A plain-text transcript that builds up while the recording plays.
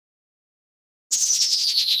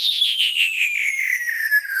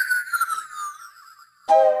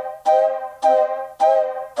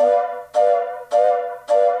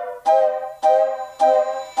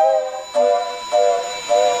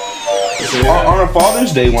on a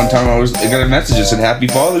Father's Day one time, I got a message that said Happy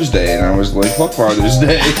Father's Day, and I was like, fuck Father's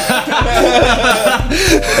Day.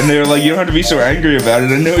 And they were like, you don't have to be so angry about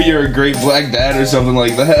it. I know you're a great black dad or something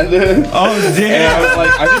like that. Oh, damn. And I was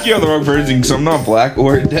like, I think you have the wrong person because I'm not black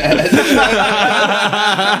or a dad.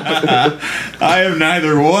 I am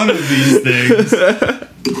neither one of these things.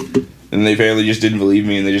 And they apparently just didn't believe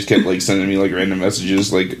me, and they just kept like sending me like random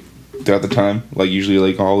messages like throughout the time, like usually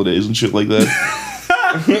like holidays and shit like that.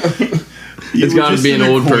 It's got to be an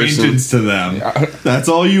old person to them. That's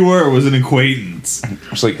all you were, was an acquaintance. I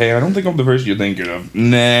was like, hey, I don't think I'm the person you're thinking of.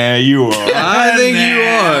 Nah, you are. I think you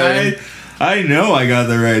are. I know I got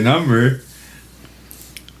the right number.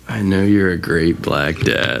 I know you're a great black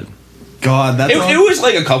dad. God, that's it was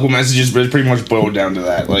like a couple messages, but it pretty much boiled down to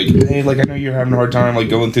that. Like, hey, like I know you're having a hard time like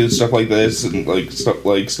going through stuff like this and like stuff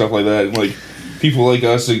like that, and like people like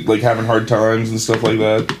us like having hard times and stuff like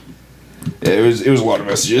that. Yeah, it was a lot of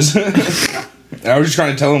messages. And I was just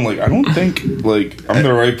trying to tell him like I don't think like I'm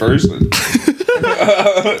the right person.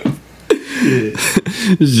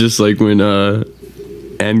 It's just like when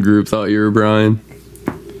N Group thought you were Brian.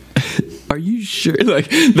 Are you sure? Like,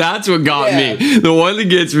 that's what got me. The one that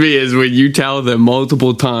gets me is when you tell them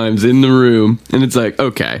multiple times in the room, and it's like,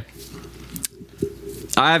 okay,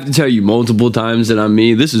 I have to tell you multiple times that I'm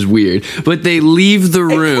me. This is weird. But they leave the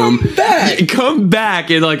room, come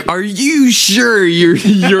back, and like, are you sure you're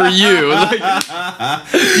you? Like,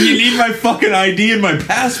 do you need my fucking ID and my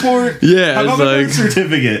passport? Yeah, how about it's my like birth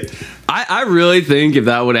certificate? I really think if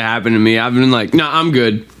that would have happened to me, I've been like, no, I'm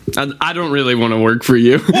good. I don't really want to work for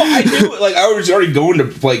you. Well, I knew, like, I was already going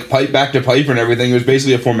to, like, back to Piper and everything. It was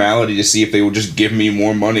basically a formality to see if they would just give me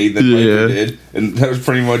more money than Piper did. And that was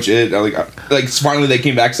pretty much it. Like, finally they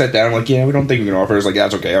came back, sat down, I'm like, yeah, we don't think we can offer. I was like,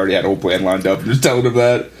 that's okay. I already had a whole plan lined up. Just telling them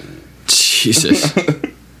that. Jesus.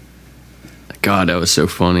 God, that was so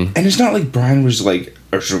funny. And it's not like Brian was, like,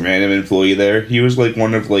 a random employee there. He was, like,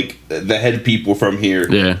 one of, like, the head people from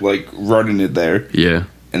here. Yeah. Like, running it there. Yeah.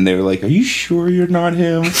 And they were like, are you sure you're not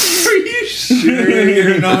him? Are you sure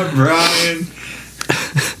you're not Brian?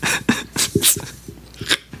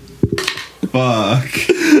 Fuck.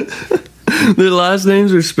 Their last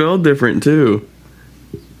names are spelled different, too.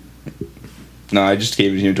 No, I just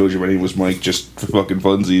came in here and told you my name was Mike just for fucking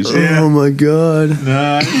funsies. Yeah. Oh, my God.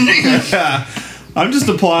 Nah. I'm just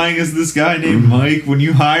applying as this guy named Mike. When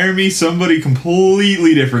you hire me, somebody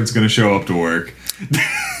completely different's gonna show up to work.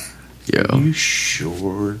 Yo. Are you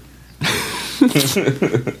sure?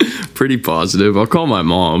 Pretty positive. I'll call my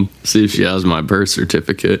mom, see if she has my birth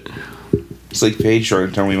certificate. It's like Paige trying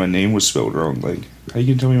to tell me my name was spelled wrong. Like, how you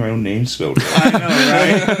can tell me my own name's spelled wrong? I know,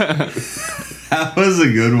 right? That was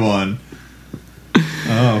a good one.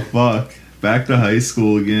 Oh, fuck. Back to high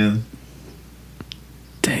school again.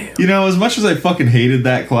 Damn. You know, as much as I fucking hated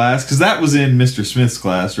that class, because that was in Mr. Smith's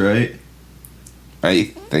class, right? I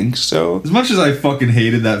think so. As much as I fucking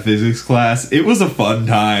hated that physics class, it was a fun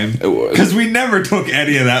time. It was. Because we never took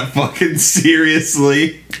any of that fucking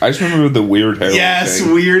seriously. I just remember the Weird Harold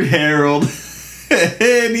thing. Weird Harold.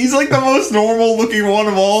 And he's like the most normal looking one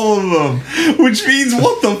of all of them. Which means,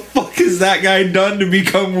 what the fuck has that guy done to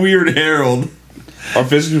become Weird Harold? Our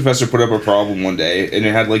physics professor put up a problem one day, and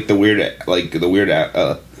it had like the weird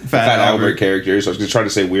Fat Albert characters. I was gonna try to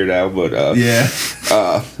say Weird Al, but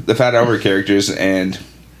the Fat Albert characters, and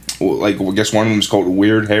like I guess one of them is called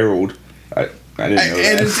Weird Harold. I didn't know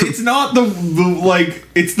that. And it's not the like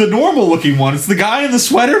it's the normal looking one. It's the guy in the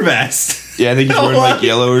sweater vest. Yeah, I think he's wearing like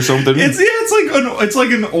yellow or something. It's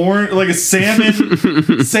like an orange, like a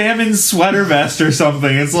salmon sweater vest or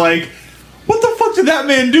something. It's like, what the fuck did that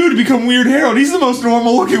man do to become Weird Harold? He's the most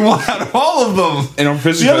normal looking one out of all of them. And our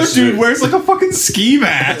physics the other dude wears like a fucking ski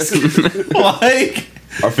mask. Like,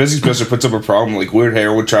 our physics professor puts up a problem like Weird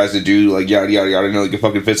Harold tries to do like yada yada yada, like a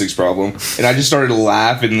fucking physics problem, and I just started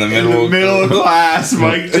laughing in the middle of class.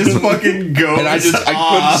 Mike just fucking goes, and I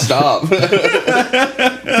couldn't stop.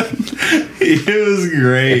 It was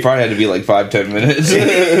great. It probably had to be like 5-10 minutes.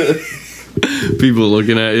 People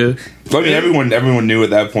looking at you. I mean, everyone knew at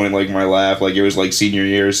that point, like, my laugh, like, it was, like, senior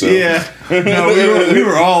year, so... Yeah. No, we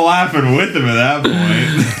were all laughing with him at that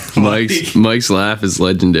point. Mike's laugh is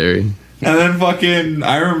legendary. And then fucking...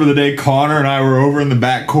 I remember the day Connor and I were over in the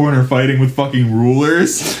back corner fighting with fucking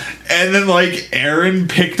rulers, and then, like, Aaron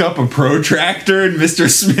picked up a protractor, and Mr.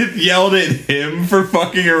 Smith yelled at him for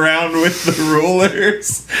fucking around with the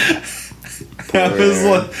rulers. That was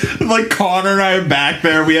like Connor and I are back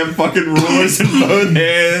there. We have fucking rulers in both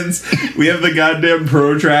hands. We have the goddamn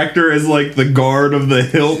protractor as like the guard of the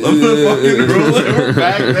hilt of the fucking ruler. We're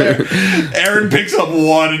back there. Aaron picks up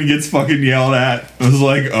one and gets fucking yelled at. I was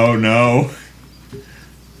like, oh no.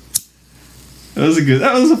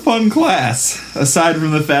 That was a fun class. Aside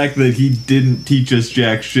from the fact that he didn't teach us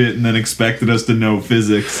jack shit and then expected us to know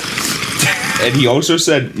physics. And he also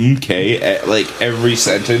said "okay" at like every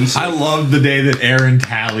sentence. I loved the day that Aaron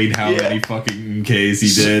tallied how many fucking "Ks"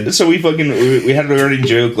 he did. So we had a running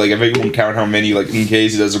joke, like if anyone count how many like "Ks"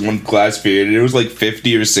 he does in one class period, and it was like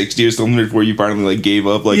 50 or 60 or something before you finally like gave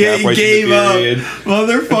up like halfway through the period.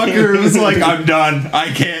 Motherfucker was like, I'm done.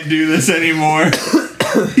 I can't do this anymore.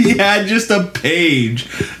 He had just a page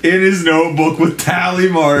in his notebook with tally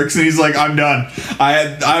marks, and he's like, I'm done.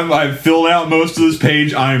 I've filled out most of this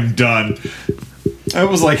page. I'm done. It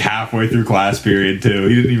was like halfway through class period too.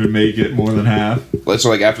 He didn't even make it more than half. So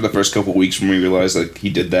like after the first couple of weeks when we realized like he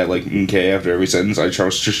did that like "okay" after every sentence, I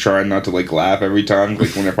was just trying not to like laugh every time.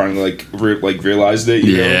 Like when I finally realized it.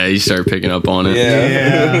 You know? You start picking up on it.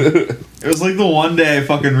 Yeah. It was like the one day I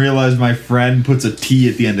fucking realized my friend puts a T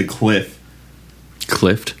at the end of cliff.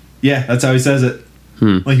 Clift? Yeah, that's how he says it.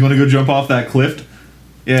 Like, you want to go jump off that cliff?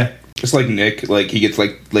 Yeah. It's like Nick, like he gets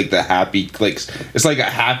like the happy, like it's like a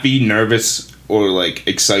happy, nervous, or like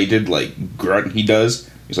excited like grunt he does.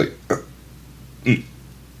 He's like,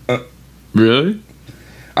 Really?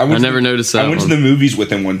 I never noticed that. I went to the movies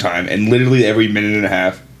with him one time, and literally every minute and a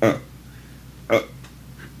half.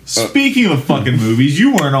 Speaking of fucking movies,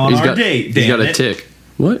 you weren't on our date. Damn, he's got a tick.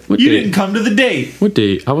 What? What you date? didn't come to the date. What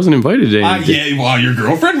date? I wasn't invited to any date. Yeah, well, your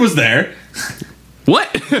girlfriend was there.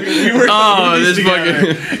 What? We were this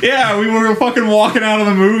fucking. Yeah, we were fucking walking out of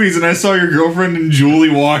the movies, and I saw your girlfriend and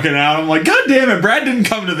Julie walking out. I'm like, God damn it, Brad didn't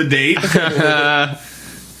come to the date.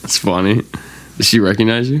 It's funny. Did she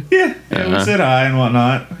recognize you? Yeah, we said hi and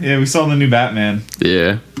whatnot. Yeah, we saw the new Batman.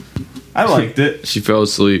 Yeah. I liked it. She fell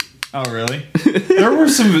asleep. Oh, really? There were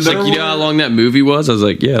some... She's like, you know how long that movie was? I was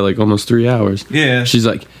like, yeah, like almost 3 hours. Yeah. She's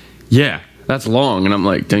like, yeah, that's long. And I'm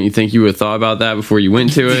like, don't you think you would have thought about that before you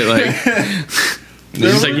went to it? Like...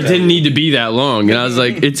 She's like, it didn't need to be that long. And I was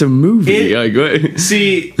like, it's a movie.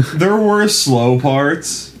 See, there were slow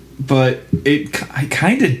parts, but I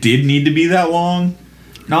kind of did need to be that long.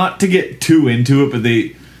 Not to get too into it, but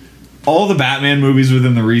all the Batman movies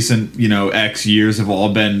within the recent, X years have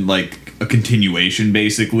all been like a continuation,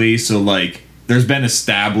 basically. So like, there's been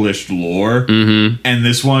established lore, and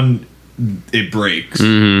this one, it breaks.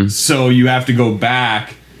 So you have to go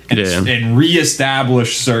back and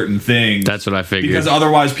reestablish certain things. That's what I figured. Because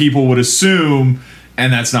otherwise people would assume,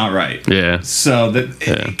 and that's not right. Yeah. So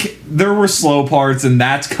there were slow parts, and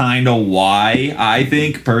that's kind of why I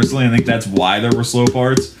think that's why there were slow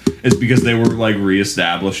parts, is because they were like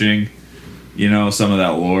reestablishing, some of that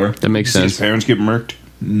lore. That makes sense. His parents get murked.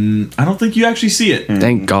 I don't think you actually see it.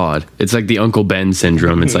 Thank God. It's like the Uncle Ben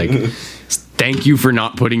syndrome. It's like, thank you for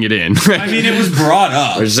not putting it in. I mean, it was brought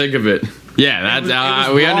up. We're sick of it. Yeah,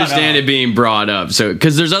 that's we understand it being brought up. So,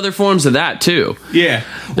 because there's other forms of that too. Yeah,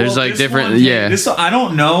 there's like different. I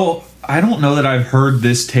don't know. I don't know that I've heard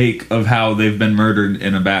this take of how they've been murdered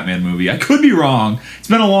in a Batman movie. I could be wrong. It's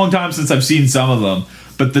been a long time since I've seen some of them,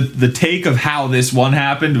 but the take of how this one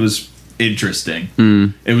happened was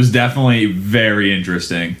interesting. It was definitely very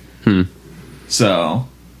interesting. So,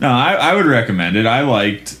 no, I would recommend it. I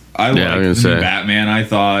liked the new Batman. I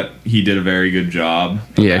thought he did a very good job.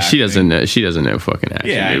 Yeah, she doesn't know fucking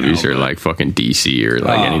action movies or like fucking DC or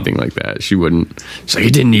like anything like that. She wouldn't. She's like,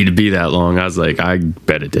 it didn't need to be that long. I was like, I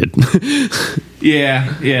bet it did.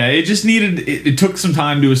 yeah. It just needed. It took some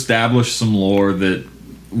time to establish some lore that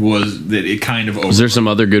it kind of. Was there some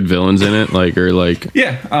other good villains in it?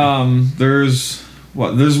 Yeah.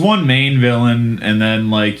 There's one main villain, and then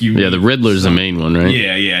like you. Yeah, the Riddler's the main one, right?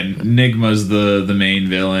 Yeah. Enigma's the main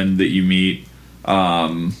villain that you meet.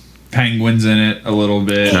 Penguin's in it a little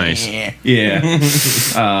bit. Nice. Yeah.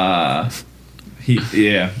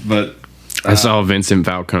 But I saw Vincent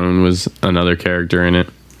Falcone was another character in it.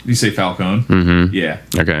 You say Falcone? Mm-hmm. Yeah.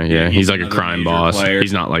 Okay, yeah. He's like a crime boss. Player.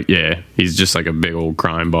 He's not like, he's just like a big old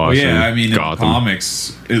crime boss. Well, yeah, I mean, Gotham. In the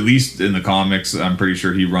comics, at least in the comics, I'm pretty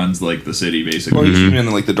sure he runs like the city, basically. Well, he's even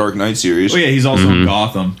in like the Dark Knight series. Oh, yeah, he's also in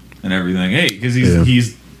Gotham and everything. Hey, because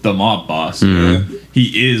he's the mob boss.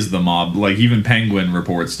 He is the mob. Like, even Penguin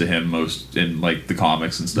reports to him most in like the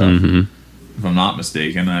comics and stuff. If I'm not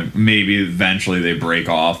mistaken. Maybe eventually they break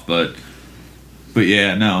off, but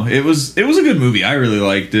yeah, no, it was a good movie. I really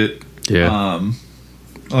liked it. Yeah.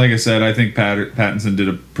 Like I said, I think Pattinson did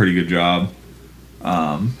a pretty good job.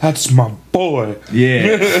 That's my boy.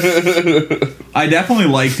 Yeah. I definitely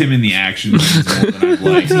liked him in the action scenes more than I've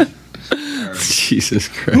liked. Jesus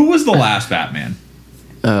Christ. Who was the last Batman?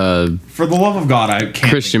 For the love of God, I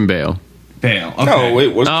can't. Christian Bale. Bale. Okay. No, wait,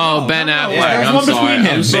 was Ben Affleck. There's I'm one sorry. between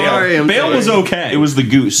him. I'm sorry. Bale was okay. It was the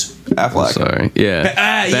goose. Affleck. Sorry. Yeah.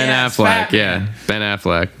 Ben yes, Affleck. Batman. Yeah. Ben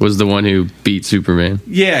Affleck was the one who beat Superman.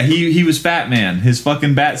 Yeah, he was Fat Man. His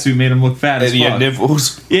fucking bat suit made him look fat as And he fuck. had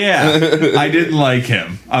nipples. Yeah, I didn't like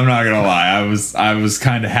him. I'm not gonna lie. I was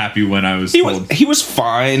kind of happy when I was told. He was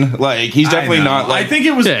fine. Like he's definitely I know. not like. I think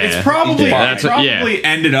it was. Yeah, it's probably that's what- probably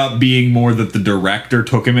ended up being more that the director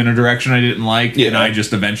took him in a direction I didn't like, and I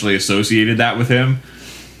just eventually associated that with him.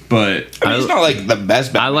 But I mean, he's not like the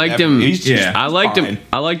best. I liked ever. him. He's just I liked fine. him.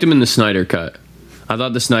 I liked him in the Snyder cut. I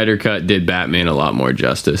thought the Snyder cut did Batman a lot more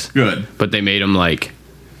justice. good. But they made him like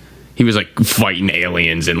he was like fighting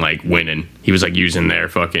aliens and like winning. He was like using their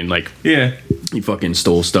fucking like Yeah. he fucking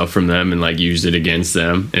stole stuff from them and like used it against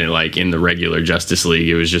them. And like in the regular Justice League,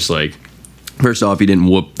 it was just like first off, he didn't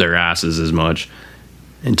whoop their asses as much,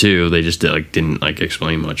 and two, they just didn't like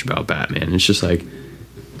explain much about Batman. It's just like.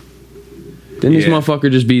 Didn't this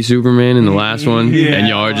motherfucker just beat Superman in the last one? Yeah, and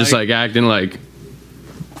y'all are just like acting like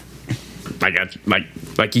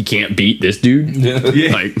he can't beat this dude.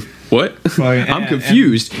 Yeah. Like what? I'm and-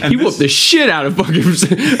 confused. and He this- whooped the shit out of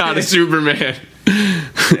fucking out of Superman.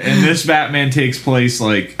 And this Batman takes place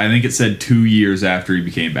like I think it said 2 years after he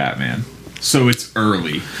became Batman, so it's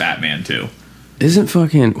early Batman 2. Isn't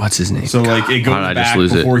fucking what's his name? So like it goes Why did I back just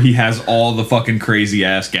lose it? before he has all the fucking crazy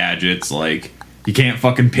ass gadgets. Like you can't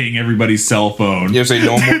fucking ping everybody's cell phone. You have to say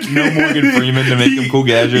no Morgan Freeman to make him cool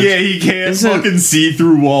gadgets. Yeah, he can't Isn't- fucking see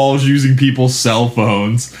through walls using people's cell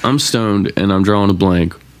phones. I'm stoned and I'm drawing a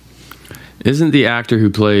blank. Isn't the actor who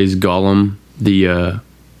plays Gollum the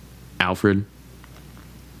Alfred?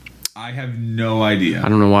 I have no idea. I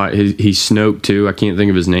don't know why he's Snoke too. I can't think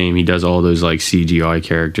of his name. He does all those like CGI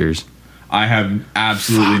characters. I have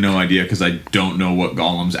absolutely no idea because I don't know what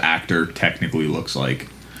Gollum's actor technically looks like.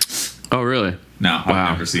 Oh really? No,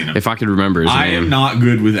 I've never seen him. If I could remember his I name. am not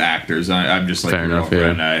good with actors. I'm just like Fair your enough,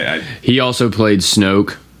 girlfriend. yeah. He also played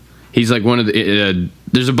Snoke. He's like one of the.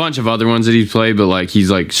 There's a bunch of other ones that he's played, but like he's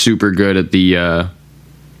like super good at the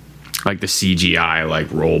like the CGI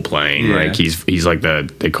like role playing. Yeah. Like he's like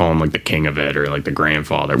they call him like the king of it or like the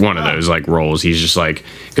grandfather. One of those like roles. He's just like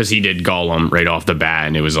because he did Gollum right off the bat,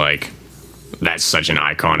 and it was like that's such an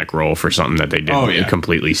iconic role for something that they did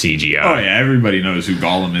completely CGI. Oh yeah, everybody knows who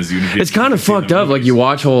Gollum is. Even if It's kind of fucked up. Like you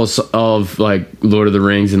watch whole of like Lord of the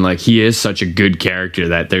Rings, and like he is such a good character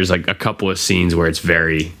that there's like a couple of scenes where it's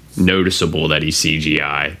very noticeable that he's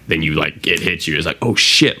CGI. Then you like it hits you. It's like oh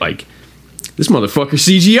shit, like this motherfucker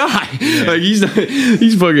CGI. Yeah. Like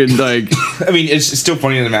he's fucking like. I mean, it's still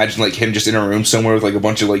funny to imagine like him just in a room somewhere with like a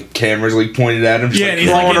bunch of like cameras like pointed at him, just, yeah, like, and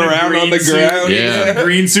he's like crawling in a around on the green suit. ground. Yeah. He's in a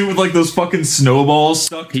green suit with like those fucking snowballs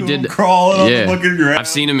stuck to He him, did crawling on the fucking ground. I've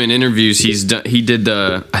seen him in interviews. He did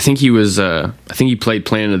the. I think he played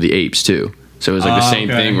Planet of the Apes too. So it was like the same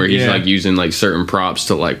thing where he's like using like certain props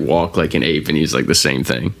to like walk like an ape, and he's like the same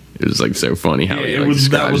thing. It was like so funny how he like that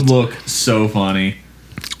describes would it. look so funny.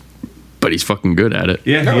 But he's fucking good at it.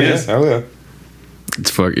 Yeah, Oh he yeah, is. hell yeah.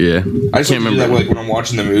 It's fuck yeah. I just can't remember that like when I'm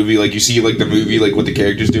watching the movie, like you see like the movie like what the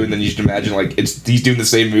character's doing, then you just imagine like he's doing the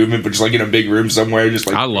same movement, but just like in a big room somewhere, just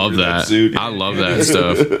like I love that. suit. I love that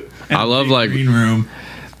stuff. I love like green room.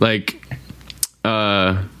 like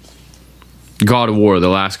God of War, the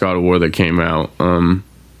last God of War that came out.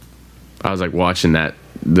 I was like watching that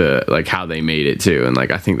the like how they made it too, and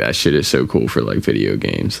like I think that shit is so cool for like video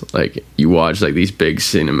games. Like you watch like these big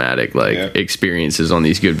cinematic like experiences on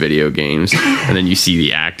these good video games, and then you see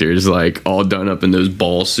the actors like all done up in those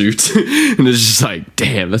ball suits, and it's just like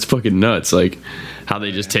damn, that's fucking nuts. Like how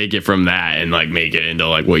they just take it from that and like make it into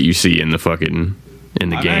like what you see in the fucking in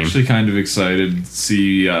the I'm game. actually kind of excited to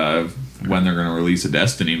see when they're going to release a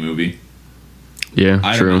Destiny movie. Yeah,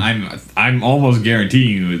 true. I'm almost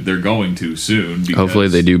guaranteeing you they're going to soon. Because, Hopefully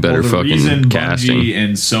they do better the fucking reason casting. Bungie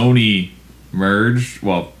and Sony merged.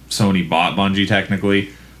 Well, Sony bought Bungie technically,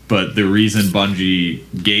 but the reason Bungie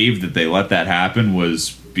gave that they let that happen was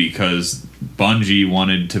because Bungie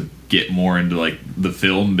wanted to get more into like the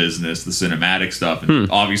film business, the cinematic stuff,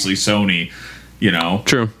 and obviously Sony, you know,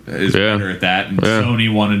 is better at that. And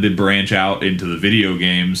Sony wanted to branch out into the video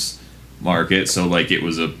games market, so like it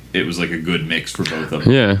was like a good mix for both of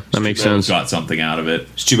them. Yeah, that makes sense. Got something out of it.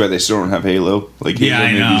 It's too bad they still don't have Halo. Like Halo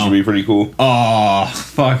I movies know. would be pretty cool. Oh,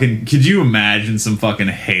 fucking! Could you imagine some fucking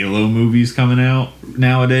Halo movies coming out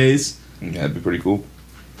nowadays? Yeah, that'd be pretty cool.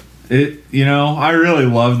 I really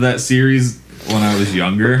loved that series when I was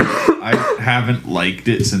younger. I haven't liked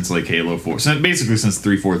it since like Halo 4. Basically since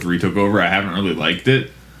 343 took over, I haven't really liked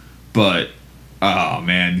it. But oh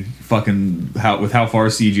man, fucking how far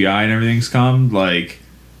CGI and everything's come, like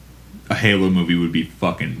a Halo movie would be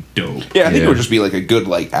fucking dope. Yeah, I think it would just be like a good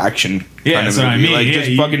like action. Yeah, kind of that's what I movie. mean. Like Yeah,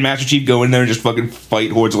 just fucking Master Chief go in there and just fucking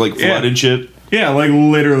fight hordes of like flood and shit. Yeah, like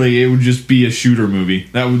literally, it would just be a shooter movie.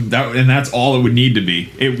 And that's all it would need to be.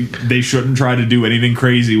 They shouldn't try to do anything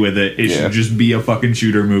crazy with it. It should just be a fucking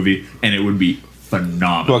shooter movie, and it would be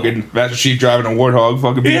phenomenal. Fucking Master Chief driving a warthog,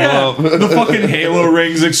 fucking people up. The fucking Halo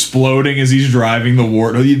rings exploding as he's driving the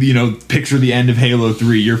warthog. You know, picture the end of Halo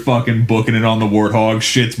 3. You're fucking booking it on the warthog.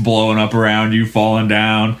 Shit's blowing up around you, falling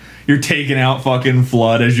down. You're taking out fucking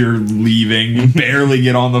Flood as you're leaving. You barely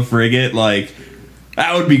get on the frigate. Like,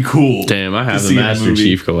 that would be cool. Damn, I have the Master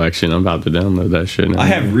Chief collection. I'm about to download that shit now. I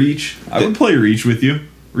have Reach. I would play Reach with you.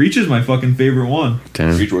 Reach is my fucking favorite one.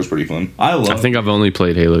 Damn. Reach was pretty fun. I think I've only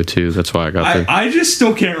played Halo 2. That's why I got there. I just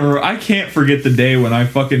still can't remember. I can't forget the day when I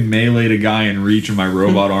fucking meleeed a guy in Reach and my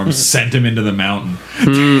robot arm sent him into the mountain.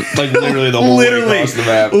 Like literally the whole way across the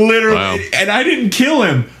map. Literally. Wow. And I didn't kill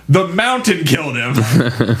him. The mountain killed him.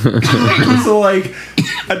 So like,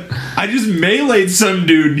 I just meleeed some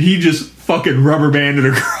dude and he just fucking rubber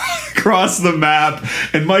banded across the map.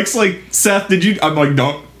 And Mike's like, Seth, did you? I'm like,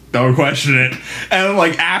 don't question it. And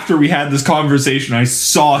like after we had this conversation, I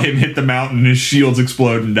saw him hit the mountain and his shields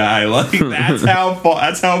explode and die. Like that's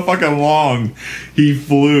how fucking long he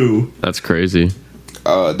flew. That's crazy.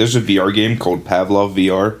 There's a VR game called Pavlov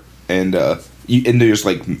VR, and there's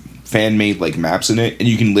like fan made like maps in it, and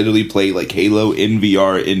you can literally play like Halo in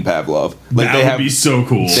VR in Pavlov. Like That would be so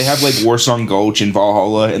cool. They have like Warsong Gulch and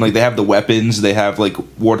Valhalla, and like they have the weapons. They have like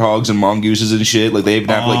warthogs and mongooses and shit. Like they even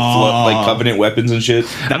have like Covenant weapons and shit.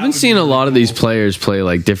 I've been seeing a lot of these players play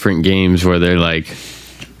like different games where they're like,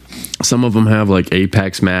 some of them have like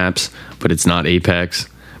Apex maps, but it's not Apex.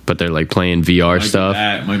 But they're like playing VR stuff.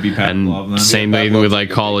 Might be Pavlov then. Same thing with like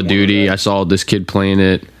Call of Duty. I saw this kid playing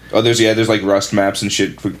it. Oh, there's like Rust maps and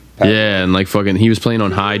shit. Yeah, and like fucking, he was playing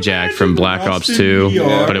on Hijack from Black Ops 2,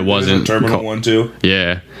 but it wasn't Terminal 1 too.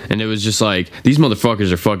 Yeah, and it was just like, these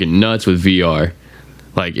motherfuckers are fucking nuts with VR.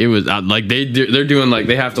 Like it was like they're doing like,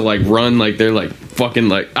 they have to like run like they're like fucking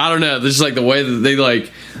like, I don't know, this is like the way that they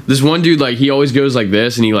like, this one dude like he always goes like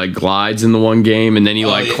this and he like glides in the one game and then he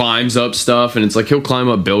climbs up stuff and it's like he'll climb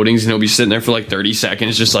up buildings and he'll be sitting there for like 30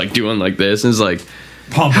 seconds just like doing like this and it's like,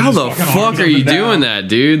 how the fuck are you doing that,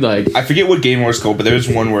 dude? Like, I forget what game it was called, but there's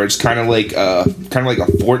one where it's kind of like a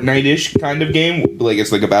Fortnite-ish kind of game. Like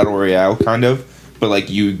it's like a battle royale kind of, but like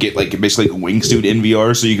you get like basically like a wingsuit in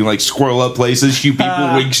VR, so you can like squirrel up places, shoot people,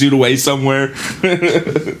 wingsuit away somewhere.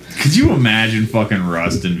 Could you imagine fucking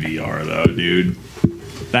Rust in VR though, dude?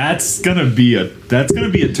 That's gonna be a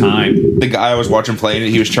time. The guy I was watching playing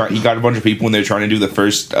it, he got a bunch of people and they're trying to do the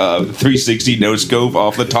first 360 no scope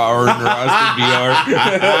off the tower in Rust in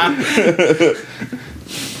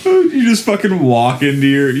VR. You just fucking walk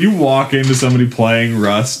into somebody playing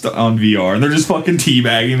Rust on VR and they're just fucking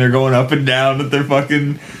teabagging. They're going up and down with their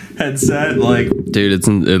fucking headset. Like, dude,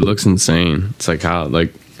 it looks insane. It's like how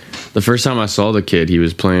like. The first time I saw the kid, he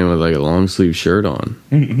was playing with like a long sleeve shirt on.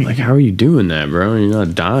 Like, how are you doing that, bro? You're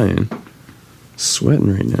not dying.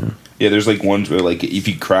 Sweating right now. Yeah, there's like ones where like if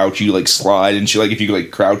you crouch, you like slide and shit. Like if you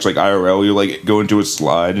like crouch like IRL, you like go into a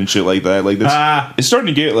slide and shit like that. Like this, it's starting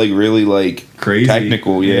to get like really like crazy,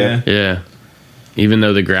 technical. Yeah. Even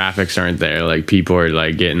though the graphics aren't there, like people are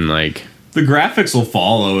like getting like. The graphics will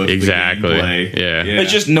follow if exactly. The gameplay. Yeah.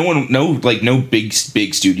 It's just no big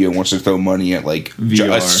studio wants to throw money at like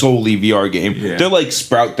a solely VR game. Yeah. They'll like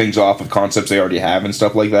sprout things off of concepts they already have and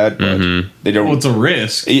stuff like that. But they don't. Well, it's a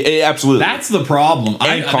risk. Absolutely. That's the problem.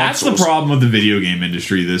 That's the problem with the video game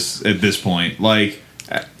industry. At this point, like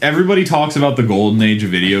everybody talks about the golden age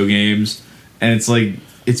of video games, and it's like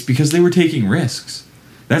it's because they were taking risks.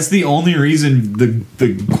 That's the only reason the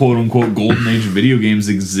quote-unquote golden age of video games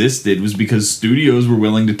existed, was because studios were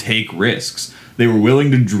willing to take risks. They were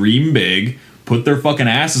willing to dream big, put their fucking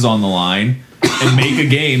asses on the line, and make a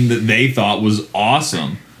game that they thought was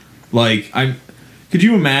awesome. Like, could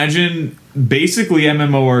you imagine, basically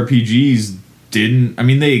MMORPGs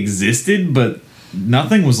they existed, but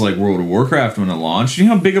nothing was like World of Warcraft when it launched. You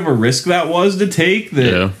know how big of a risk that was to take?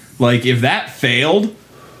 Like, if that failed...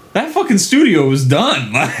 that fucking studio was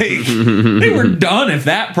done. Like, they were done if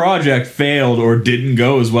that project failed or didn't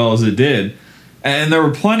go as well as it did. And there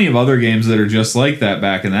were plenty of other games that are just like that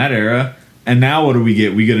back in that era. And now what do we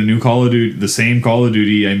get? We get a new Call of Duty, the same Call of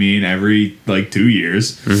Duty, every, 2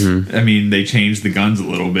 years. They changed the guns a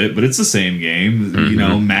little bit, but it's the same game. You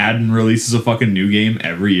know, Madden releases a fucking new game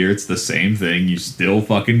every year. It's the same thing.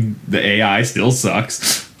 The AI still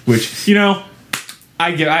sucks. Which,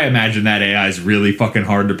 I imagine that AI is really fucking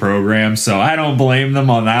hard to program, so I don't blame them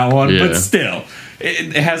on that one. Yeah. But still,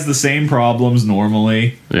 it has the same problems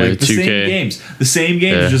normally. Yeah, like the 2K. same games. The same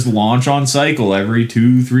games Yeah. just launch on cycle every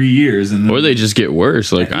 2-3 years, and then Or they just get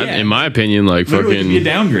worse. Like Yeah. in my opinion, like literally could fucking be a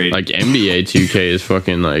downgrade. like NBA 2K is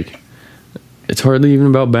fucking like it's hardly even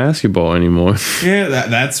about basketball anymore. yeah,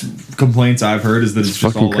 that's complaints I've heard is that it's just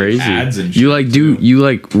Fucking all crazy. like ads and You shit. like you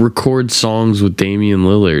like record songs with Damian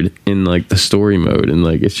Lillard in like the story mode, and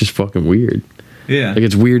like it's just fucking weird. Yeah. Like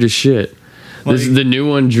it's weird as shit. This, Like- the new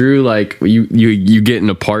one, Drew. Like you get an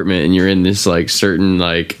apartment and you're in this like certain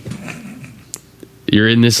like you're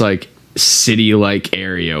in this like city like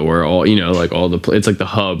area where all like all the it's like the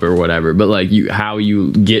hub or whatever. But like how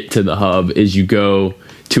you get to the hub is you go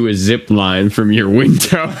to a zip line from your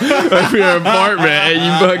window of your apartment, and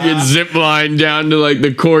you fucking zip line down to like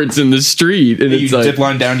the courts in the street, and You it's like zip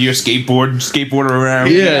line down to your skateboard around.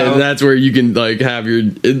 yeah, and that's where you can like have your.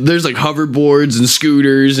 There's like hoverboards and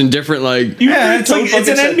scooters and different like. Yeah, it's like it's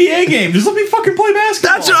an NBA game. Just let me fucking play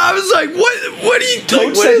basketball. That's what I was like. What do you? Coach Like,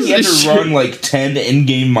 what said is he had this to shit? run like 10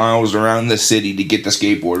 in-game miles around the city to get the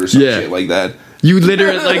skateboard or some Yeah. shit like that. You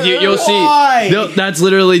literally like you'll Why? see. That's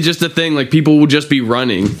literally just a thing. Like people will just be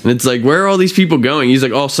running, and it's like, where are all these people going? He's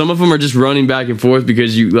like, oh, some of them are just running back and forth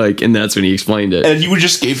because you like, and that's when he explained it. And you would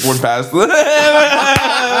just skateboard past them.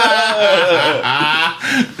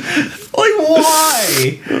 Like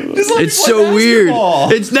why? Just let me It's play so weird. basketball.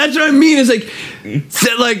 That's what I mean. It's like,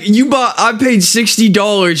 I paid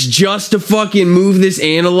 $60 just to fucking move this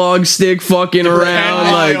analog stick fucking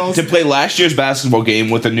around. Like, to play last year's basketball game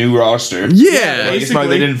with a new roster. yeah. Like, it's not like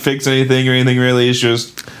they didn't fix anything or anything really. It's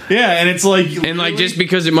just Yeah, and it's like And like just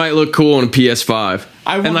because it might look cool on a PS5.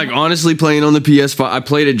 want- And like honestly playing on the PS5, I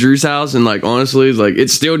played at Drew's house and like honestly it's like it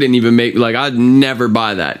still didn't even make like I'd never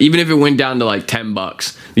buy that. Even if it went down to like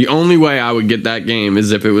 $10. The only way I would get that game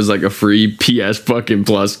is if it was like a free PS fucking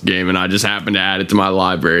Plus game and I just happened to add it to my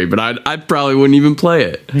library, but I probably wouldn't even play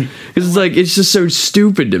it. Cuz it's like it's just so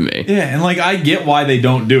stupid to me. yeah, and like I get why they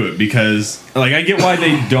don't do it because like I get why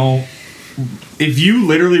they don't. If you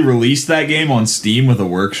literally released that game on Steam with a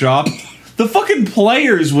workshop, the fucking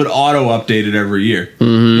players would auto update it every year.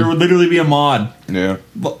 There would literally be a mod. yeah.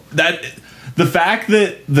 That the fact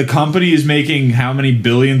that the company is making how many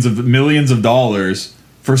millions of dollars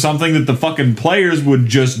for something that the fucking players would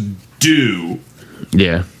just do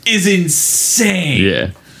Yeah. is insane. Yeah.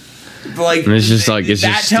 Like And it's just like it's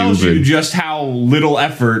that just tells you stupid. just how little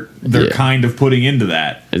effort they're Yeah. kind of putting into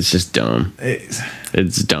that. It's just dumb.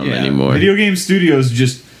 It's dumb Yeah. anymore. Video game studios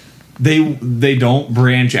just they don't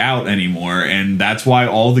branch out anymore, and that's why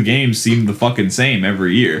all the games seem the fucking same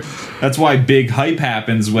every year. That's why big hype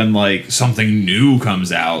happens when like something new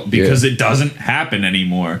comes out because it doesn't happen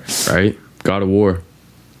anymore. Right? God of War.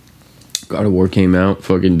 God of War came out,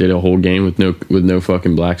 fucking did a whole game with no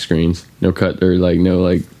fucking black screens. No cut or like no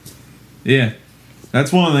like Yeah.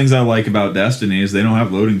 That's one of the things I like about Destiny is they don't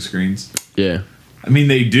have loading screens. yeah. I mean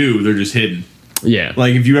they do, they're just hidden. Yeah.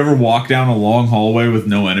 Like if you ever walk down a long hallway with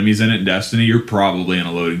no enemies in it in Destiny, you're probably in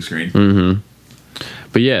a loading screen.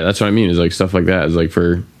 But yeah, that's what I mean. Is like stuff like that is like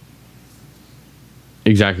for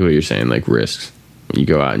exactly what you're saying, like risks. When you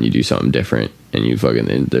go out and you do something different, and you fucking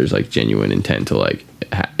and there's like genuine intent to like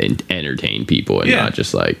entertain people, and Yeah. not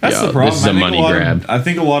just like That's yo, the problem. this is a money grab. I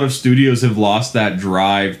think a lot of studios have lost that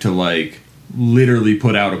drive to like literally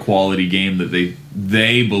put out a quality game that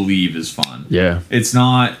they believe is fun. Yeah. It's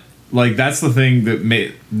not like that's the thing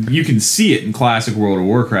that you can see it in classic World of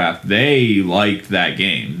Warcraft. They liked that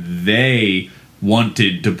game. They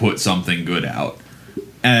wanted to put something good out.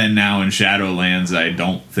 And now in Shadowlands, I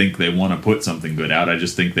don't think they want to put something good out. I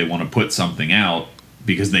just think they want to put something out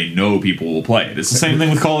because they know people will play it. It's the same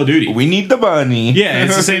thing with Call of Duty. We need the money. Yeah,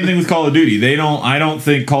 it's the same thing with Call of Duty. I don't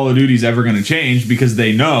think Call of Duty's ever going to change because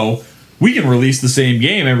they know we can release the same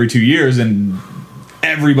game every 2 years and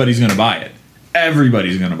everybody's going to buy it.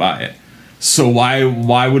 Everybody's going to buy it. So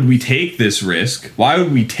why would we take this risk? Why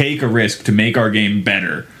would we take a risk to make our game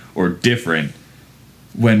better or different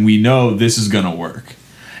when we know this is going to work?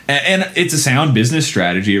 And it's a sound business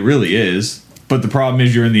strategy. It really is. But the problem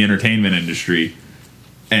is you're in the entertainment industry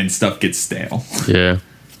and stuff gets stale. Yeah.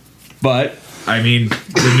 But I mean,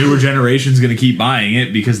 the newer generation's going to keep buying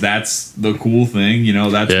it because that's the cool thing. You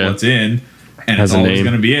know, that's Yeah. what's in. And Has it's a always name.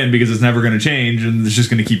 going to be in because it's never going to change. And it's just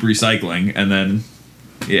going to keep recycling. And then,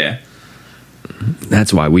 yeah.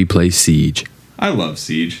 That's why we play Siege. I love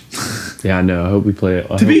Siege. Yeah, I know. I hope we play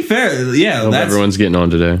it. To be fair, yeah, hope that's everyone's getting on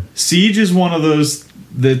today. Siege is one of those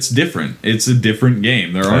that's different. It's a different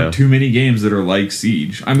game. There aren't Yeah. too many games that are like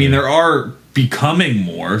Siege. I mean, there are becoming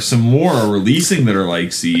more. Some more are releasing that are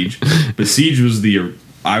like Siege. But Siege was the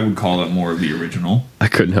I would call it more of the original. I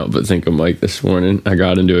couldn't help but think of Mike this morning. I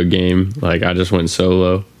got into a game. Like, I just went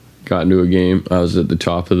solo. Got into a game. I was at the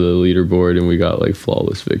top of the leaderboard, and we got, like,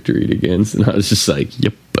 flawless victory against. And I was just like,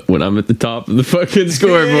 yep. But when I'm at the top of the fucking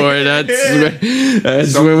scoreboard,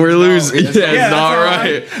 that's when we're losing. Yeah, it's not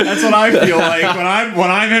right. That's what I feel like. When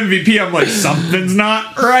I'm MVP, I'm like, something's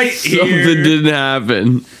not right here. Something didn't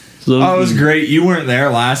happen. Oh, it was great. You weren't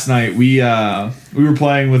there last night. We were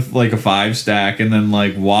playing with like a 5-stack, and then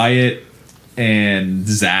like Wyatt and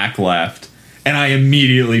Zach left, and I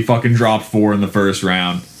immediately fucking dropped 4 in the first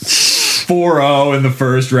round. 4-0 in the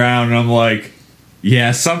first round, and I'm like,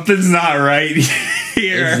 yeah, something's not right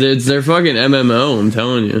here. It's their fucking MMO. I'm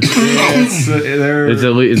telling you. It's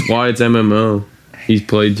why it's MMO. He's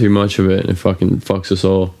played too much of it, and it fucking fucks us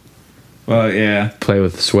all. Well, yeah. Play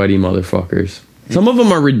with sweaty motherfuckers. Some of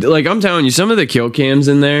them are like, I'm telling you, some of the kill cams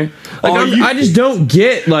in there, like, I just don't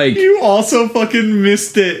get, like, you also fucking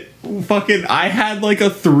missed it. Fucking, I had like a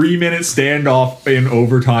 3-minute standoff in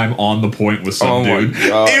overtime on the point with some dude.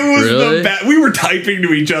 It was really? the best. We were typing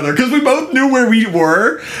to each other because we both knew where we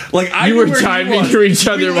were. Like, you were typing to each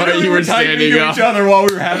other while you were standing up. Each other while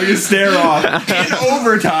we were having a stare off in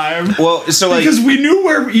overtime. Well, so like, because we knew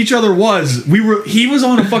where each other was. He was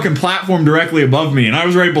on a fucking platform directly above me, and I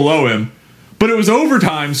was right below him. But it was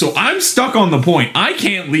overtime, so I'm stuck on the point. I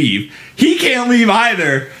can't leave. He can't leave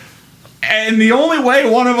either. And the only way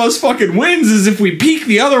one of us fucking wins is if we peek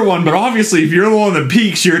the other one. But obviously, if you're the one that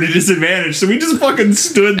peeks, you're at a disadvantage. So we just fucking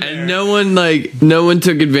stood there. And no one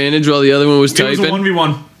took advantage while the other one was typing? It was a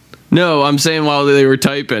 1v1. No, I'm saying while they were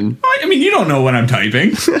typing. I mean, you don't know when I'm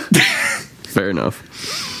typing. Fair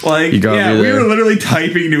enough. Like, yeah, we were literally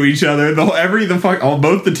typing to each other.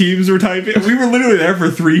 Both the teams were typing. We were literally there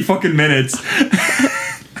for 3 fucking minutes.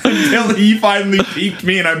 Until he finally peeked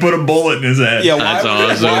me and I put a bullet in his head. Yeah, that's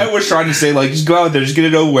awesome. I was trying to say, like, just go out there, just get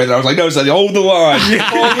it over with. And I was like, no, it's like, hold the line. Hold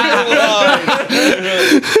the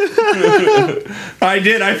line. I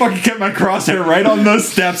did. I fucking kept my crosshair right on those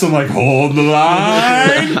steps. I'm like, hold the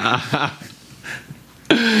line.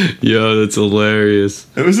 Yo, that's hilarious.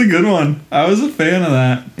 It was a good one. I was a fan of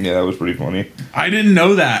that. Yeah, that was pretty funny. I didn't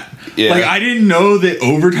know that. Yeah. Like, I didn't know that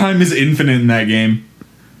overtime is infinite in that game.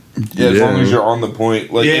 Yeah, as long as you're on the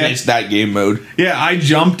point. Like, and it's that game mode. Yeah, I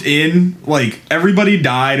jumped in, like, everybody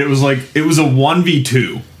died. It was a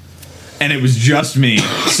 1v2. And it was just me.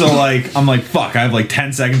 So, like, I'm like, fuck, I have, like,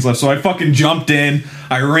 10 seconds left. So I fucking jumped in.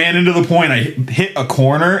 I ran into the point. I hit a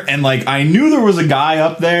corner. And, like, I knew there was a guy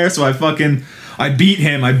up there. So I beat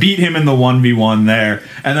him. I beat him in the 1v1 there.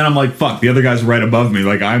 And then I'm like, fuck, the other guy's right above me.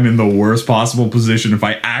 Like, I'm in the worst possible position if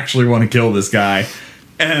I actually want to kill this guy.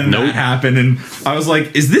 And that happened, and I was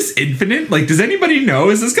like, is this infinite? Like, does anybody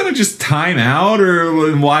know? Is this going to just time out?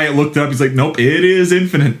 Or Wyatt looked up, he's like, nope, it is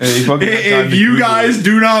infinite. If you guys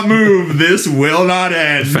do not move, this will not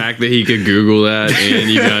end. The fact that he could Google that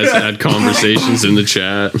and you guys had conversations in the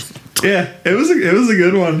chat. Yeah, it was a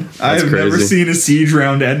good one. I have never seen a siege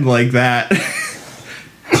round end like that.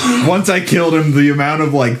 Once I killed him, the amount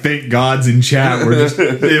of, like, thank gods in chat were just,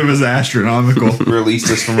 it was astronomical. Released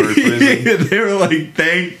us from our prison. They were like,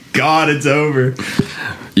 thank God it's over.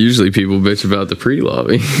 Usually people bitch about the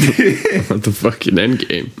pre-lobby. Not the fucking end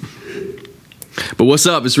game. But what's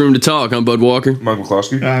up? It's Room to Talk. I'm Bud Walker. Michael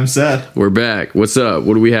Klosky. I'm Seth. We're back. What's up?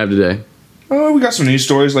 What do we have today? Oh, we got some news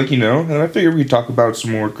stories, like, and I figured we'd talk about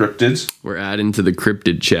some more cryptids. We're adding to the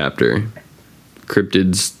cryptid chapter.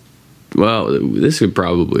 Cryptids... Well, this could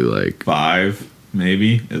probably, like... 5,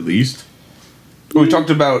 maybe, at least. We talked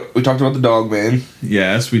about the dog man.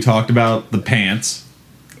 Yes, we talked about the pants.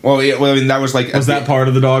 Well, yeah, I mean, that was like... Was that part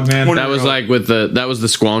of the dog man? That was like that was the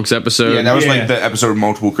Squonks episode. Yeah, that was like the episode of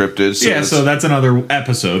multiple cryptids. So so that's another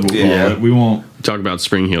episode. We'll call it. We won't... Talk about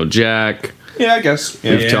Spring Heel Jack. Yeah, I guess.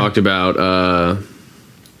 Yeah. We've talked about...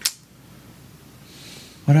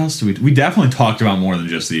 What else do we... We definitely talked about more than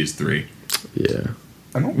just these 3. Yeah.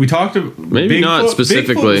 We talked about maybe Bigfoot, not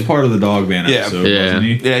specifically. Bigfoot was part of the dog man episode, wasn't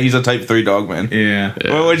he? Yeah, he's a type 3 dog man. Yeah.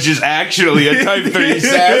 Well, which is actually a type 3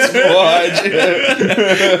 Sasquatch.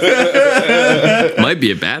 Might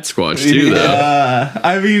be a bat squatch too, though.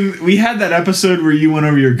 I mean, we had that episode where you went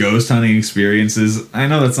over your ghost hunting experiences. I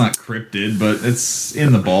know that's not cryptid, but it's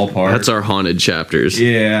in the ballpark. That's our haunted chapters.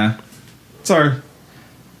 Yeah. It's our...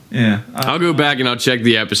 Yeah, I'll go back and I'll check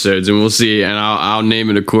the episodes and we'll see, and I'll name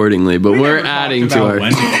it accordingly. But we're adding to our.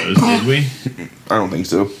 Wendigos, did we? I don't think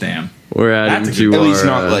so. Damn. We're adding to at our. At least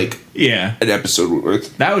not like an episode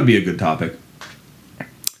worth. That would be a good topic.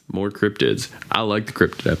 More cryptids. I like the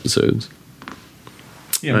cryptid episodes.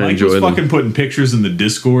 Yeah, Mike was fucking putting pictures in the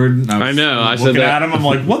Discord. And I know. I looking said that. at him. I'm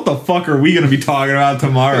like, what the fuck are we going to be talking about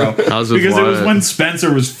tomorrow? Because it was when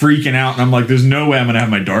Spencer was freaking out, and I'm like, there's no way I'm going to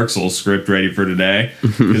have my Dark Souls script ready for today.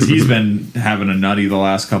 Because he's been having a nutty the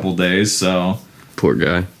last couple days, so. Poor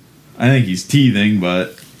guy. I think he's teething,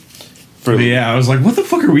 but yeah, I was like, what the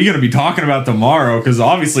fuck are we going to be talking about tomorrow? Because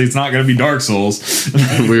obviously it's not going to be Dark Souls.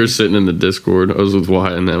 We were sitting in the Discord. I was with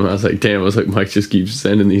Wyatt and them. I was like, damn, Mike just keeps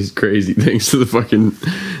sending these crazy things to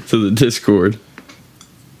the Discord.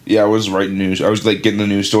 Yeah, I was writing news. I was like getting the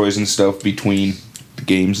news stories and stuff between the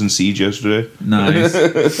games and Siege yesterday. Nice.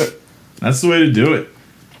 That's the way to do it.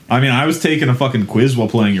 I mean, I was taking a fucking quiz while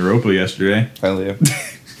playing Europa yesterday. Hell yeah.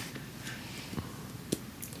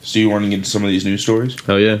 So you want to get into some of these news stories?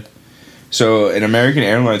 Hell yeah. So, an American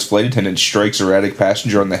Airlines flight attendant strikes erratic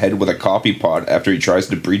passenger on the head with a coffee pot after he tries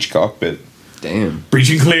to breach cockpit. Damn.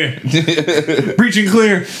 Breaching clear. Breaching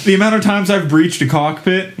clear. The amount of times I've breached a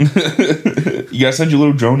cockpit. You gotta send your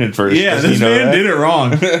little drone in first. Yeah, this man did it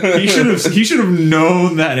wrong. He should have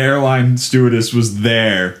known that airline stewardess was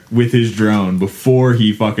there with his drone before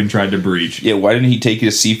he fucking tried to breach. Yeah, why didn't he take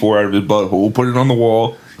his C4 out of his butthole, put it on the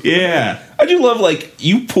wall? Yeah. I do love, like,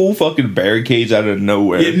 you pull fucking barricades out of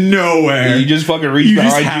nowhere. Nowhere. You just fucking reach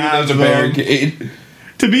behind you and there's a barricade.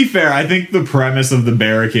 To be fair, I think the premise of the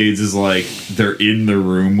barricades is like they're in the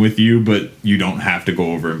room with you, but you don't have to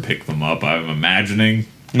go over and pick them up, I'm imagining.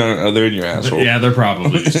 No, they're in your asshole. Yeah, they're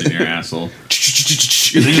probably just in your asshole.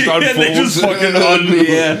 They just fucking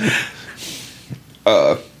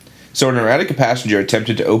So an erratic passenger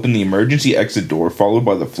attempted to open the emergency exit door, followed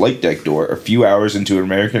by the flight deck door, a few hours into an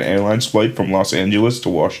American Airlines flight from Los Angeles to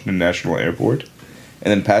Washington National Airport.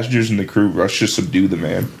 And then passengers and the crew rushed to subdue the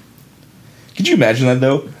man. Could you imagine that,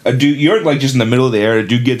 though? A dude, you're like just in the middle of the air, a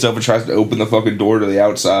dude gets up and tries to open the fucking door to the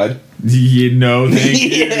outside. You know, thank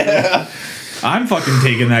you. Yeah. I'm fucking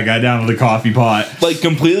taking that guy down to the coffee pot. Like,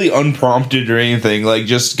 completely unprompted or anything. Like,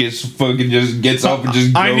 just gets up and just goes.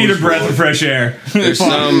 I need a breath of fresh air. There's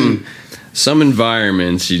some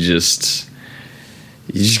environments you just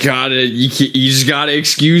gotta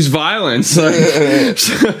excuse violence. Like,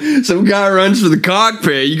 some guy runs for the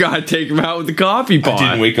cockpit, you gotta take him out with the coffee pot. I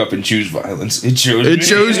didn't wake up and choose violence. It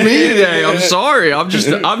chose me today. I'm sorry. I'm just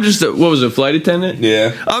a what was it, flight attendant?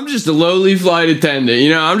 Yeah. I'm just a lowly flight attendant. You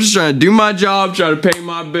know, I'm just trying to do my job, try to pay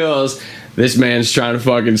my bills. This man's trying to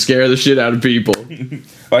fucking scare the shit out of people.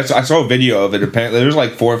 I saw a video of it. Apparently, there's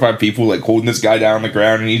like 4 or 5 people like holding this guy down on the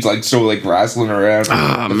ground, and he's like still like wrestling around.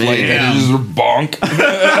 Ah, the man, just bonk.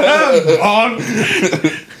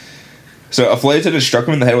 Bonk. So a flight attendant struck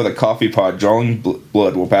him in the head with a coffee pot, drawing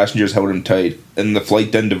blood while passengers held him tight, and the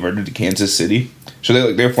flight then diverted to Kansas City.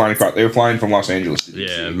 So they were flying from Los Angeles.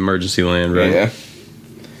 Yeah, emergency land, right? Yeah.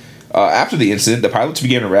 After the incident, the pilots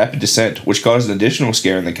began a rapid descent, which caused an additional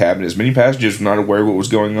scare in the cabin as many passengers were not aware of what was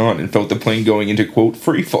going on and felt the plane going into, quote,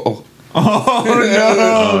 free fall. Oh,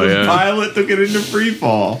 no. Yeah. The pilot took it into free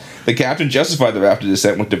fall. The captain justified the rapid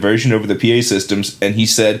descent with diversion over the PA systems, and he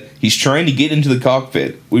said, he's trying to get into the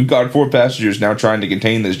cockpit. We've got 4 passengers now trying to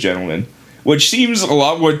contain this gentleman. Which seems a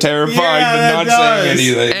lot more terrifying than not saying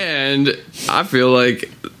anything. And I feel like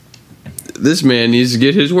this man needs to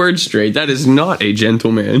get his words straight. That is not a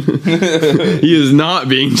gentleman. He is not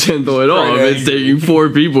being gentle at all. Right, it's taking 4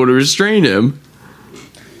 people to restrain him.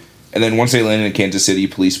 And then once they landed in Kansas City,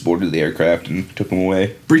 police boarded the aircraft and took him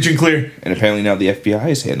away. Breaching clear. And apparently now the FBI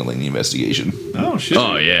is handling the investigation. Oh, shit.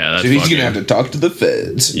 Oh, yeah. That's so he's going to have to talk to the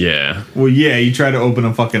feds. Yeah. Well, yeah, you try to open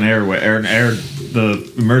a fucking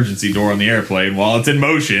the emergency door on the airplane while it's in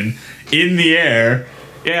motion, in the air.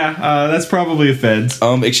 Yeah, that's probably a feds.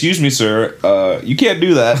 Excuse me, sir. You can't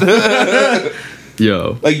do that.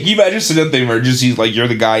 Yo. Like, you imagine sitting at the emergency, like, you're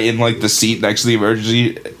the guy in, like, the seat next to the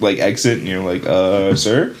emergency, like, exit, and you're like,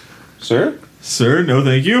 sir? Sir? Sir, no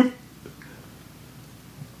thank you.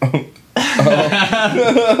 I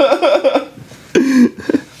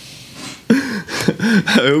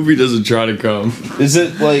hope he doesn't try to come. Is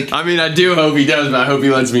it, like... I mean, I do hope he does, but I hope he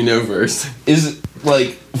lets me know first. Is it,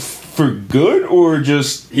 like, for good, or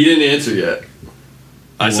just... He didn't answer yet.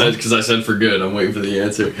 I said for good. I'm waiting for the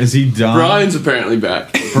answer. Is he done? Brian's apparently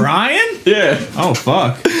back. Brian? Yeah. Oh,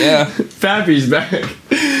 fuck. Yeah. Pappy's back.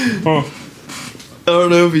 Huh. I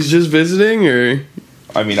don't know if he's just visiting or...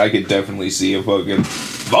 I mean, I could definitely see a fucking...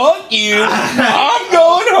 Fuck you! I'm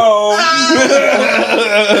going home!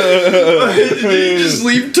 Did you just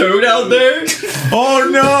leave Toad out there? Oh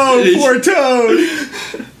no! Poor Toad!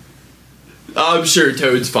 I'm sure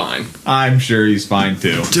Toad's fine. I'm sure he's fine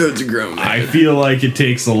too. Toad's a grown man. I feel like it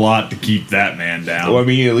takes a lot to keep that man down. Well, I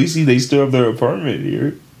mean, at least they still have their apartment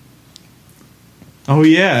here. Oh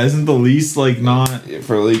yeah, isn't the lease like not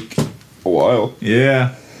for like a while.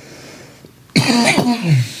 Yeah.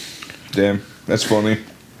 Damn, that's funny.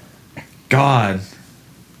 God.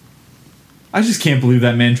 I just can't believe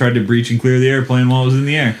that man tried to breach and clear the airplane while it was in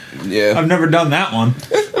the air. Yeah. I've never done that one.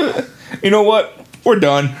 You know what? We're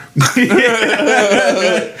done.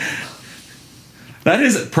 That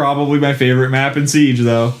is probably my favorite map in Siege,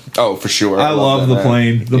 though. Oh, for sure. I love the map.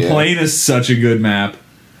 plane. The plane is such a good map.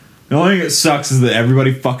 The only thing that sucks is that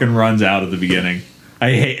everybody fucking runs out at the beginning.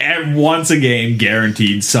 I hate once a game,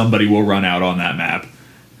 guaranteed somebody will run out on that map.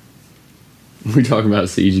 We're talking about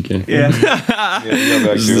Siege again. Yeah.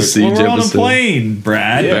 This is the Siege We're on a episode. plane,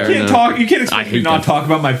 Brad. Yeah, you can't talk. You can't expect me to not that. talk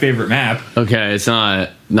about my favorite map. Okay, it's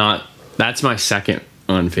not. That's my second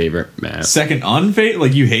unfavorite map. Second unfavorite?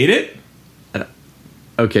 Like you hate it?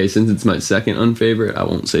 Okay, since it's my second unfavorite, I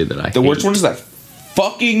won't say that I hate The worst one is that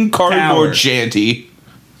fucking cardboard Tower. shanty.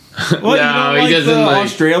 What, No, you don't he like doesn't the like-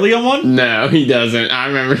 Australia one? No, he doesn't. I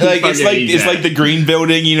remember. Like it's like the green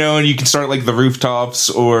building, you know, and you can start like the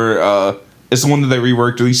rooftops, or it's the one that they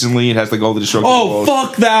reworked recently. It has like all the destructible Oh, walls.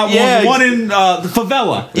 fuck that one. Yeah, The one in the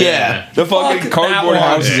favela. Yeah, the fucking Fuck cardboard that one.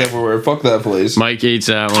 houses everywhere. Fuck that place. Mike hates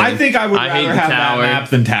that one. I think I would hate rather the have that tower. map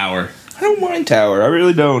than Tower. I don't mind Tower. I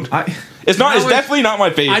really don't. It's not. It's Tower's- definitely not my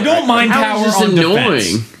favorite. I don't mind Tower's Tower just on annoying.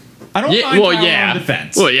 defense. I don't Yeah, mind well, Tower yeah. on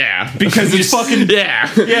defense. Well, yeah. Because it's fucking... Yeah.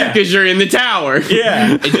 Yeah. Because you're in the tower.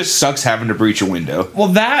 Yeah. It just sucks having to breach a window. Well,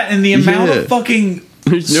 that and the amount Yeah. of fucking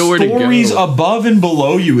There's nowhere to stories go. above and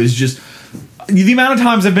below you is just... The amount of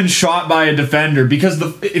times I've been shot by a defender because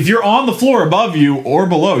if you're on the floor above you or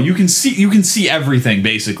below, you can see everything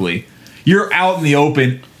basically. You're out in the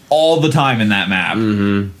open all the time in that map.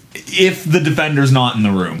 Mm-hmm. If the defender's not in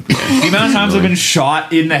the room. The amount of times I've been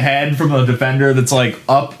shot in the head from a defender that's like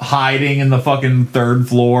up hiding in the fucking third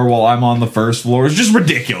floor while I'm on the first floor is just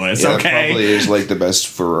ridiculous, Yeah, okay? that probably is like the best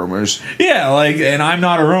for roamers. Yeah, like, and I'm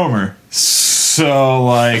not a roamer. So,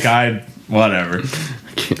 like, whatever.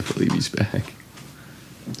 I can't believe he's back.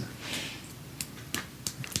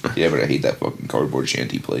 Yeah, but I hate that fucking cardboard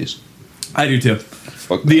shanty place. I do too.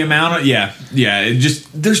 Fuck The amount of, it just,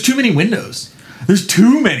 there's too many windows. There's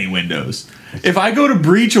too many windows. If I go to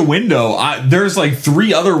breach a window, there's like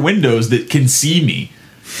 3 other windows that can see me.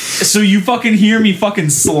 So you fucking hear me fucking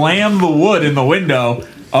slam the wood in the window.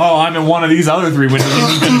 Oh, I'm in one of these other 3 windows. You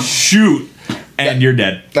need to shoot, and you're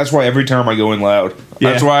dead. That's why every time I go in loud.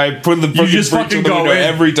 Yeah. That's why I put the You fucking just breach fucking on the go window in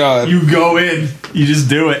every time. You go in. You just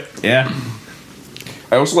do it. Yeah.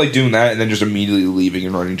 I also like doing that and then just immediately leaving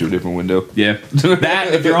and running to a different window. Yeah. That,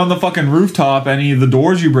 if you're on the fucking rooftop, any of the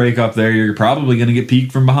doors you break up there, you're probably going to get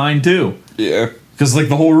peeked from behind too. Yeah. Because, like,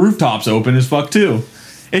 the whole rooftop's open as fuck too.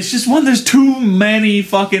 It's just there's too many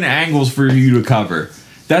fucking angles for you to cover.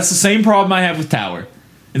 That's the same problem I have with Tower.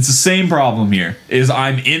 It's the same problem here. Is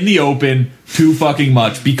I'm in the open too fucking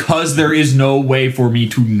much because there is no way for me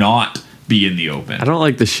to not be in the open. I don't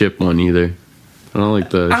like the ship one either. I don't like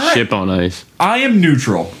the ship on ice. I am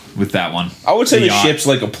neutral with that one. I would say the yacht. ship's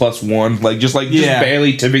like a +1. Like, just Yeah.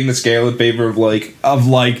 barely tipping the scale in favor of, like... Of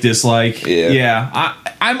like, dislike. Yeah. Yeah.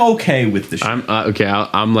 I'm okay with the ship. I'm okay.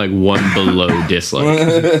 I'm like one below dislike.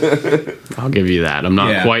 I'll give you that. I'm not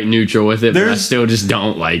Yeah. quite neutral with it, but I There's- still just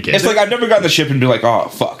don't like it. It's like I've never gotten the ship and be like, oh,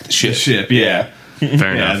 fuck, the ship. The ship, yeah. Fair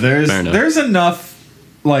Yeah, enough. there's Fair enough. there's enough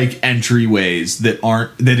like entryways that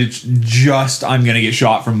it's just I'm gonna get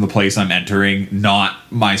shot from the place I'm entering, not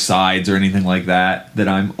my sides or anything like that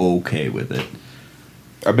I'm okay with it.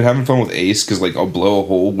 I've been having fun with Ace because, like, I'll blow a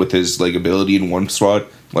hole with his, like, ability in one spot,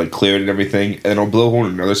 like, clear it and everything, and then I'll blow a hole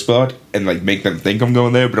in another spot and, like, make them think I'm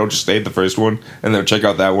going there, but I'll just stay at the first one and then check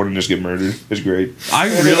out that one and just get murdered. It's great.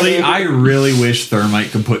 I really wish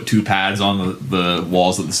Thermite could put 2 pads on the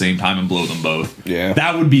walls at the same time and blow them both. Yeah.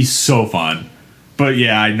 That would be so fun. But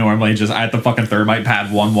yeah, I normally just at the fucking Thermite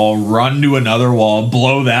pad one wall, run to another wall,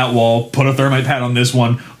 blow that wall, put a Thermite pad on this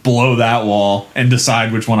one, blow that wall, and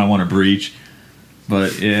decide which one I want to breach.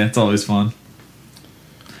 But yeah, it's always fun.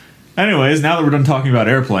 Anyways, now that we're done talking about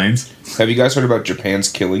airplanes. Have you guys heard about Japan's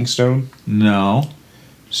Killing Stone? No.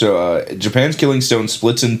 So, Japan's Killing Stone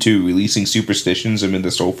splits into releasing superstitions amid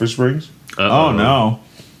the sulfur springs. Uh-oh. Oh no.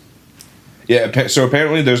 Yeah, so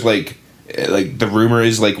apparently there's, like, the rumor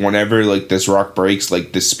is, like, whenever, like, this rock breaks,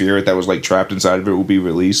 like, the spirit that was, like, trapped inside of it will be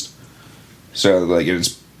released. So, like,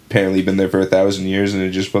 it's apparently been there for 1,000 years and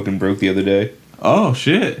it just fucking broke the other day. Oh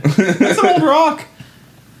shit. That's an old rock.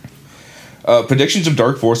 Predictions of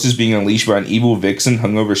dark forces being unleashed by an evil vixen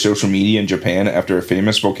hung over social media in Japan after a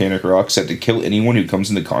famous volcanic rock set to kill anyone who comes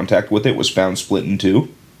into contact with it was found split in 2.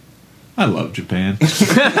 I love Japan.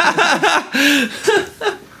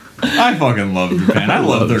 I fucking love Japan. I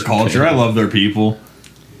love their culture. I love their people.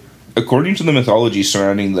 According to the mythology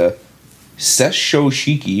surrounding the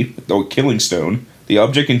Seshoshiki, or killing stone, the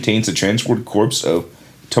object contains the transported corpse of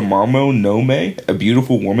Tamamo no Me, a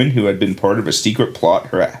beautiful woman who had been part of a secret plot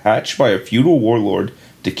hatched by a feudal warlord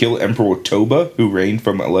to kill Emperor Toba, who reigned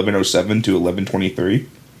from 1107 to 1123.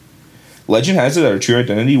 Legend has it that her true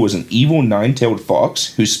identity was an evil nine-tailed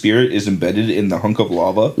fox whose spirit is embedded in the hunk of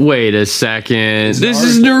lava. Wait a second. This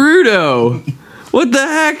is Naruto. What the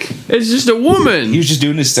heck? It's just a woman. He was just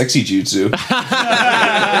doing his sexy jutsu.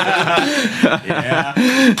 Yeah.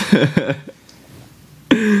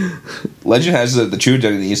 Legend has it that the true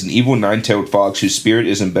identity is an evil nine-tailed fox whose spirit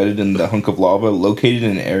is embedded in the hunk of lava located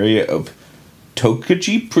in an area of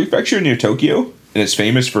Tokachi Prefecture near Tokyo, and it's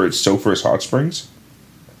famous for its sulfurous hot springs.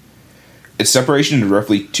 Its separation into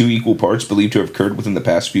roughly 2 equal parts believed to have occurred within the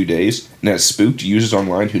past few days, and has spooked users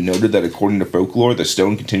online who noted that according to folklore, the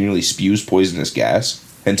stone continually spews poisonous gas,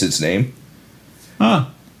 hence its name. Huh.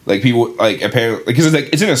 Like, people, like, apparently, because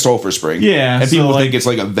it's in a sulfur spring. Yeah. And people so, think it's,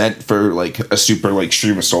 like, a vent for, like, a super, like,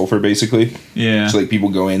 stream of sulfur, basically. Yeah. So, like, people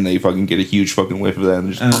go in, they fucking get a huge fucking whiff of that.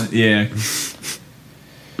 And just, yeah.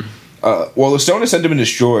 Well, the stone has said to have been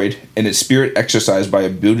destroyed, and its spirit exorcised by a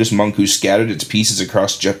Buddhist monk who scattered its pieces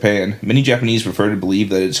across Japan. Many Japanese prefer to believe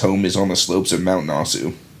that its home is on the slopes of Mount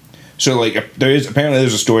Nasu. So, like, there's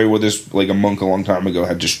a story where there's, like, a monk a long time ago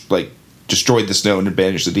had just, like, destroyed the stone and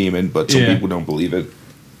banished the demon, but some people don't believe it.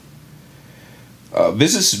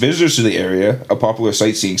 Visitors to the area, a popular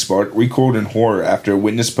sightseeing spot, recoiled in horror after a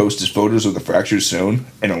witness posted photos of the fractured stone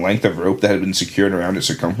and a length of rope that had been secured around its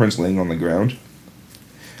circumference laying on the ground.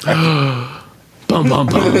 Bum, bum,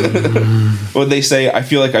 bum. Well, they say, I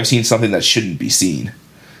feel like I've seen something that shouldn't be seen.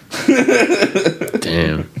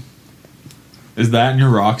 Damn. Is that in your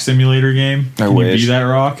rock simulator game? I Can wish. you be that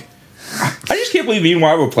rock? I just can't believe me and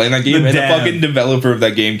why we're playing that game, The and dev. the fucking developer of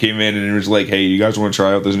that game came in and it was like, hey, you guys want to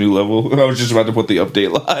try out this new level? I was just about to put the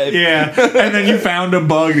update live. Yeah. And then you found a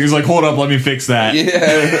bug and he was like, hold up, let me fix that.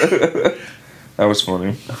 Yeah. That was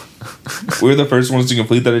funny. We were the first ones to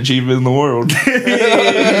complete that achievement in the world.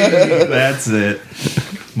 That's it.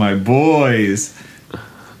 My boys.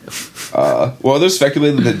 Well, others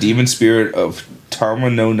speculated that the demon spirit of Tama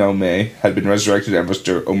no Naume had been resurrected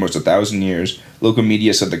after almost 1,000 years. Local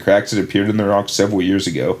media said the cracks had appeared in the rock several years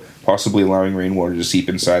ago, possibly allowing rainwater to seep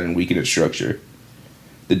inside and weaken its structure.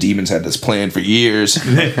 The demons had this plan for years.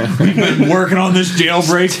 We've been working on this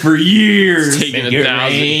jailbreak for years. Taking Make it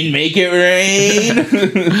 1,000. rain, make it rain.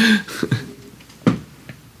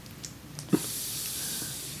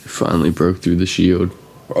 Finally broke through the shield.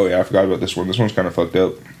 Oh yeah, I forgot about this one. This one's kind of fucked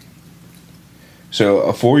up. So,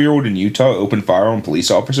 a 4-year-old in Utah opened fire on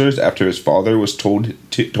police officers after his father was told him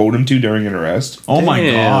to during an arrest. Oh my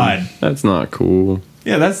Damn, god. That's not cool.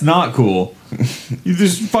 Yeah, that's not cool. You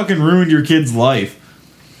just fucking ruined your kid's life.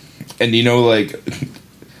 And you know, like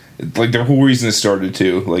the whole reason it started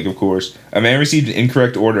too. Like, of course, a man received an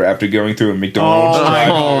incorrect order after going through a McDonald's Oh, drive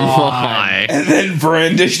Oh my. and then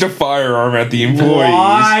brandished a firearm at the employees.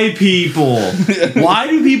 Why, people? Why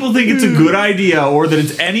do people think it's a good idea or that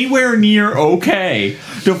it's anywhere near okay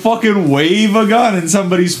to fucking wave a gun in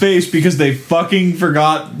somebody's face because they fucking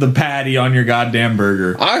forgot the patty on your goddamn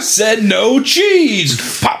burger? I said no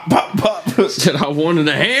cheese. Pop, pop, pop. Said I wanted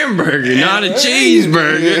a hamburger, not a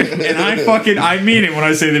cheeseburger. And I mean it when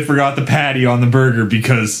I say they forgot the patty on the burger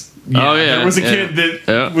because there was a kid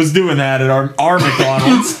that was doing that at our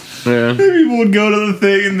McDonald's. Yeah. People would go to the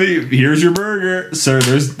thing and here's your burger, sir.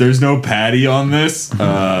 There's no patty on this.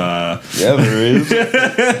 Yeah, there is.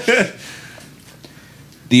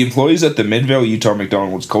 The employees at the Midvale, Utah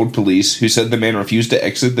McDonald's called police, who said the man refused to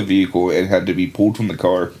exit the vehicle and had to be pulled from the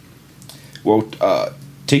car. Well,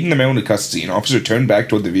 taking the man into custody, an officer turned back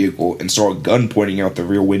toward the vehicle and saw a gun pointing out the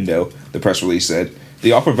rear window, the press release said.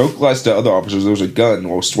 The officer vocalized to other officers there was a gun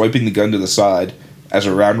while swiping the gun to the side as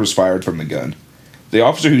a round was fired from the gun. The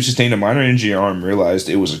officer who sustained a minor injury arm realized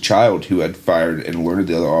it was a child who had fired and alerted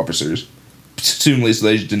the other officers. Presumably so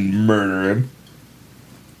they just didn't murder him.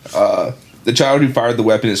 The child who fired the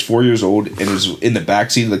weapon is 4 years old and is in the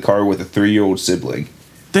backseat of the car with a 3-year-old sibling.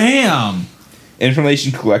 Damn.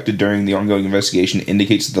 Information collected during the ongoing investigation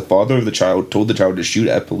indicates that the father of the child told the child to shoot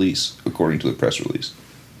at police, according to the press release.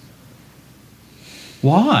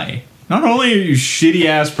 Why? Not only are you a shitty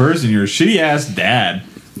ass person, you're a shitty ass dad.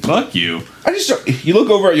 Fuck you. You look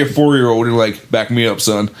over at your 4-year-old and like, back me up,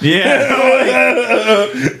 son. Yeah.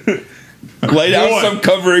 Lay down Boy. some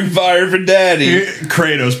covering fire for daddy.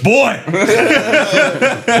 Kratos, boy.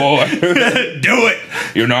 Boy, Do it.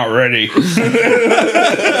 you're not ready.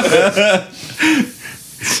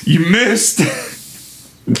 You missed.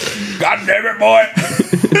 God damn it, boy!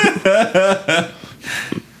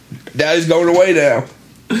 Daddy's going away now.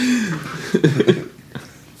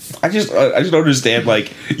 I just don't understand.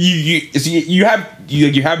 Like you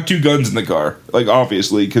have two guns in the car, like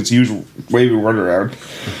obviously because he was waving one around.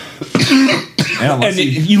 And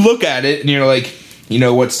you look at it and you're like, you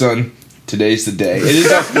know what, son? Today's the day.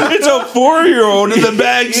 It's a 4-year-old in the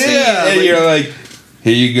back seat, and you're like,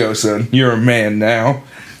 here you go, son. You're a man now.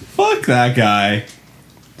 Fuck that guy.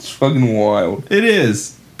 It's fucking wild. It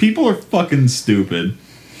is. People are fucking stupid.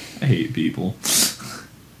 I hate people.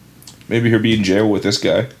 Maybe he'll be in jail with this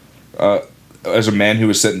guy. As a man who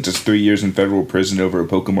was sentenced to 3 years in federal prison over a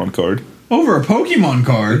Pokemon card. Over a Pokemon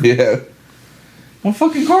card? Yeah. What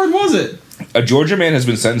fucking card was it? A Georgia man has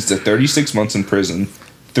been sentenced to 36 months in prison,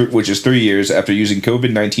 which is 3 years, after using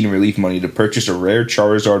COVID-19 relief money to purchase a rare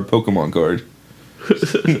Charizard Pokemon card.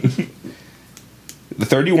 The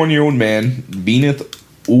 31-year-old man, Beneth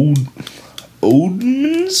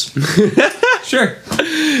Odmans? Sure.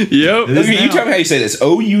 Yep. Okay, you tell me how you say this.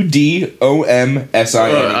 Oudомsin.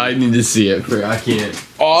 I need to see it. I can't.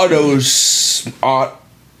 Odmans.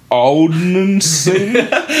 Oh,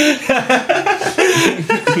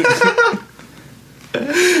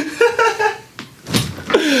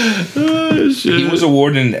 shit. He was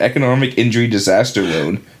awarded an economic injury disaster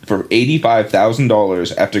loan for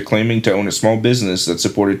 $85,000 after claiming to own a small business that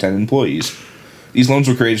supported 10 employees. These loans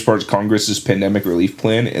were created as part of Congress's pandemic relief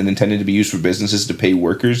plan and intended to be used for businesses to pay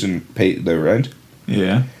workers and pay their rent.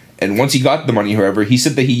 Yeah. And once he got the money, however, he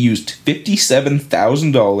said that he used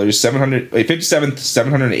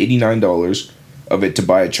 $789 of it to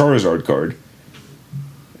buy a Charizard card.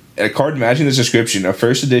 A card matching this description, a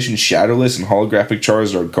first edition shadowless and holographic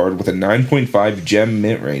Charizard card with a 9.5 gem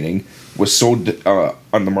mint rating, was sold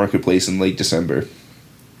on the marketplace in late December.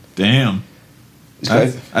 Damn.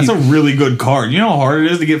 That's a really good card. You know how hard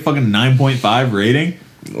it is to get fucking 9.5 rating?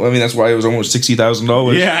 Well, I mean, that's why it was almost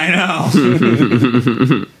 $60,000. Yeah, I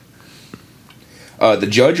know. The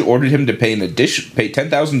judge ordered him to pay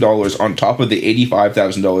 $10,000 on top of the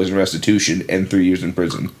 $85,000 in restitution and 3 years in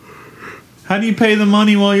prison. How do you pay the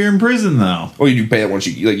money while you're in prison, though? Well, you pay it once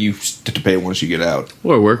you have to pay it once you get out.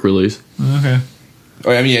 Or work release. Okay.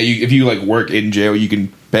 I mean, yeah, if you work in jail, you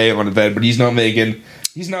can pay on it, but he's not making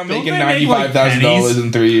 $95,000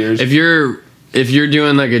 in 3 years. If you're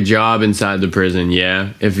doing like a job inside the prison,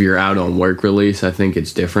 yeah. If you're out on work release, I think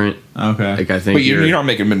it's different. Okay. Like I think, but you're not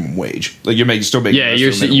making minimum wage. Like you make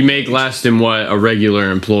less than what a regular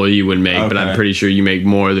employee would make, but I'm pretty sure you make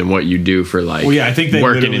more than what you do for like. Well, yeah, I think they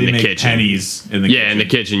working in the make kitchen. Pennies in the kitchen. In the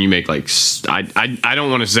kitchen you make like I don't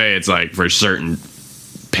want to say it's like for certain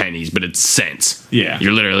pennies, but it's cents. Yeah,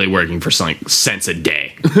 you're literally working for like cents a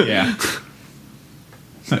day. Yeah.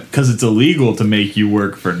 Because it's illegal to make you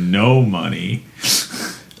work for no money.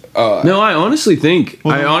 No, I honestly think.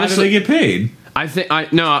 Well, why do they get paid? I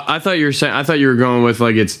thought you were going with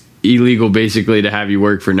like it's illegal basically to have you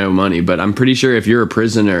work for no money. But I'm pretty sure if you're a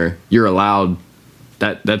prisoner, you're allowed.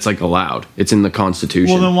 That's like allowed. It's in the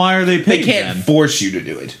Constitution. Well, then why are they paid? They can't force you to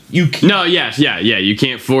do it. You can. No, yes, yeah. You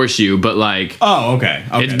can't force you, but like. Oh, okay.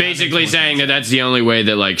 It's basically saying that that's the only way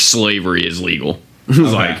that like slavery is legal.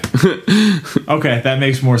 Like, okay, that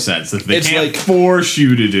makes more sense. If they can't like, force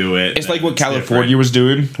you to do it, it's like what California was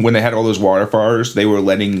doing when they had all those water fires. They were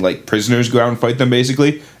letting like prisoners go out and fight them,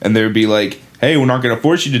 basically, and they would be like, "Hey, we're not going to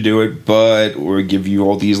force you to do it, but we'll give you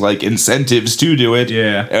all these like incentives to do it."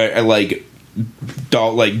 Yeah, like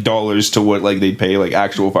dollars to what like they'd pay like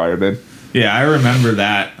actual firemen. Yeah, I remember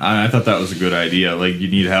that. I thought that was a good idea. Like, you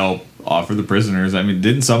need help. Offer the prisoners. I mean,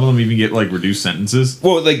 didn't some of them even get like reduced sentences?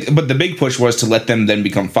 Well, but the big push was to let them then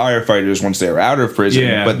become firefighters once they were out of prison.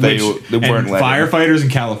 Yeah, but they weren't letting firefighters in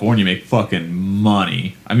California make fucking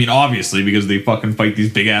money. I mean, obviously because they fucking fight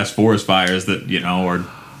these big ass forest fires that are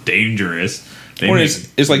dangerous.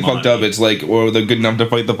 It's like fucked up. It's like, well, they're good enough to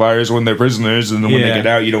fight the fires when they're prisoners, and then when they get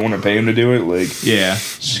out, you don't want to pay them to do it. Like, yeah,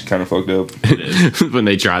 it's kind of fucked up. When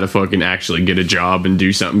they try to fucking actually get a job and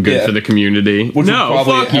do something good for the community. Which no,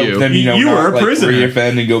 fuck you. Them, you were a prisoner.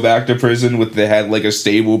 Re-offend and go back to prison with they had like a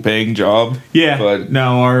stable paying job. Yeah, but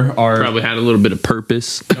no, our probably had a little bit of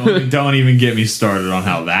purpose. Don't even get me started on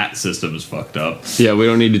how that system is fucked up. Yeah, we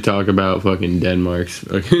don't need to talk about fucking Denmark's.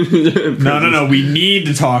 No. We need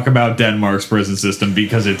to talk about Denmark's prison system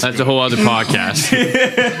because that's a whole other podcast.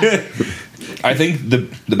 I think the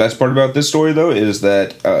best part about this story, though, is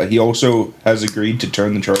that he also has agreed to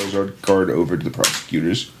turn the Charizard card over to the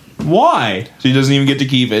prosecutors. Why? So he doesn't even get to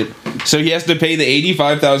keep it. So he has to pay the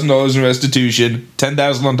 $85,000 in restitution,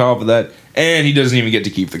 $10,000 on top of that, and he doesn't even get to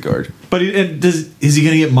keep the card. But is he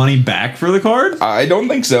going to get money back for the card? I don't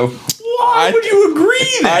think so. Why would you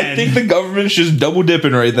agree then? I think the government's just double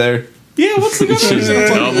dipping right there. Yeah, what's the government gonna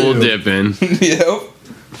fucking Double do? dipping. Yep.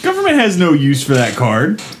 Government has no use for that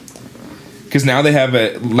card. Because now they have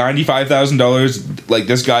a $95,000, like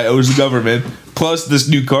this guy owes the government, plus this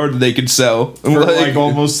new card that they can sell. For like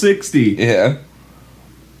almost 60. Yeah.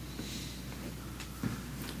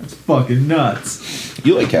 That's fucking nuts.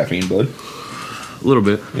 You like caffeine, bud. A little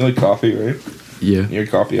bit. You like coffee, right? Yeah, You're a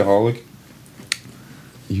coffeeaholic.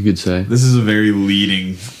 you could say. This is a very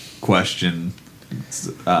leading question.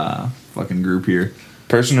 Fucking group here.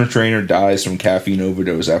 Person or trainer dies from caffeine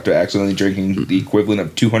overdose after accidentally drinking the equivalent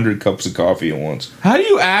of 200 cups of coffee at once. How do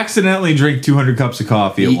you accidentally drink 200 cups of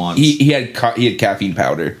coffee at once? He had caffeine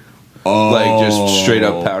powder. Oh. Like, just straight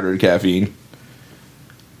up powdered caffeine.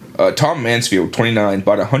 Tom Mansfield, 29,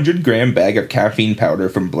 bought a 100-gram bag of caffeine powder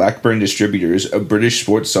from Blackburn Distributors, a British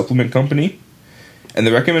sports supplement company. And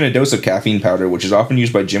the recommended dose of caffeine powder, which is often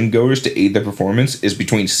used by gym goers to aid their performance, is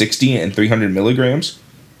between 60 and 300 milligrams.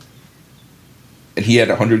 And he had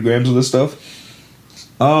 100 grams of this stuff.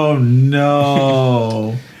 Oh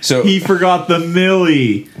no. So He forgot the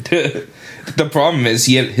milli. the problem is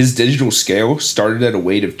his digital scale started at a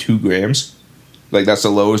weight of 2 grams. Like, that's the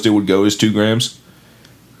lowest it would go, is 2 grams.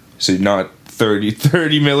 So not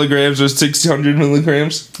 30 milligrams or 600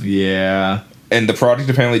 milligrams. Yeah. And the product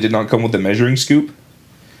apparently did not come with a measuring scoop.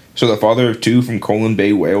 So the father of 2 from Colwyn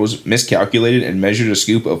Bay, Wales, miscalculated and measured a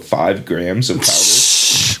scoop of 5 grams of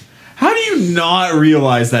powder. How do you not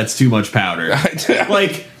realize that's too much powder?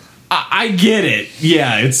 Like, I get it.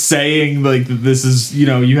 Yeah, it's saying, like, that this is, you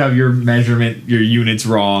have your measurement, your units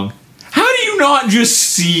wrong. How do you not just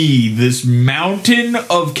see this mountain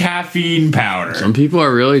of caffeine powder? Some people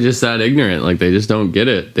are really just that ignorant. Like, they just don't get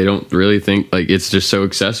it. They don't really think, like, it's just so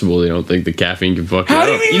accessible. They don't think the caffeine can fuck How it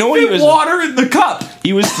do up. you even know what he fit was- water in the cup?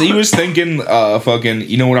 He was thinking, fucking,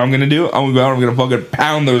 you know what I'm gonna do? I'm gonna go out, I'm gonna fucking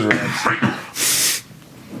pound those rams.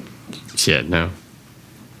 Shit, no.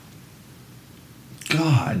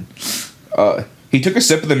 God. He took a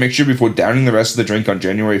sip of the mixture before downing the rest of the drink on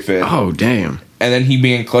January 5th. Oh, damn. And then he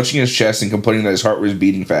began clutching his chest and complaining that his heart was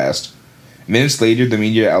beating fast. Minutes later, the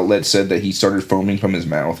media outlet said that he started foaming from his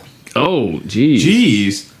mouth. Oh, jeez.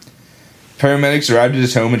 Jeez. Paramedics arrived at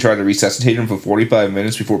his home and tried to resuscitate him for 45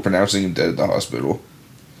 minutes before pronouncing him dead at the hospital.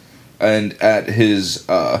 And at his,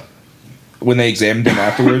 when they examined him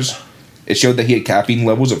afterwards, it showed that he had caffeine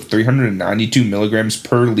levels of 392 milligrams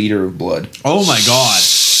per liter of blood. Oh my god.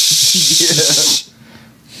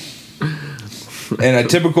 And a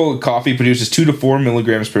typical coffee produces 2 to 4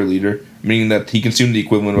 milligrams per liter, meaning that he consumed the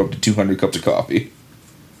equivalent of up to 200 cups of coffee.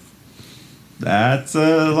 That's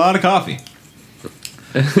a lot of coffee.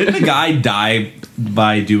 Didn't a guy die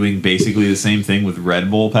by doing basically the same thing with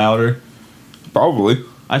Red Bull powder? Probably.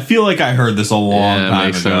 I feel like I heard this a long Yeah, time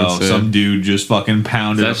makes ago. sense, yeah. Some dude just fucking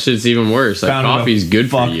pounded That shit's even worse. Like, pounded a coffee's good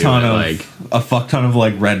for fuck you. ton but, of, like, a fuck ton of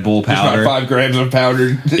like Red Bull About powder. 5 grams of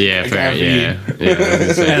powdered yeah, fair, yeah. Yeah, I was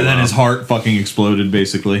gonna say, And then wow. his heart fucking exploded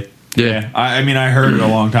basically. Yeah. I mean I heard it a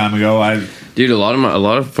long time ago. Dude, a lot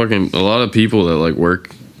of people that like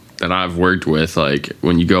work that I've worked with, like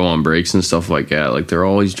when you go on breaks and stuff like that, like they're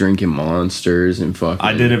always drinking Monsters and fucking.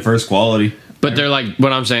 I did it first quality. But they're like,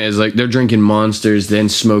 what I'm saying is like they're drinking Monsters, then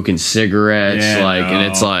smoking cigarettes, Yeah, like, and no.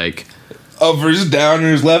 it's like, Uppers,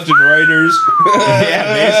 downers, left and righters.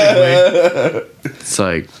 Yeah, basically. it's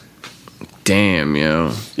like, damn,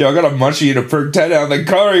 yo. Yo, I got a munchie and a perk 10 out in the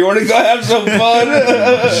car. You want to go have some fun?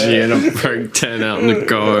 She had a perk 10 out in the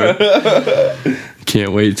car.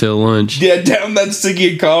 Can't wait till lunch. Yeah, down that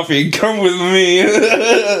sticky coffee and come with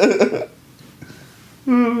me.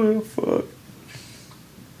 Oh, fuck.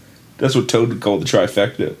 That's what Toad would call the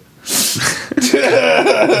trifecta.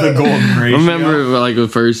 The golden ratio. I remember like the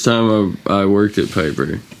first time I worked at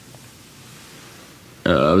Piper.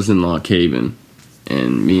 I was in Lock Haven,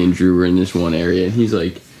 and me and Drew were in this one area, and he's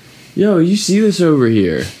like, "Yo, you see this over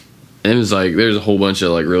here?" And it was like there's a whole bunch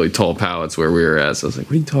of like really tall pallets where we were at. So I was like,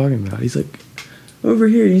 "What are you talking about?" He's like, "Over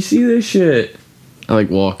here, you see this shit?" I like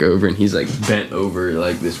walk over, and he's like bent over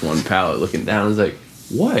like this one pallet, looking down. I was like,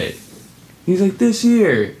 "What?" He's like, "This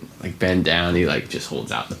here." Like bend down, he like just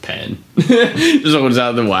holds out the pen, just holds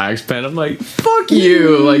out the wax pen. I'm like, "Fuck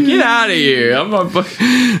you!" Like, get out of here. I'm not.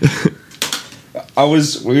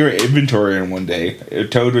 We were inventorying one day.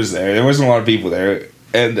 Toad was there. There wasn't a lot of people there.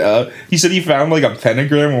 And he said he found like a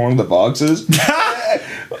pentagram in one of the boxes.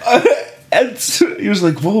 And so he was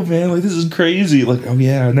like, whoa, man, like, this is crazy. Like, oh,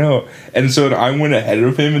 yeah, I know. And so I went ahead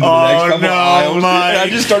of him into the next couple aisles. Mike. And I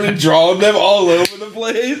just started drawing them all over the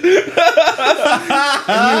place. And he was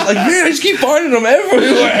like, man, I just keep finding them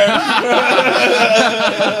everywhere.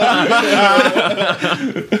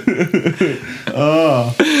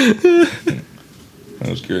 Oh. That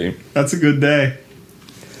was great. That's a good day.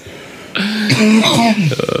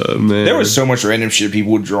 Man. There was so much random shit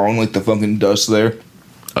people were drawing, like the fucking dust there.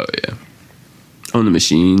 Oh, yeah. On the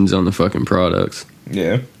machines, on the fucking products,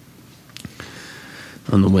 Yeah.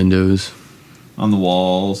 on the windows, On the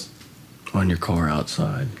walls. on your car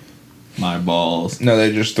outside. My balls. No,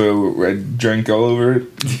 they just throw red drink all over it.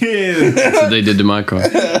 Yeah. That's what they did to my car.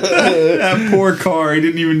 That poor car. He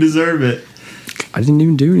didn't even deserve it. I didn't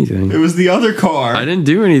even do anything. It was the other car. I didn't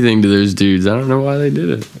do anything to those dudes. I don't know why they did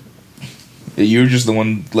it. Yeah, you were just the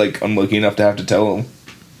one, like, unlucky enough to have to tell them.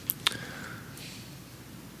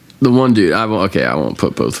 The one dude, I won't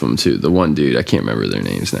put both of them too. The one dude, I can't remember their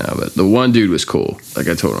names now, but the one dude was cool. Like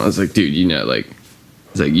I told him, I was like, dude, you know, like,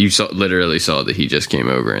 it's like you literally saw that he just came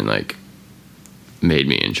over and like made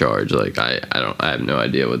me in charge. Like I have no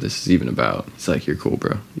idea what this is even about. It's like, you're cool,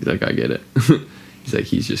 bro. He's like, I get it. He's like,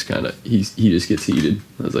 he's just kind of he just gets heated.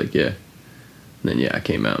 I was like, yeah. And then yeah, I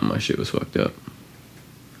came out and my shit was fucked up.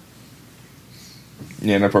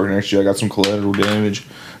 Yeah, and I parked next to you. I got some collateral damage.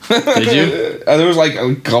 Did you? There was like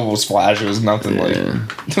a couple of splashes, nothing Yeah.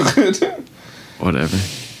 like. Whatever.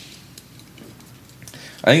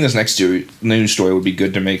 I think this next news story would be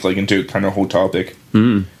good to make like into kind of a whole topic.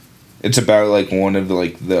 Mm. It's about like one of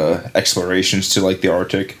the explorations to like the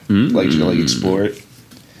Arctic, like to like explore it.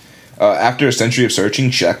 After a century of searching,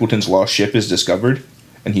 Shackleton's lost ship is discovered,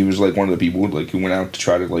 and he was like one of the people like who went out to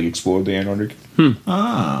try to like explore the Antarctic.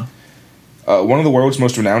 Ah. One of the world's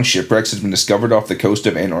most renowned shipwrecks has been discovered off the coast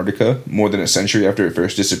of Antarctica more than a century after it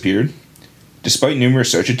first disappeared. Despite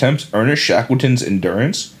numerous search attempts, Ernest Shackleton's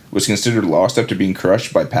Endurance was considered lost after being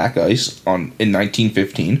crushed by pack ice in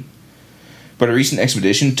 1915. But a recent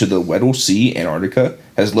expedition to the Weddell Sea, Antarctica,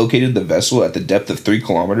 has located the vessel at the depth of 3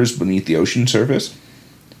 kilometers beneath the ocean surface.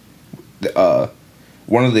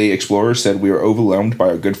 One of the explorers said, "We are overwhelmed by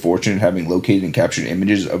our good fortune in having located and captured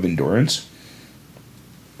images of Endurance."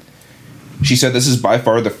 She said, "This is by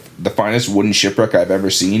far the finest wooden shipwreck I've ever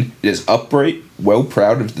seen. It is upright, well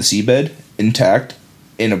proud of the seabed, intact,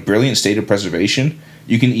 in a brilliant state of preservation.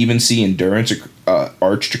 You can even see Endurance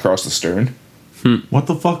arched across the stern." What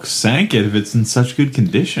the fuck sank it if it's in such good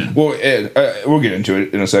condition? Well, we'll get into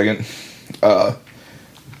it in a second.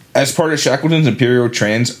 As part of Shackleton's Imperial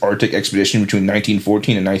Trans-Arctic expedition between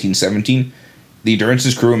 1914 and 1917, the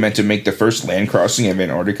Endurance's crew were meant to make the first land crossing of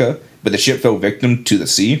Antarctica, but the ship fell victim to the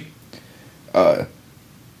sea.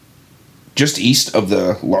 Just east of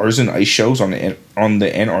the Larsen ice shelves on the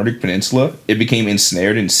Antarctic Peninsula, it became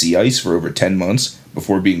ensnared in sea ice for over 10 months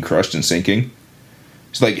before being crushed and sinking.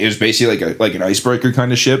 So like it was basically like an icebreaker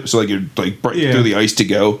kind of ship. So like it like break through the ice to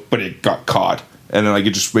go, but it got caught, and then like it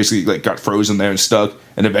just basically like got frozen there and stuck,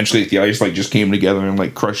 and eventually the ice like just came together and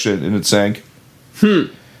like crushed it and it sank.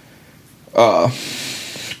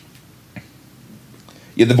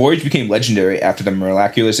 Yeah, the voyage became legendary after the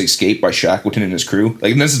miraculous escape by Shackleton and his crew.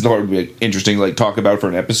 Like, and this is hard to be interesting to like talk about for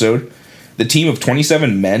an episode. The team of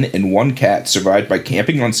 27 men and 1 cat survived by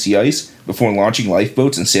camping on sea ice before launching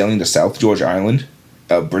lifeboats and sailing to South George Island,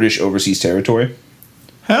 British overseas territory.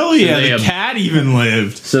 Hell yeah, they the cat even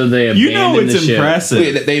lived. So they abandoned You know it's the ship.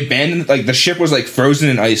 impressive. They abandoned, like, the ship was like frozen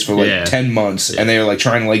in ice for like 10 months, and they were like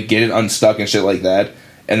trying to like get it unstuck and shit like that.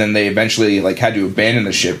 And then they eventually like had to abandon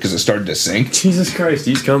the ship because it started to sink. Jesus Christ,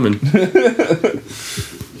 he's coming.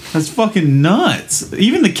 That's fucking nuts.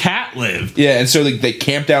 Even the cat lived. Yeah, and so like, they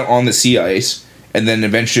camped out on the sea ice, and then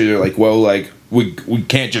eventually they're like, well, like we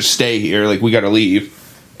can't just stay here, like we got to leave.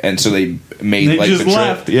 And so they made They like just the trip.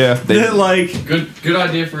 left. Yeah, They like Good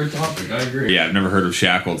idea for a topic. I agree. yeah, I've never heard of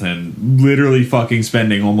Shackleton literally fucking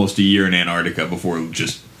spending almost a year in Antarctica before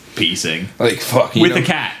just piecing like fuck with know? a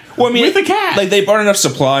cat. Well, I mean, with a cat. Like they bought enough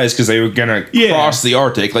supplies because they were gonna cross the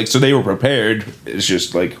Arctic, like so they were prepared. It's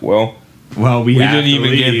just like, well, we didn't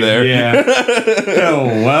even get there. Yeah. Oh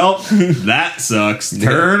well, that sucks.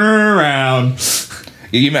 Turn her around.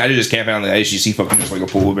 You can imagine just camping on the ice. You see fucking just like a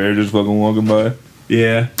polar bear just fucking walking by.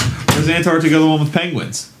 Yeah. Was Antarctica the one with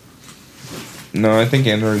penguins? No, I think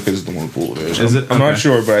Antarctica is the one with polar bears. Is it? I'm not Okay.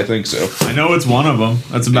 sure, but I think so. I know it's one of them.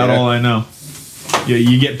 That's about all I know. Yeah,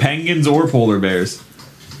 you get penguins or polar bears.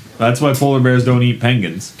 That's why polar bears don't eat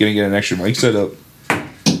penguins. Gonna get an extra mic set up.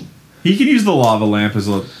 He can use the lava lamp as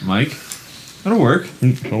a mic. That'll work.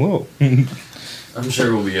 Hello. I'm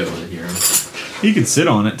sure we'll be able to hear him. He can sit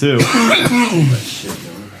on it too.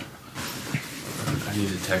 need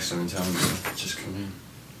to text him and tell him to just come in.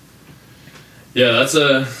 Yeah, that's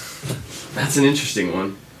an interesting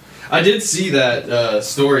one. I did see that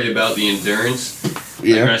story about the endurance.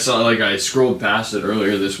 Yeah. I scrolled past it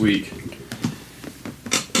earlier this week.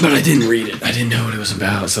 But I didn't read it. I didn't know what it was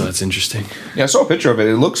about, so that's interesting. Yeah, I saw a picture of it.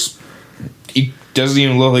 It doesn't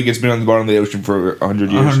even look like it's been on the bottom of the ocean for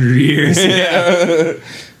 100 years. 100 years. Yeah.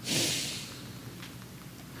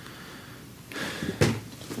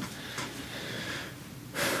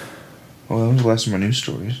 Well, that was the last of my news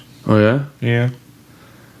stories. Oh, yeah? Yeah. Do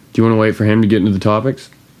you want to wait for him to get into the topics?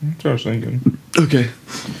 That's what I was thinking. Okay.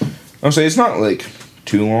 I'll say it's not, like,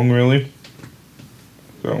 too long, really.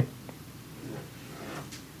 So.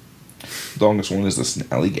 The longest one is the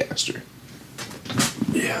Snallygaster.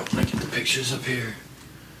 Yeah, when I get the pictures up here.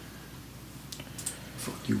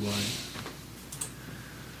 Fuck you, Wyatt.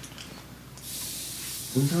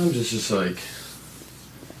 Sometimes it's just like...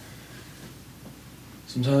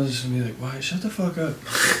 Sometimes it's gonna be like, Wyatt, shut the fuck up.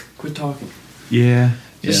 Quit talking. Yeah.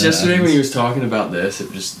 Just yesterday when he was talking about this,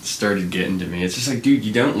 it just started getting to me. It's just like, dude,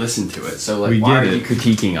 you don't listen to it. So, like, why are you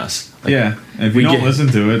critiquing us? Like, yeah. If you don't listen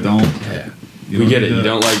to it, don't... Yeah. We get it. You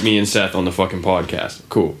don't like me and Seth on the fucking podcast.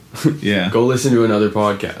 Cool. Yeah. Go listen to another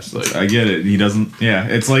podcast. Like, I get it. He doesn't... Yeah.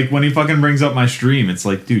 It's like when he fucking brings up my stream. It's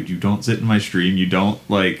like, dude, you don't sit in my stream. You don't,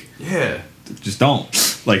 like... Yeah. Just don't.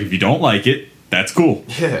 Like, if you don't like it, that's cool.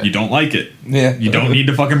 Yeah. You don't like it. Yeah. You don't need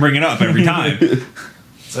to fucking bring it up every time.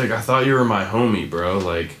 It's like, I thought you were my homie, bro.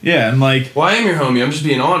 Like... Yeah, and like... Well, I am your homie. I'm just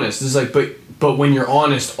being honest. It's like, but when you're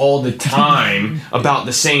honest all the time about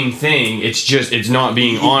the same thing, it's not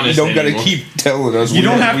being honest. You don't gotta anymore. keep telling us. You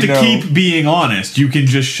don't have to keep being honest. You can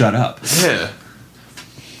just shut up. Yeah.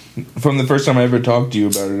 From the first time I ever talked to you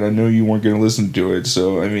about it, I knew you weren't gonna listen to it.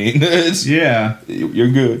 So I mean, it's Yeah.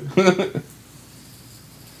 you're good.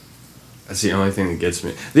 That's the only thing that gets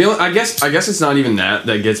me. I guess it's not even that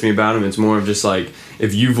gets me about him. It's more of just like,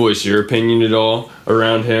 if you voice your opinion at all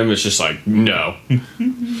around him, it's just like, no.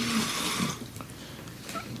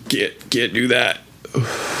 Can't do that.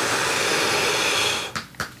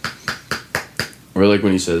 Or like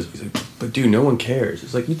when he's like, but dude, no one cares.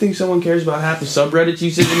 It's like, you think someone cares about half the subreddits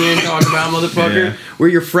you sit in here and talk about, motherfucker? Yeah. We're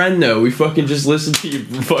your friend, though. We fucking just listen to you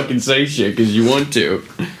fucking say shit because you want to.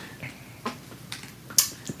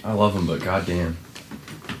 I love him, but goddamn.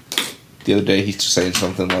 The other day, he's just saying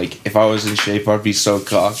something like, "If I was in shape, I'd be so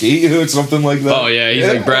cocky," or something like that. Oh yeah, he's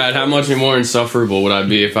like, Brad, how much more insufferable would I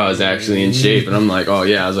be if I was actually in shape? And I'm like, oh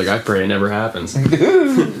yeah. I was like, I pray it never happens.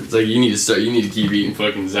 It's like, you need to keep eating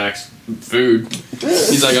fucking Zach's food.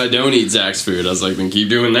 He's like, I don't eat Zach's food. I was like, then keep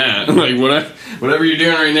doing that. Like, whatever you're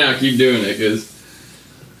doing right now, keep doing it, because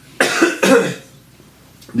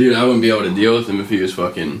dude, I wouldn't be able to deal with him if he was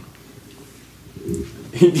fucking.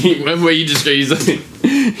 He's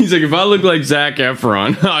like, if I look like Zac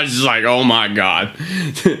Efron, I was just like, oh my god.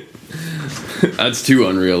 That's too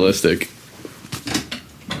unrealistic.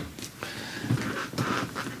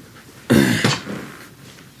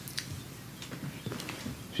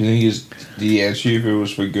 Do you think did he ask you if it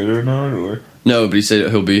was for good or not, or? No, but he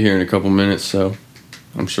said he'll be here in a couple minutes, so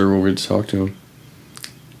I'm sure we'll get to talk to him.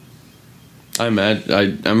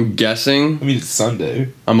 I'm guessing. I mean, it's Sunday.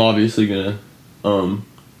 I'm obviously gonna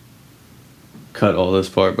cut all this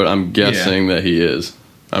part, but I'm guessing that he is.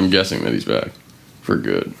 I'm guessing that he's back for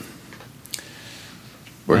good.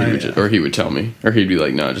 Or he would tell me, or he'd be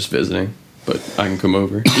like, "No, just visiting, but I can come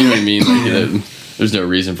over." You know what I mean? Like, there's no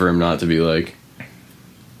reason for him not to be like.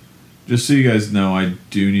 Just so you guys know, I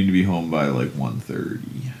do need to be home by like 1:30.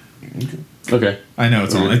 Okay. I know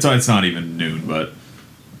it's not even noon, but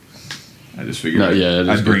I just figured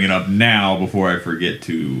I'd bring it up now before I forget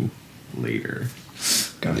to later.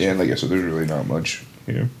 Gotcha. Yeah, and like I said, there's really not much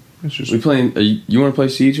here. It's just we playing. You want to play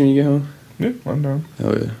Siege when you get home? Yeah, I'm down.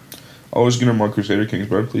 Oh yeah. I was gonna mark Crusader Kings,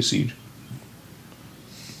 but I'd play Siege.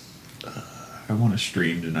 I want to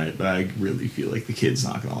stream tonight, but I really feel like the kid's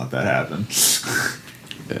not gonna let that happen.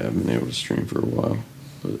 Yeah, I've been able to stream for a while,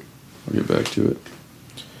 but I'll get back to it.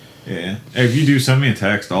 Yeah. If you do send me a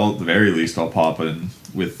text, at the very least I'll pop in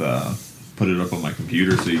with put it up on my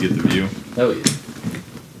computer so you get the view. Hell yeah.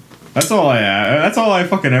 That's all I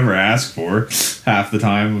fucking ever ask for half the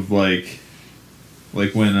time, of like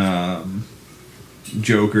when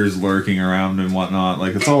Joker's lurking around and whatnot.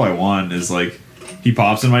 Like, that's all I want is like he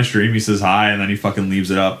pops in my stream, he says hi, and then he fucking leaves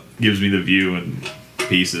it up, gives me the view and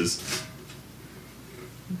pieces.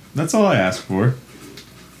 That's all I ask for.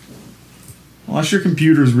 Unless your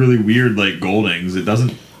computer's really weird like Golding's, it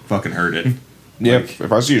doesn't fucking hurt it. Yeah, Like,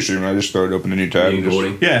 if I see a stream, I just throw it open a new tab. Me and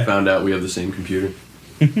Golding Yeah. found out we have the same computer.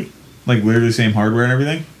 like literally the same hardware and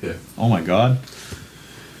everything? Yeah. Oh my god.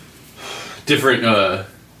 Different.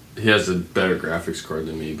 He has a better graphics card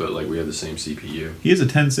than me, but like we have the same CPU. He has a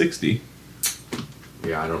 1060.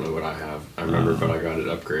 Yeah, I don't know what I have. I remember, but I got it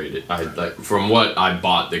upgraded. I like from what I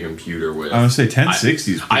bought the computer with. I would say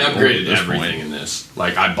 1060s. I upgraded everything in this.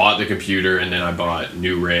 Like I bought the computer and then I bought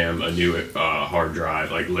new RAM, a new hard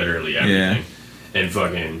drive, like literally everything. Yeah. And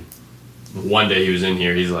fucking one day he was in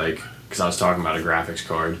here. He's like, because I was talking about a graphics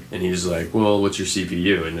card, and he's like, "Well, what's your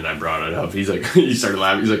CPU?" And then I brought it up. He's like, he started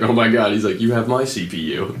laughing. He's like, "Oh my god!" He's like, "You have my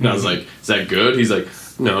CPU." And I was like, "Is that good?" He's like,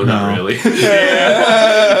 No, not really. No.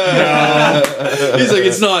 He's like,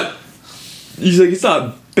 it's not. He's like, it's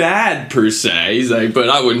not bad per se. He's like, but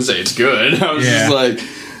I wouldn't say it's good. I was just like,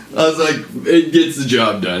 it gets the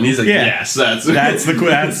job done. He's like, yes, that's the that's. I mean,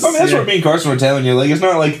 that's what me and Carson were telling you. Like, it's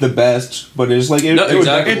not like the best, but it's like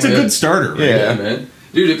it's a good starter. Right? Yeah, man.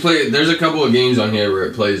 Dude, there's a couple of games on here where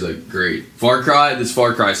it plays like great. Far Cry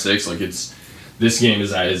 6, like this game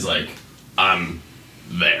is like I'm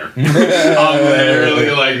there. I'm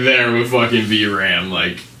literally like there with fucking VRAM,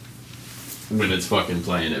 like when it's fucking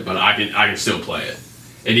playing it. But I can still play it.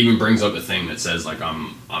 It even brings up a thing that says like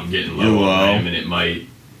I'm getting low on RAM and it might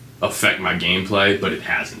affect my gameplay, but it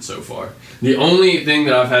hasn't so far. The only thing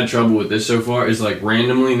that I've had trouble with this so far is like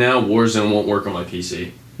randomly now Warzone won't work on my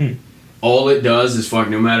PC. All it does is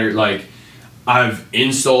no matter, like, I've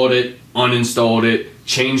installed it, uninstalled it,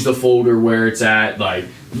 changed the folder where it's at, like,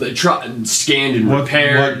 scanned and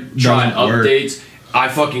repaired, tried updates. I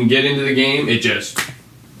fucking get into the game, it just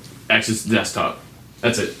exits the desktop.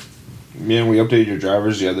 That's it. Yeah, we updated your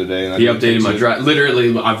drivers the other day. And he updated my drive.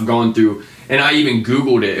 Literally, I've gone through, and I even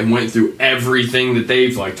Googled it and went through everything that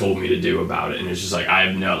they've, like, told me to do about it. And it's just like,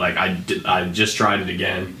 I just tried it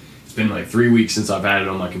again. It's been like 3 weeks since I've had it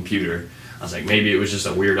on my computer. I was like, maybe it was just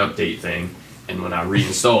a weird update thing, and when I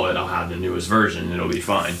reinstall it, I'll have the newest version, and it'll be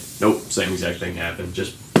fine. Nope, same exact thing happened.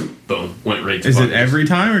 Just boom, went right to. Is it every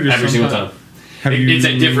time or just every single time? It's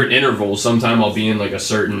at different intervals. Sometime I'll be in like a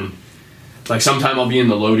certain, like sometime I'll be in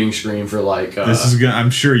the loading screen for like. This is gonna. I'm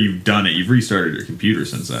sure you've done it. You've restarted your computer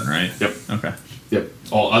since then, right? Yep. Okay. Yep.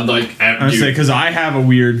 I'd like. I would say because I have a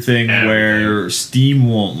weird thing where Steam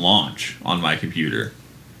won't launch on my computer.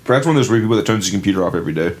 Perhaps one of those weird people that turns his computer off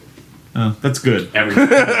every day. Oh, that's good. I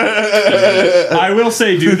will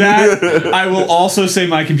say do that. I will also say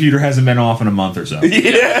my computer hasn't been off in a month or so.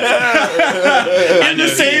 Yeah. In the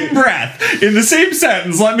same breath, in the same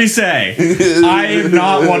sentence, let me say, I am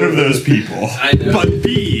not one of those people. I know. But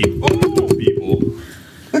be one of those people.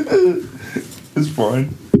 It's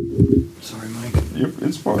fine. Sorry, Mike.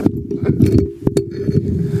 It's fine.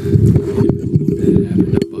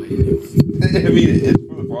 I mean, it's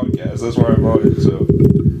for the podcast. That's why I bought it. So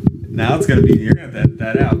now it's gonna be. You're gonna edit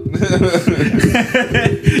that out.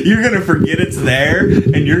 You're gonna forget it's there,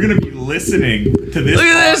 and you're gonna be listening to this. Look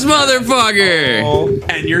at this motherfucker!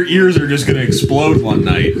 And your ears are just gonna explode one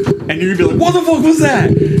night, and you're gonna be like, "What the fuck was that?"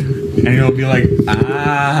 And you'll be like,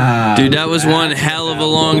 "Ah, dude, that was one hell of a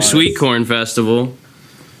long sweet corn festival."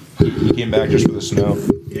 He came back just for the snow.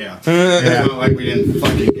 Yeah. It's not like we didn't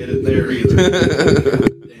fucking get it there either.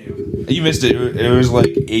 You missed it. It was like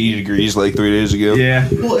 80 degrees like 3 days ago. Yeah.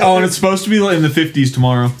 Well, and it's supposed to be in the 50s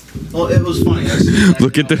tomorrow. Well, it was funny.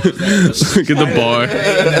 Look at the bar.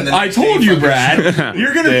 I told you, Brad.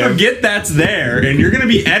 You're gonna forget that's there, and you're gonna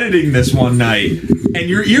be editing this one night, and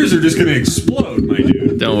your ears are just gonna explode, my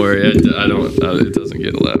dude. Don't worry. I don't. It doesn't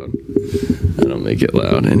get loud. I don't make it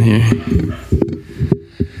loud in here.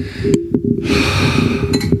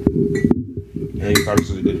 Yeah, you thought it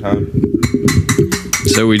was a good time.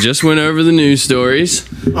 So we just went over the news stories,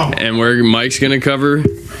 and Mike's gonna cover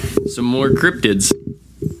some more cryptids.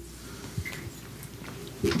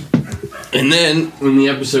 And then, when the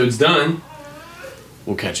episode's done,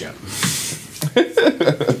 we'll catch up.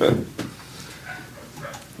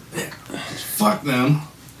 Fuck them.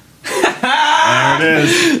 There it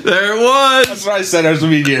is. There it was. That's what I said. I was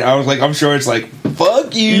immediate. I was like, I'm sure it's like,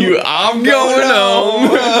 fuck you. I'm going home.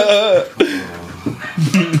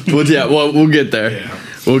 We'll get there. Yeah.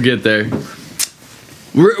 We'll get there.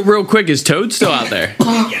 Real quick, is Toad still out there?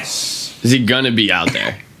 Yes. Is he gonna be out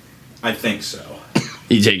there? I think so.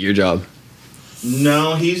 You take your job.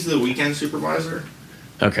 No, he's the weekend supervisor.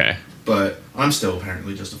 Okay. But I'm still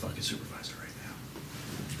apparently just a fucking supervisor right now.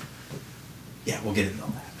 Yeah, we'll get into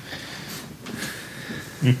all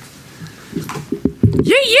that.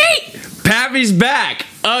 Yeet yeet! Pappy's back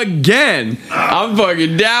again. I'm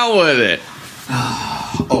fucking down with it.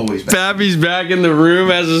 Always back. Pappy's back in the room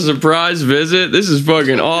as a surprise visit. This is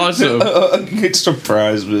fucking awesome. Good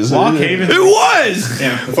surprise visit. Lock Haven. It was!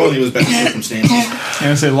 Yeah, if only it was better circumstances.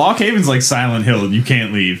 And I say Lock Haven's like Silent Hill. You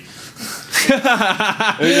can't leave.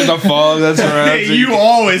 There's the fog that's around. You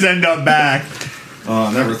always end up back. Oh,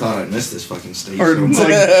 I never thought I'd miss this fucking state. Or it's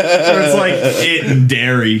like it and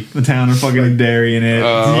Derry, the town of fucking Derry in it.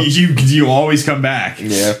 You always come back.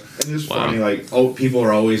 Yeah. And it's funny, like, people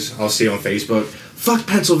are always, I'll see on Facebook, fuck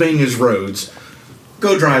Pennsylvania's roads.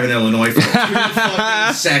 Go drive in Illinois for 2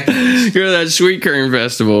 fucking seconds. Go to that Sweet Kern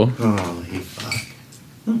Festival. Holy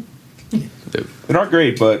fuck. They're not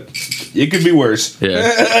great, but it could be worse.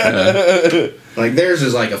 Yeah. Like, theirs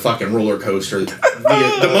is like a fucking roller coaster.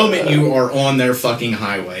 The moment you are on their fucking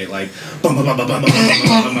highway, like, bum, bum, bum, bum, bum, bum,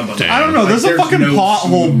 bum, bum, bum. I don't know. There's Like, a fucking no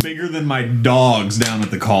pothole smooth- bigger than my dogs down at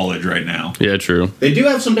the college right now. Yeah, true. They do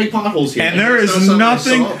have some big potholes here. And there is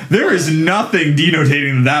nothing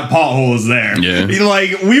denotating that pothole is there. Yeah.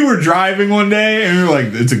 Like, we were driving one day and we were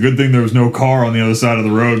like, it's a good thing there was no car on the other side of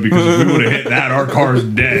the road, because if we would have hit that, our car's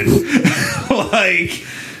dead. Like,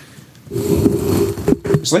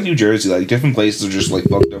 It's like New Jersey. Like different places are just like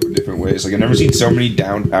fucked up in different ways. Like I've never seen so many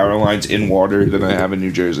down power lines in water than I have in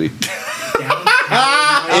New Jersey.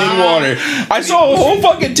 In water. I saw a whole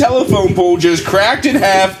fucking telephone pole just cracked in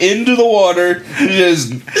half into the water.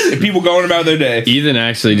 Just people going about their day. Ethan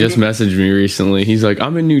actually just messaged me recently. He's like,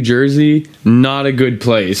 I'm in New Jersey, not a good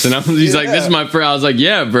place. And he's like, this is my friend. I was like,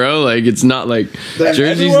 yeah, bro. Like, it's not like, Jersey's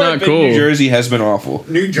Everywhere not I've been, cool. New Jersey has been awful.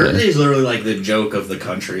 New Jersey is literally like the joke of the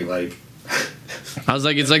country. Like, I was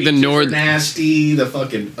like, it's like the beaches are north. nasty. The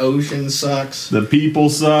fucking ocean sucks. the people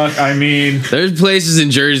suck. I mean, There's places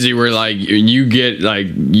in Jersey where like you get like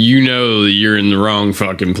that you're in the wrong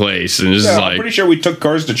fucking place, and it's Yeah, just I'm like pretty sure we took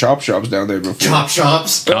cars to chop shops down there before. Chop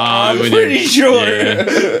shops. I'm we pretty did.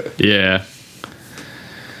 sure. Yeah.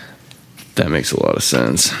 That makes a lot of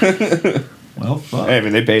sense. well, fuck. Hey, I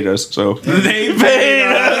mean, they paid us, so. They paid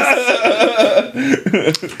us.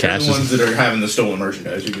 Cash The ones is, that are having the stolen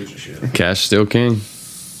merchandise. Who gives a shit? cash still king.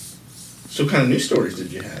 So, what kind of news stories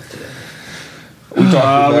did you have today? We talked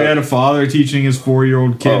about We had a father teaching his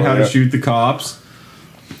 4-year-old kid how to shoot the cops.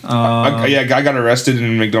 a guy got arrested in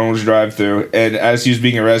a McDonald's drive-thru, and as he was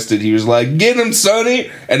being arrested, he was like, "Get him, Sonny!"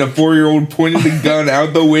 And a 4-year-old pointed the gun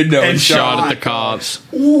out the window and Shot shot at the cops.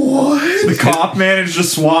 What? The cop managed to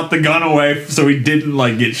swat the gun away so he didn't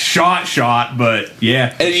like get shot, but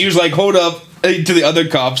yeah. And he was like, "Hold up!" To the other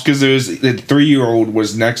cops, because the 3-year-old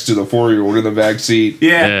was next to the 4-year-old in the back seat.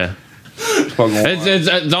 Yeah. Fucking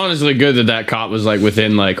It's honestly good that cop was like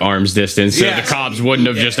within like arm's distance, so Yeah. the cops wouldn't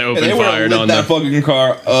have just And opened they would have fired lit on that them. fucking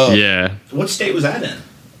car up. Yeah. What state was that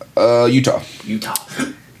in? Utah, Utah.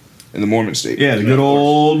 in the Mormon state. Yeah, the good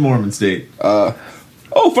old Mormon state. Oh,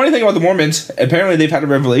 funny thing about the Mormons, apparently they've had a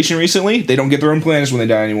revelation recently. They don't get their own planets when they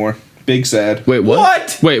die anymore. Big sad. Wait,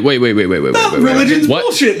 what? What? Wait. Religion's What?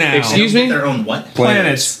 bullshit now. Excuse They me? don't get their own what?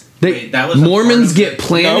 Planets. Wait, that was a Mormons part of get the- No,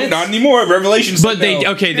 planets? not anymore. Revelations. But they,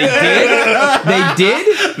 okay, they did? They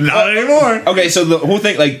did? Not anymore. Okay, so the whole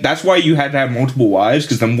thing, like, that's why you had to have multiple wives,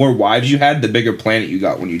 because the more wives you had, the bigger planet you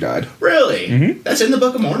got when you died. Really? Mm-hmm. That's in the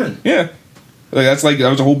Book of Mormon. Yeah. That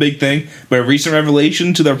was a whole big thing. But a recent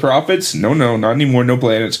revelation to their prophets, no, not anymore, no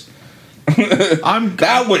planets.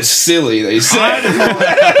 That was silly, they said.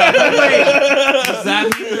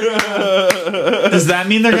 Does that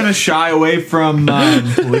mean they're gonna shy away from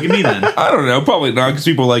polygamy then? I don't know, probably not, because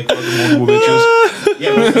people like fucking multiple bitches.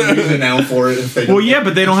 Yeah, what's the reason now for it? If they don't Well, yeah,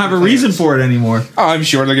 but they don't have a reason for it anymore. Oh, I'm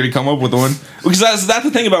sure they're going to come up with one. Because that's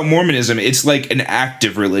the thing about Mormonism. It's like an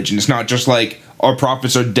active religion. It's not just like, our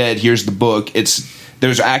prophets are dead, here's the book.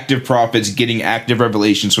 There's active prophets getting active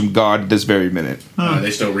revelations from God this very minute. They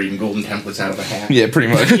still reading golden templates out of a hat. Yeah,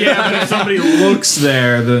 pretty much. Yeah, but if somebody looks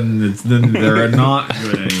there, then they're not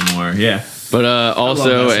good anymore. Yeah. But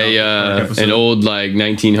also love that episode. an old like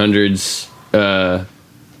 1900s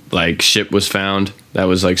like ship was found that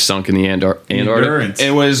was like sunk in the Antarctic. Endurance.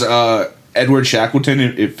 It was Edward Shackleton,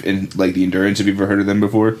 in like the Endurance. Have you ever heard of them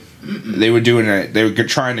before? They were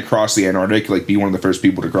trying to cross the Antarctic, like be one of the first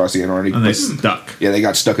people to cross the Antarctic. And they but- stuck. yeah, they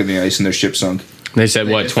got stuck in the ice and their ship sunk. They said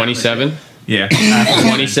what, just found the 27? Yeah.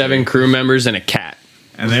 27 crew members and a cat.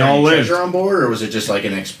 And they all lived. Treasure on board, or was it just like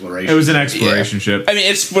an exploration? It was an exploration ship. I mean,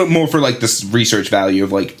 it's more for like this research value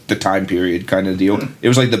of like the time period kind of deal. It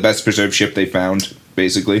was like the best preserved ship they found,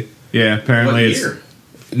 basically, Yeah, What apparently it's year?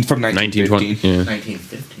 from 1920. 1915. Yeah.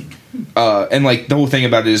 1915. And like the whole thing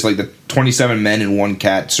about it is like the 27 men and one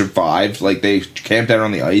cat survived. Like they camped out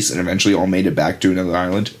on the ice and eventually all made it back to another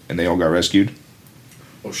island, and they all got rescued.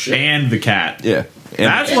 Oh shit! and the cat. Yeah, and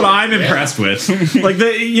That's what I'm impressed with. Like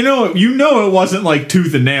you know it wasn't like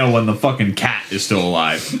tooth and nail when the fucking cat is still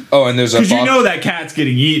alive. and there's a Because you fox- know that cat's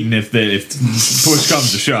getting eaten if push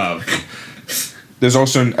comes to shove. There's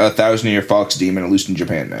also a 1,000-year fox demon loosed in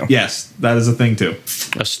Japan now. Yes, that is a thing too.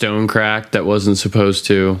 A stone cracked that wasn't supposed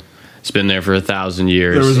to. It's been there for 1,000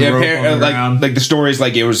 years. There was a rope on the ground. like the story is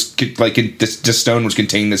like it was like this stone was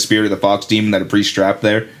containing the spirit of the fox demon that had pre-strapped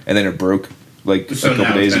there, and then it broke like So a couple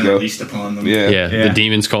now days it's been ago. released upon them. yeah, Yeah. the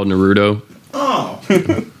demon's called Naruto. Oh.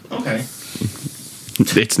 Okay.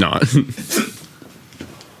 It's not.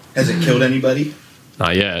 Has it killed anybody?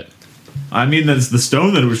 Not yet. I mean, that's the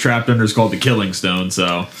stone that it was trapped under is called the Killing Stone.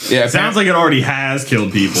 So Yeah, it sounds like it already has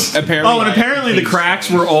killed people. Apparently, Oh, and apparently the cracks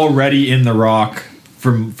were already in the rock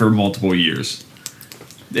for multiple years.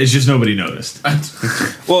 It's just nobody noticed.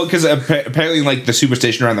 well, because apparently, like the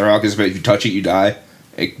superstition around the rock is, if you touch it, you die.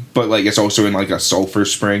 But like it's also in like a sulfur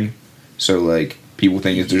spring, so like people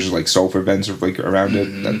think there's like sulfur vents like around it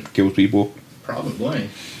that kills people. Probably.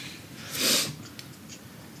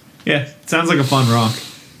 Yeah, it sounds like a fun rock.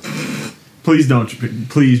 Please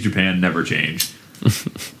Japan, never change.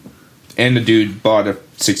 And the dude bought a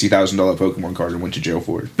 $60,000 Pokemon card and went to jail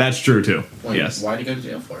for it. That's true too. Wait, Yes, Why'd he go to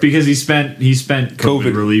jail for it? because he spent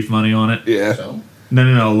COVID relief money on it. Yeah. So?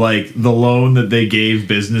 No, like the loan that they gave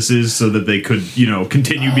businesses so that they could,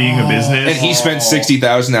 continue being a business. And he spent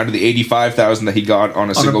 $60,000 out of the $85,000 that he got on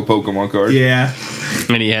a single Pokemon card. Yeah.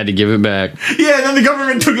 And he had to give it back. Yeah, and then the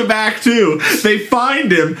government took it back too. They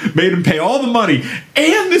fined him, made him pay all the money,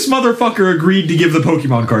 and this motherfucker agreed to give the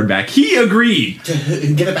Pokemon card back. He agreed. To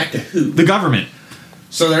give it back to who? The government.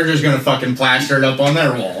 So they're just gonna fucking plaster it up on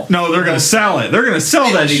their wall. No, they're gonna sell it. They're gonna sell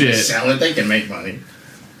They that don't need to shit. sell it. They can make money.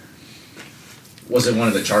 Was it one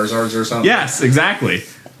of the Charizards or something? Yes, exactly.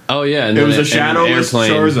 Oh yeah, and It then was a and an shadowless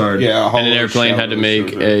airplane. Charizard. Yeah, And an airplane had to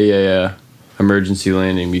make a emergency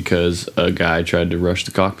landing because a guy tried to rush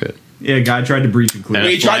the cockpit. Yeah, guy tried to breach and clear. And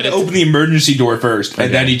He tried to open the emergency door first,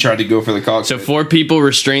 and then he tried to go for the cockpit. So 4 people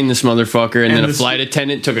restrained this motherfucker, and then a this- flight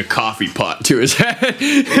attendant took a coffee pot to his head,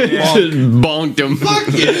 just bonked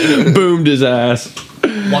him, boomed his ass.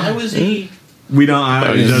 Why was he We don't.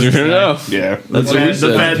 I I doesn't don't know. yeah. That's what we The said.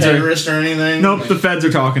 a feds are. terrorist or anything? Nope, the feds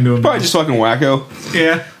are talking to him. Probably just fucking wacko.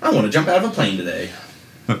 Yeah, I want to jump out of a plane today.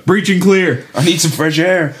 breach and clear. I need some fresh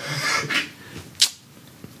air.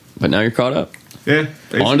 But now you're caught up. Yeah,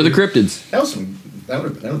 On to the cryptids. That was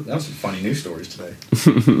some funny news stories today.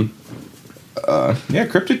 Yeah,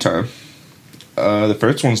 cryptid time. The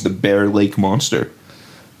first one's the Bear Lake Monster.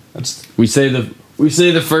 That's We say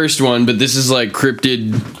the first one, but this is like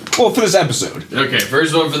cryptid. well for this episode. Okay,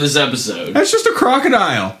 first one for this episode. That's just a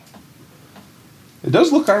crocodile. It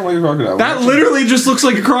does look kind of like a crocodile. That literally just looks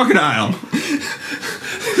like a crocodile.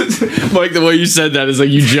 Like the way you said that is like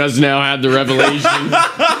you just now had the revelation.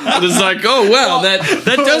 It's like, oh wow, that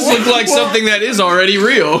does look like something that is already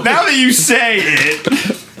real. Now that you say it,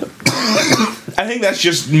 I think that's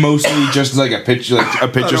just mostly just like a picture, An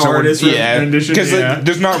someone, artist rendition, because yeah.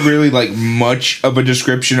 there's not really like much of a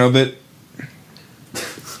description of it.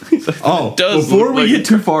 oh, does before look we like- get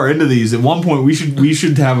too far into these, at one point we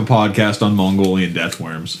should have a podcast on Mongolian death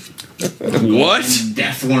worms. What?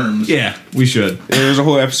 Death worms. Yeah, we should. And there's a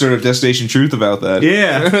whole episode of Destination Truth about that.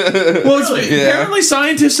 Yeah. Well, Really? apparently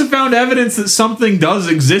scientists have found evidence that something does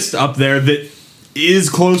exist up there that is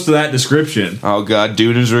close to that description. Oh god,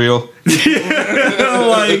 dude is real.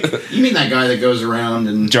 Like, You mean that guy that goes around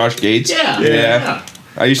and Josh Gates. Yeah.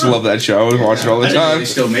 I used to love that show. I would watch it all I the didn't know time. they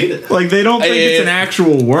still made it. like they don't think it's an Yeah.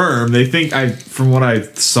 actual worm. They think from what I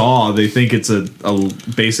saw, they think it's a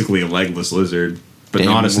basically a legless lizard, but Damn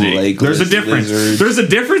not a snake. legless There's a difference. lizard. There's a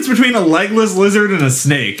difference between a legless lizard and a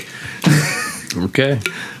snake. Okay.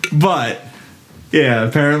 But yeah,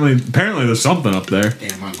 apparently there's something up there.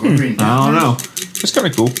 Damn, Mongolian death I don't know. It's kind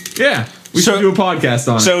of cool. Yeah, we So- should do a podcast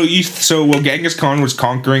on it. So while Genghis Khan was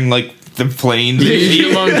conquering like the plains, The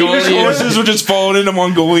his Mongolian- horses were just falling into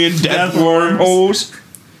Mongolian death Death worms. wormholes.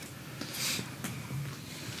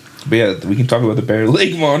 But yeah, we can talk about the Bear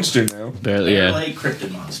Lake Monster now. Barely, Bear yeah. Lake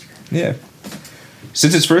Cryptid monster. Yeah.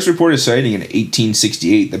 Since its first reported sighting in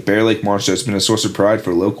 1868, the Bear Lake Monster has been a source of pride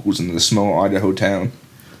for locals in the small Idaho town.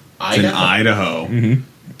 It's in Idaho.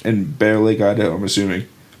 In Bear Lake, Idaho, I'm assuming.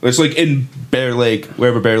 It's like in Bear Lake,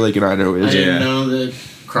 wherever Bear Lake in Idaho I is. didn't Yeah. know that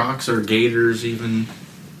crocs or gators even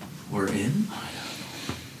were in.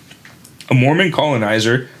 A Mormon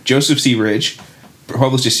colonizer, Joseph C. Ridge,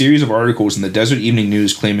 published a series of articles in the Desert Evening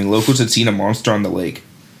News claiming locals had seen a monster on the lake.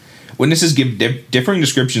 Witnesses give differing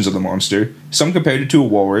descriptions of the monster. Some compared it to a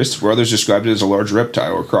walrus, where others described it as a large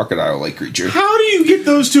reptile or crocodile-like creature. How do you get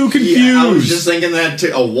those two confused? Yeah, I was just thinking that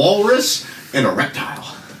too. A walrus and a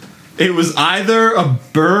reptile. It was either a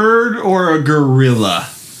bird or a gorilla.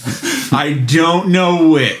 I don't know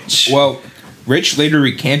which. Well, Rich later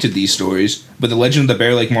recanted these stories, but the legend of the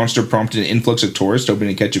Bear Lake Monster prompted an influx of tourists hoping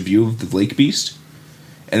to catch a view of the lake beast.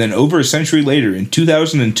 And then over a century later, in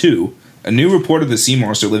 2002, a new report of the sea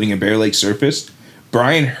monster living in Bear Lake surfaced.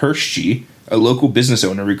 Brian Hershey, a local business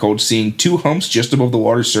owner, recalled seeing 2 humps just above the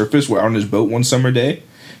water's surface while on his boat one summer day.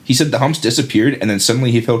 He said the humps disappeared, and then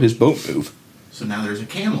suddenly he felt his boat move. So now there's a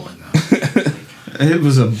camel in them. It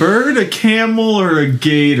was a bird, a camel, or a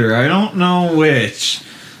gator. I don't know which.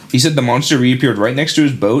 He said the monster reappeared right next to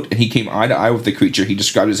his boat, and he came eye to eye with the creature he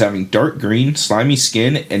described as having dark green, slimy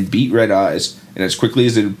skin, and beet red eyes. And as quickly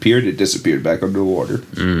as it appeared, it disappeared back under the water.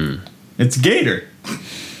 It's a gator.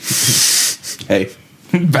 Hey.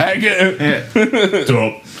 Back it.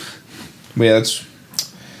 Dope. But yeah, that's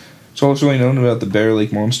all that's really known about the Bear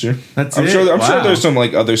Lake Monster. That's I'm it? sure Wow. there's some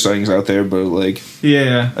like other sightings out there, but like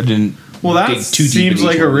Yeah. I didn't. Well, that dig too deep seems into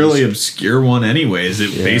like each a one of really these. obscure one anyways.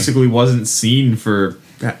 It Yeah. basically wasn't seen for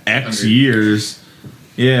X years.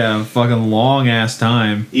 Yeah, fucking long-ass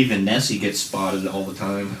time. Even Nessie gets spotted all the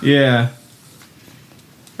time. Yeah.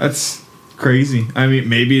 That's crazy. I mean,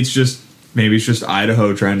 maybe it's just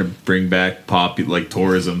Idaho trying to bring back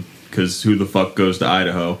tourism, because who the fuck goes to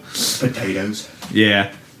Idaho? Potatoes.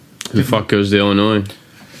 Yeah. Who the fuck goes to Illinois?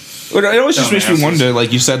 But it always just makes me Dumbasses. wonder,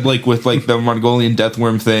 like you said, like with like the Mongolian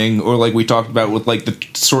deathworm thing, or like we talked about with like the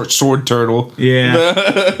sword turtle. Yeah.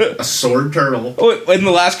 A sword turtle. Oh, in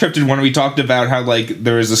the last cryptid one, we talked about how like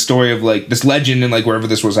there is a story of like this legend in like wherever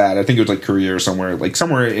this was at. I think it was like Korea or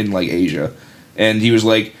somewhere in like Asia. And he was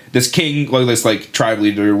like this king, like this like tribe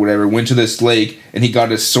leader or whatever, went to this lake and he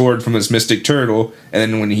got his sword from this mystic turtle. And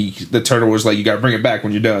then when the turtle was like, "You gotta bring it back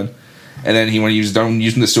when you're done." And then when he was done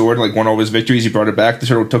using the sword, like won all of his victories, he brought it back. The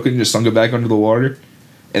turtle took it and just sunk it back under the water.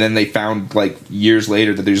 And then they found like years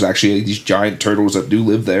later that there's actually like, these giant turtles that do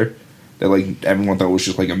live there. That like everyone thought was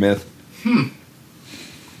just like a myth.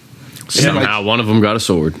 Somehow one of them got a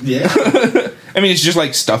sword. Yeah. I mean, it's just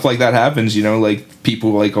like stuff like that happens, you know, like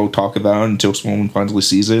people like will talk about it until someone finally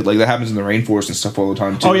sees it. Like that happens in the rainforest and stuff all the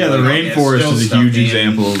time too. Oh yeah, the Like, rainforest still is a stuff huge in-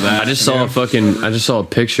 example of that. I just saw a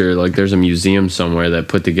picture. Like, there's a museum somewhere that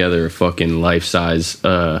put together a fucking life-size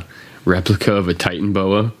replica of a Titan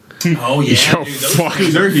boa. Oh yeah. Yo, dude, those fuck,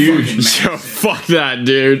 things they're are huge. fucking Yo, massive. fuck that,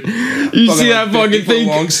 dude. You see that like, fucking 50 foot thing?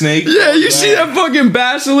 long snake. Yeah, you see that fucking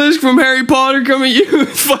basilisk from Harry Potter come at you?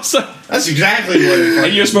 That's exactly what it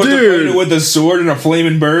And you're supposed to Dude. fight it with a sword and a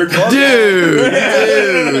flaming bird. Dude,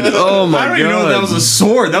 oh my I don't even know if that was god, a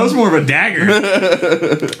sword. That was more of a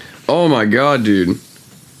dagger. oh my god, dude.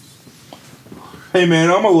 Hey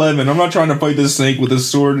man, I'm 11. I'm not trying to fight this snake with a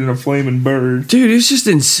sword and a flaming bird. Dude, it's just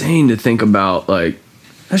insane to think about. Like,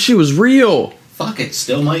 that shit was real. Fuck, it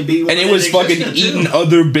still might be. And it was fucking eating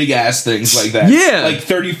other big ass things like that. Yeah. Like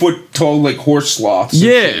 30-foot tall like horse sloths.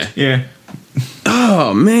 Yeah. Yeah.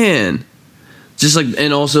 Oh man. Just like,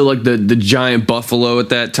 and also like the giant buffalo at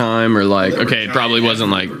that time, or like, They were okay, it probably giant wasn't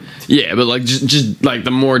like, birds. yeah, but like just like the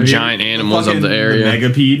more giant animals of the area.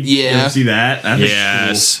 Megapede. Yeah. You ever see that? That's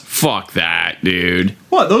Yes, fuck that, dude. cool.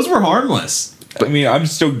 What? Those were harmless. I mean, I'm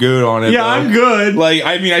still good on it. Yeah, though. I'm good. Like,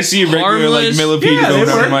 I mean, I see a regular like Harmless? millipede Yeah, going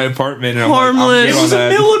they on were in my apartment, and harmless. I'm It good was on a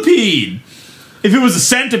that. millipede. If it was a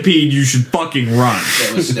centipede, you should fucking run.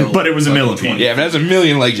 But it was a millipede. Yeah, if it has a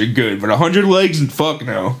million legs, you're good. But 100 legs, and fuck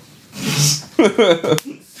no.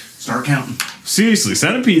 Start counting. Seriously,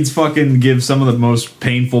 centipedes fucking give some of the most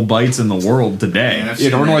painful bites in the world today. I've Yeah,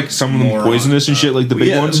 seen don't that like some of them more poisonous on, and shit, like the big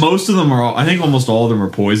Yeah, ones. most of them are. I think almost all of them are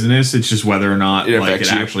poisonous. It's just whether or not It like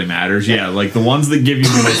affects it you. actually matters. Yeah, like the ones that give you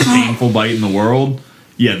the most painful bite in the world.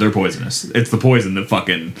 Yeah, they're poisonous. It's the poison that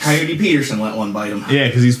fucking. Coyote Peterson let one bite him. Yeah,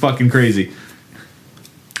 because he's fucking crazy.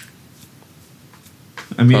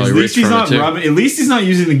 I mean, Probably at least rich he's from it, not too. rubbing. At least he's not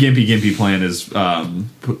using the gimpy plan as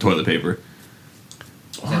toilet paper.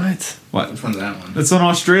 What? What? Which one's that one? That's in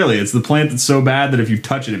Australia. It's the plant that's so bad that if you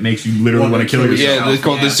touch it, it makes you literally One want to that kill kills yourself. Yeah, it's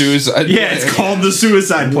called the Yes. suicide. Yeah, it's called the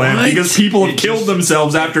suicide plant What? because people have It killed just-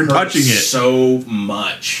 themselves after Hurts touching it. so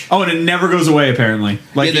much. Oh, and it never goes away, apparently.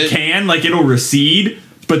 Like, Yeah, it can, like, it'll recede,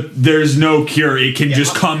 but there's no cure. It can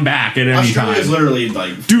just come back at any Australia's time. literally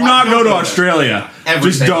like. Do not don't go to there. Australia.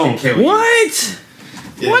 Everything Just don't. can kill you. What?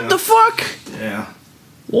 Yeah. What the fuck? Yeah.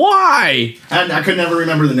 Why? I could never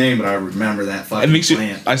remember the name, but I remember that It fucking makes you.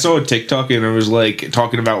 plant. I saw a TikTok and it was like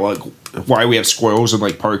talking about like why we have squirrels in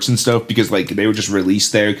like parks and stuff because like they were just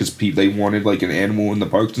released there because they wanted like an animal in the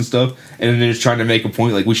parks and stuff, and then they're just trying to make a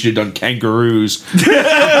point like we should have done kangaroos.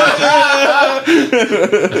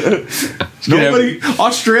 Nobody.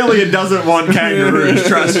 Australia doesn't want kangaroos,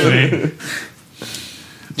 trust me.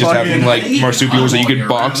 Just having like Fucking- marsupials that you could You're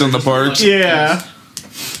box around on the just parks. like- Yeah.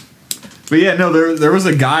 But yeah, no, there was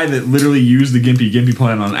a guy that literally used the Gimpy Gimpy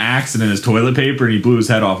plant on accident as toilet paper, and he blew his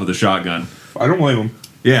head off with a shotgun. I don't blame him.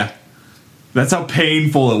 Yeah. That's how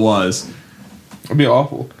painful it was. It'd be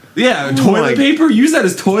awful. Yeah, toilet paper? Use that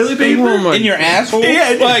as toilet paper? In your asshole?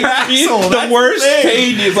 Yeah, in your asshole. The worst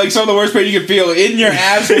pain is like some of the worst pain you can feel in your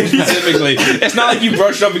asshole specifically. It's not like you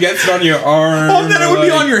brushed up against it on your arm. Oh, then it would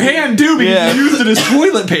be on your hand too, because you used it as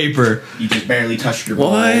toilet paper. You just barely touched your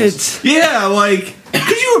balls. What? Yeah, like,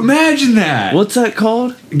 could you imagine that? What's that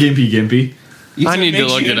called? Gimpy Gimpy. I need to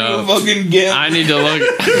look it up. Fucking gimp. I need to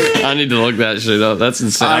look that shit up. That's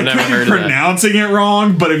insane. I've never heard of that. pronouncing it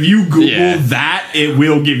wrong, but if you Google that, it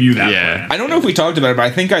will give you that. Yeah. I don't know if we talked about it, but I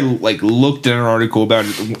think I like looked at an article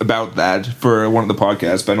about that for one of the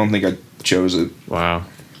podcasts, but I don't think I chose it. Wow.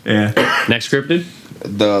 Yeah. Next cryptid?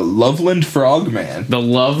 The Loveland Frogman. The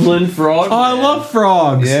Loveland Frog? Oh, I love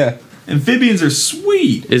frogs. Yeah. Amphibians are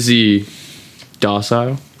sweet. Is he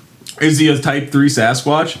docile? Is he a type 3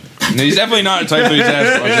 Sasquatch? No, he's definitely not a type 3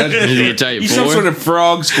 Sasquatch. Is he a type 4? He's some sort of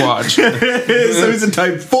frog squatch. So he's a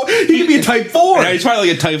type 4. He could be a type 4. Yeah, he's probably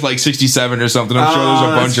like a type like 67 or something. I'm sure there's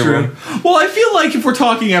a bunch of them. Well, I feel like if we're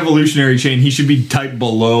talking evolutionary chain, he should be type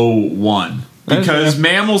below 1. Because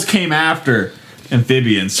mammals came after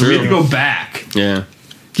amphibians, so we have to go back. Yeah.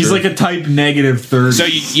 He's like a type negative 30. So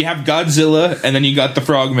you have Godzilla, and then you got the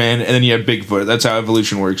Frogman, and then you have Bigfoot. That's how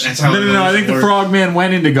evolution works. That's how No. I think the Frogman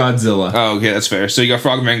went into Godzilla. Oh, okay, that's fair. So you got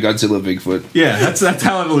Frogman, Godzilla, Bigfoot. Yeah, that's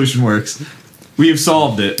how evolution works. We have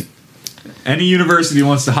solved it. Any university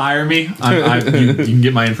wants to hire me, you can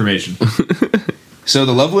get my information. So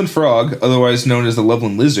the Loveland Frog, otherwise known as the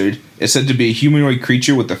Loveland Lizard, is said to be a humanoid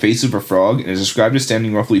creature with the face of a frog, and is described as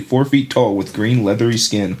standing roughly 4 feet tall with green leathery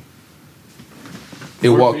skin. It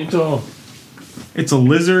 4 feet tall. It's a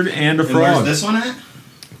lizard and a And frog. where's this one at?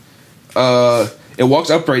 It walks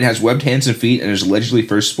upright and has webbed hands and feet, and is allegedly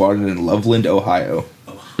first spotted in Loveland, Ohio.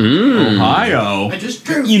 Ohio. I just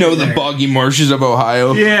drew. You know, the there. boggy marshes of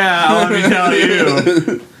Ohio. Yeah, let me tell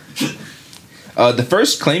you. The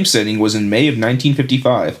first claim sighting was in May of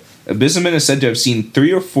 1955. A businessman is said to have seen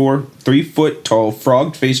 3 or 4 3-foot-tall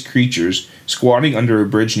frog-faced creatures squatting under a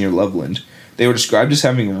bridge near Loveland. They were described as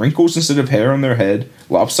having wrinkles instead of hair on their head,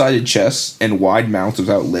 lopsided chests, and wide mouths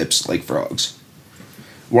without lips, like frogs.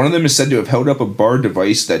 One of them is said to have held up a bar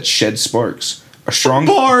device that shed sparks. A strong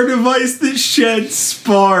device that sheds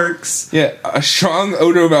sparks. Yeah, a strong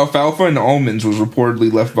odor of alfalfa and almonds was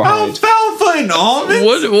reportedly left behind. Alfalfa and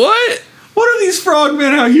almonds? What? What are these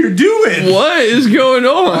frogmen out here doing? What is going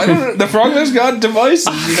on? I don't know. The Frogman's got devices,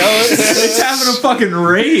 you know? It's having a fucking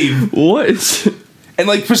rave. What? And,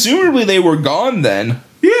 like, presumably they were gone then.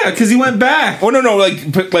 Yeah, because he went back. Oh, no,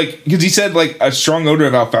 because he said, like, a strong odor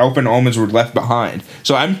of alfalfa and almonds were left behind.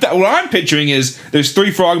 So what I'm picturing is there's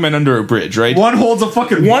 3 frogmen under a bridge, right? One holds a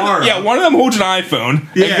fucking bar. Yeah, one of them holds an iPhone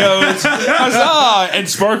and goes, huzzah, and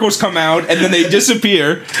sparkles come out, and then they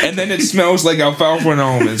disappear, and then it smells like alfalfa and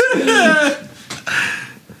almonds.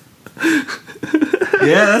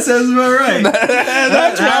 Yeah, that sounds about right.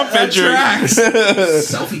 That's what I'm picturing.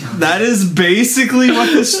 Selfie time. That is basically what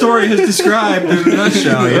this story has described in a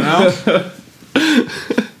nutshell, you know?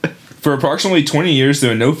 For approximately 20 years,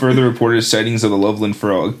 there are no further reported sightings of the Loveland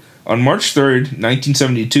frog. On March 3rd,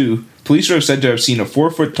 1972, police are said to have seen a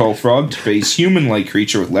 4-foot-tall frog-faced human-like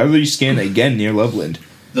creature with leathery skin again near Loveland.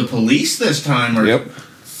 The police this time are Yep.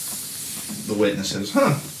 the witnesses,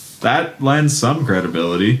 huh? That lends some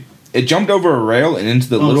credibility. It jumped over a rail and into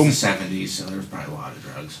the Well, little... it's the 70s, so there was probably a lot of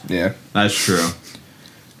drugs. Yeah. That's true.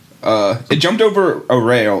 It jumped over a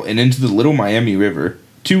rail and into the Little Miami River.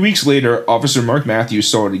 2 weeks later, Officer Mark Matthews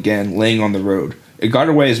saw it again, laying on the road. It got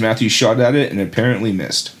away as Matthews shot at it and apparently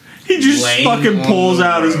missed. He just Laying fucking on pulls the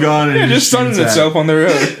out his road. gun and It just stunned itself on the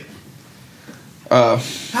road.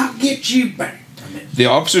 I'll get you back. The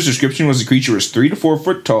officer's description was the creature was 3 to 4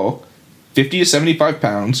 foot tall, 50 to 75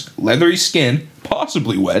 pounds, leathery skin,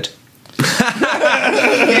 possibly wet,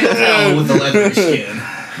 Can't tell with the leathery skin.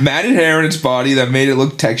 matted hair on its body that made it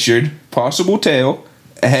look textured, possible tail,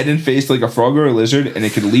 a head and face like a frog or a lizard, and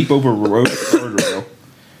it could leap over a road guardrail.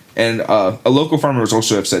 And a local farmer was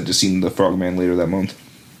also said to seen the frogman later that month.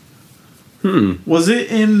 Was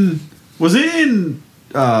it in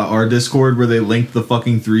our Discord where they linked the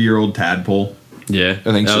fucking 3-year-old tadpole? Yeah,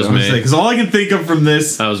 I think that so. was I was me. Because all I can think of from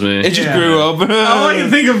this, That was me. It just Yeah. grew up. all I can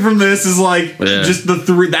think of from this is like Yeah. just the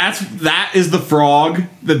 3. That is the frog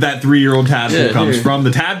that 3-year-old tadpole Yeah, comes here. from.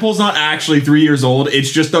 The tadpole's not actually 3 years old.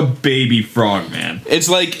 It's just a baby frog, man. It's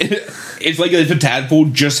like if a tadpole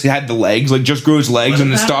just had the legs, like just grew its legs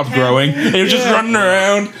and then stopped growing. And it was just running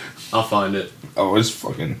around. I'll find it. Oh, it's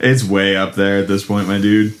fucking... It's way up there at this point, my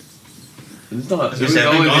dude. It's not. It It was was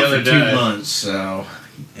only the other for 2 day. months, so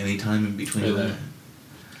anytime in between. Yeah. that.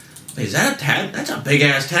 Wait, is that a tad? That's a big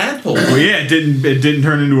ass tadpole. Well, yeah, it didn't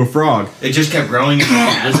turn into a frog. It just kept growing. It's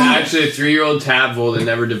actually a 3-year-old tadpole that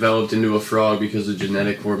never developed into a frog because of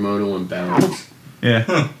genetic hormonal imbalance.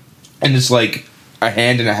 Yeah. And it's like a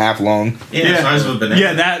hand and a half long. Yeah, the size of a banana.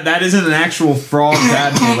 Yeah, that isn't an actual frog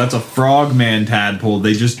tadpole. That's a frogman tadpole.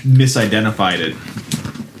 They just misidentified it.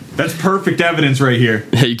 That's perfect evidence right here.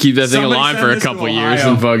 Yeah, you keep that thing Somebody alive send for a this to couple years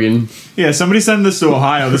Ohio. and fucking. Yeah, somebody send this to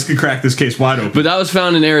Ohio. This could crack this case wide open. But that was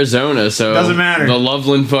found in Arizona, so Doesn't matter. The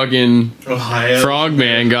Loveland fucking Ohio.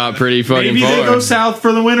 frogman got pretty fucking Maybe far. they go south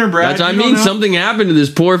for the winter, Brad. That's, I You don't mean, know. something happened to this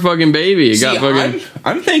poor fucking baby. It See, got fucking.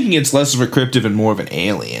 I'm thinking it's less of a cryptid and more of an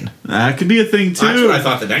alien. That could be a thing too. That's what I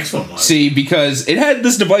thought the next one was. See, because it had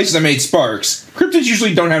this device that made sparks. Cryptids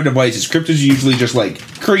usually don't have devices. Cryptids are usually just like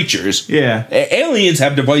creatures. Yeah. Aliens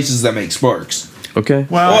have devices that make sparks. Okay.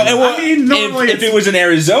 Well, I mean, if, normally if it was in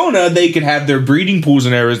Arizona, they could have their breeding pools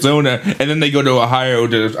in Arizona, and then they go to Ohio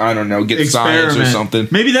to, I don't know, get science or something.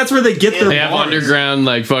 Maybe that's where they get their They have bars. underground,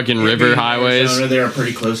 like, fucking river highways. Arizona, they are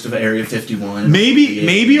pretty close to Area 51.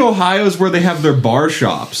 Maybe Ohio's where they have their bar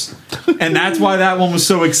shops. And that's why that one was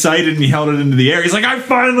so excited and he held it into the air. He's like, I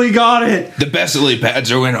finally got it. The best lily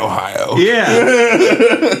pads are in Ohio.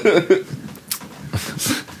 Yeah.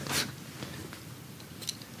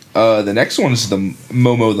 The next one is the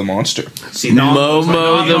Momo the Monster. See, now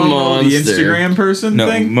Momo the monster. The Instagram person No,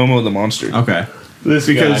 thing? Momo the Monster. Okay. This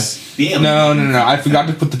because the alien. No. I forgot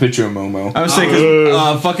to put the picture of Momo. I was saying,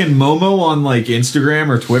 because fucking Momo on like Instagram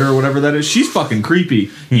or Twitter or whatever that is, she's fucking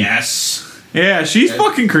creepy. Yes. Yeah, she's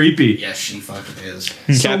fucking creepy. Yes, she fucking is.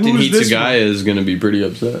 So Captain who's this Hitsugaya is going to be pretty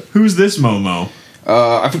upset. Who's this Momo?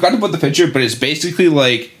 I forgot to put the picture, but it's basically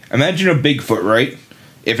like, imagine a Bigfoot, right?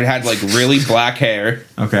 If it had like really black hair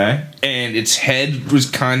Okay. and its head was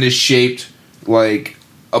kind of shaped like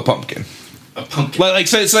a pumpkin. A pumpkin. Like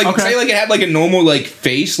so it's like Okay. say like it had like a normal like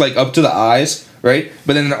face like up to the eyes, right?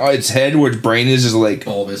 But then its head where its brain is like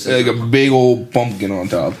Bulbous. like a big old pumpkin on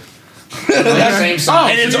top. Like the same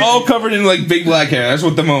size. And it's all covered in like big black hair. That's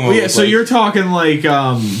what the Momo. Well, yeah, looks so like. you're talking like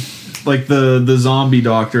the zombie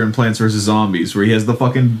doctor in Plants vs Zombies, where he has the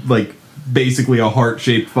fucking like basically a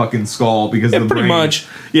heart-shaped fucking skull because Yeah, the pretty brain, much.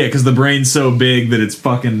 Yeah, because the brain's so big that it's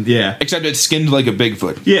fucking Except it's skinned like a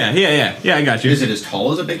Bigfoot. yeah. I got you. Is it as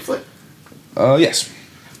tall as a Bigfoot? Yes.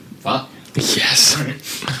 Fuck. Yes.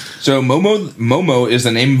 So Momo is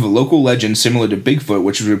the name of a local legend similar to Bigfoot,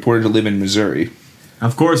 which is reported to live in Missouri.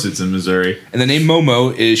 Of course, it's in Missouri. And the name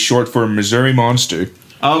Momo is short for Missouri Monster.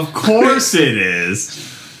 Of course, it is.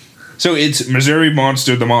 So it's Missouri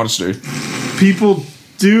Monster the Monster. People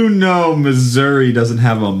do know Missouri doesn't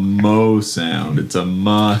have a mo sound; it's a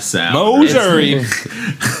ma sound. Missouri.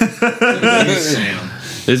 Sound.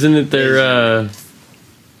 Isn't it their,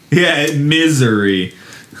 Yeah, misery.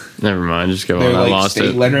 Never mind, just go They're on. I like lost state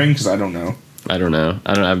it. lettering because I don't know. I don't know.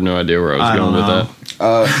 I have no idea where I was I going don't know. with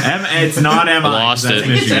that. It's not MI. lost That's it. I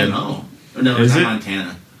think it's Michigan. MO. No, Is it's it? not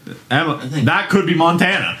Montana. think- That could be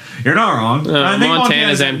Montana. You're not wrong. I think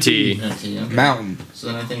Montana's MT. Okay. Mountain. So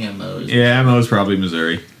then I think MO is. Yeah, MO is probably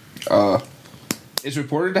Missouri. It's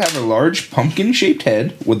reported to have a large pumpkin-shaped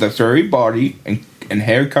head with a furry body and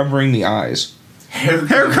hair covering the eyes. Hair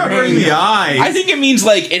Covering the eyes. I think it means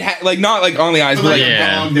like it like not like on the eyes, but like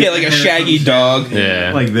Yeah. like a shaggy dog.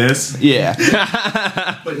 Yeah. like this. Yeah.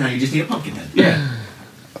 But now you just need a pumpkin head. Yeah.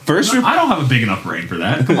 First, I don't have a big enough brain for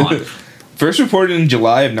that. Come on. first reported in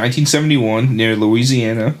July of 1971 near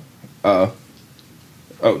Louisiana.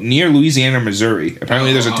 Near Louisiana, Missouri.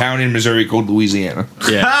 Apparently, there's a town in Missouri called Louisiana.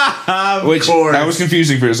 Yeah. Of Which course. that was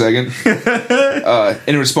confusing for a second.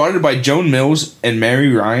 And it was spotted by Joan Mills and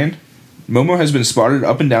Mary Ryan. Momo has been spotted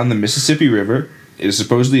up and down the Mississippi River. It is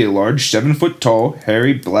supposedly a large 7-foot tall,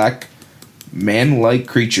 hairy, black, man-like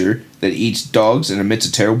creature that eats dogs and emits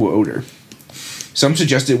a terrible odor. Some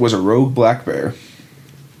suggest it was a rogue black bear.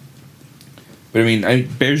 But I mean,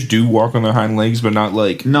 bears do walk on their hind legs, but not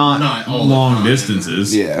like... not all the long time.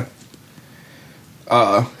 distances. Yeah.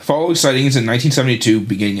 Following sightings in 1972,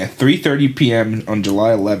 beginning at 3:30 p.m. on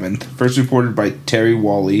July 11th, first reported by Terry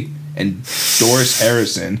Wally and Doris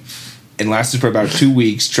Harrison, and lasted for about 2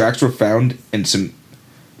 weeks. Tracks were found and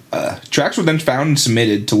tracks were then found and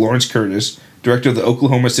submitted to Lawrence Curtis, director of the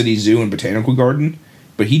Oklahoma City Zoo and Botanical Garden,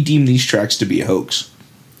 but he deemed these tracks to be a hoax.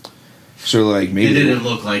 So, like, maybe It didn't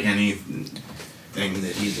look like anything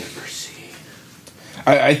that he's ever seen.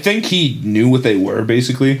 I think he knew what they were,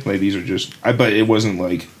 basically. Like, these are just... but it wasn't,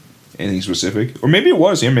 like, anything specific. Or maybe it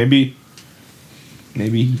was, yeah, maybe...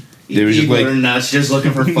 Maybe they were just, People like... are nuts, just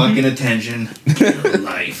looking for fucking attention.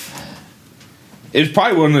 Life. It was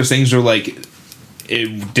probably one of those things where like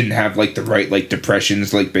it didn't have like the right like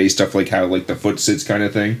depressions like based off like how like the foot sits kind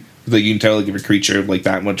of thing. Like you can tell like if a creature of like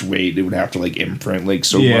that much weight, it would have to like imprint like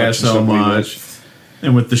so much. Yeah, so and stuff much.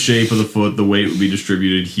 And with the shape of the foot, the weight would be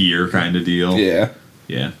distributed here, kind of deal. Yeah.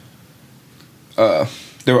 Yeah.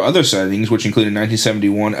 There were other sightings, which included in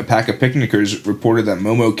 1971, a pack of picnickers reported that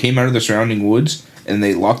Momo came out of the surrounding woods and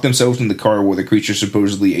they locked themselves in the car where the creature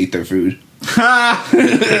supposedly ate their food.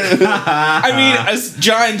 I mean, a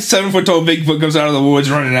giant 7-foot-tall Bigfoot comes out of the woods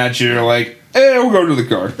running at you, you're like, we'll go to the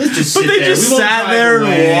car. But they just sat there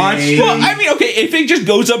and watched. Well, I mean, okay, if it just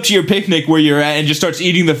goes up to your picnic where you're at and just starts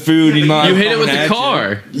eating the food, and You hit it with the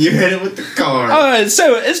car. You hit it with the car.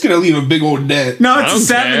 So it's gonna leave a big old dent. No, it's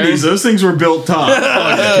the 70s. Those things were built tough.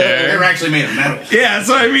 They were actually made of metal. Yeah,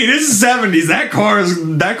 so I mean, it's the 70s. That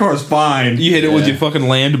car's fine. You hit it with your fucking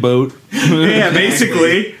land boat. Yeah,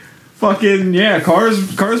 basically. Fucking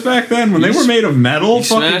cars back then when they were made of metal.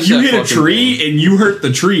 You hit a tree and you hurt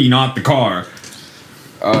the tree, not the car.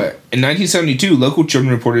 In 1972, local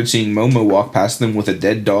children reported seeing Momo walk past them with a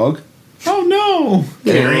dead dog. Oh no!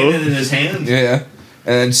 Carrying it in his hand. Yeah.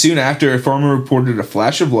 And soon after, a farmer reported a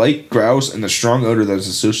flash of light, growls, and the strong odor that was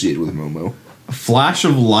associated with Momo. A flash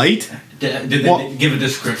of light? Did they give a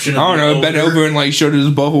description? I don't know. Bent over and like showed his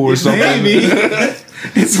bubble or something. Maybe.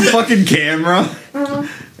 It's a fucking camera.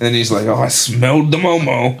 And then he's like, "Oh, I smelled the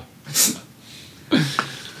Momo."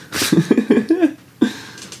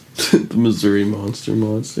 The Missouri monster.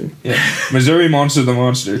 Yeah, Missouri Monster the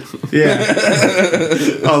Monster.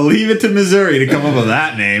 Yeah. I'll leave it to Missouri to come up with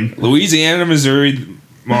that name. Louisiana, Missouri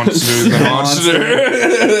Monster the Monster.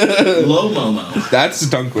 Low Momo. That's the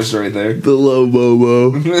tongue twister right there. The low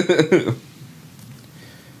Bobo.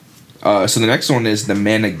 So the next one is the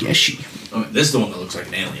Manageshi. Oh, this is the one that looks like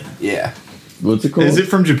an alien. Yeah. What's it called? Is it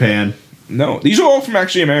from Japan? No, these are all from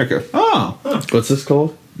actually America. Oh. What's this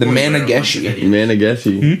called? The Boy, we're a bunch of Manageshi. idiots.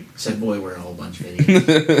 Manageshi. Said boy, we're a whole bunch of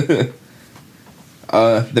idiots.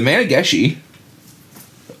 The Manageshi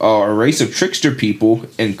are a race of trickster people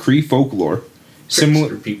in Cree folklore.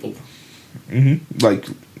 Trickster people. Like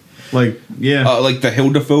Yeah. like the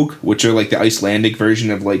Hilda folk, which are like the Icelandic version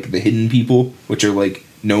of like the hidden people, which are like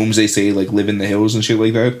gnomes they say like live in the hills and shit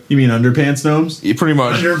like that. You mean underpants gnomes? Yeah, pretty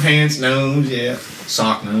much. Underpants gnomes, yeah.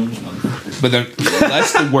 Sock gnomes. But they're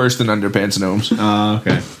less worse than underpants gnomes.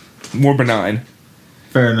 Okay. More benign.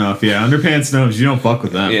 Fair enough. Yeah, underpants gnomes. You don't fuck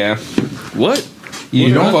with them. Yeah. What?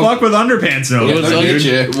 You Don't fuck with underpants gnomes. What's they'll up? get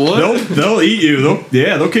you. What? They'll eat you.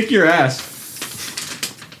 They'll kick your ass.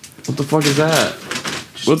 What the fuck is that?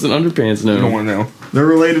 What's an underpants You don't gnome? want to know. They're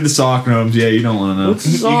related to sock gnomes. Yeah, you don't want to know. What's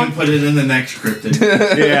You sock? can put it in the next cryptid.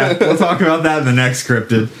 Yeah, we'll talk about that in the next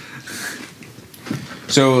cryptid.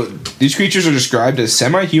 So these creatures are described as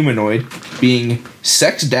semi-humanoid, being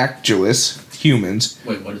sexdactylous humans,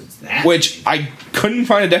 Wait, what is that? which I couldn't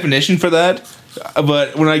find a definition for that.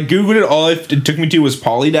 But when I googled it, all it took me to was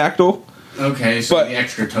polydactyl. Okay, so But the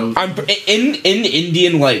extra toes. I'm in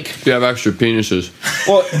Indian like You have extra penises.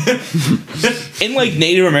 well in like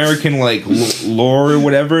Native American like lore or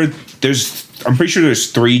whatever. I'm pretty sure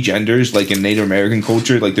there's 3 genders like in Native American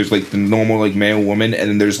culture. Like there's like the normal like male woman, and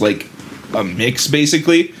then there's like a mix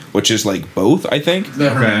basically, which is like both. I think. the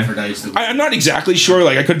hermaphrodites. I'm not exactly sure.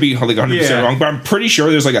 Like I could be like 100% wrong, but I'm pretty sure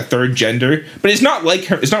there's like a 3rd gender. But it's not like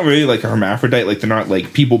it's not really like a hermaphrodite. Like they're not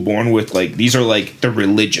like people born with like these are like the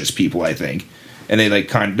religious people. I think, and they're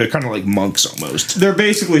kind of like monks almost. They're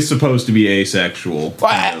basically supposed to be asexual.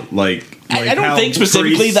 Well, I don't how think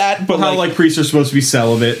specifically priests- that, but how like priests are supposed to be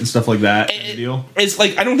celibate and stuff like that. Deal. it's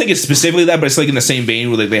like I don't think it's specifically that, but it's like in the same vein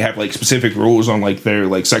where like they have like specific rules on like their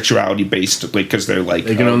like sexuality based like because they're like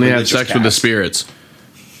They can only have religious sex with the caste. spirits.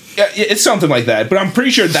 Yeah, it's something like that, but I'm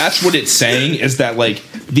pretty sure that's what it's saying is that like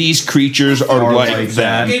these creatures are like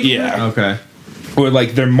that. that. Yeah, Okay. or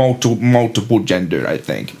like they're multiple gendered. I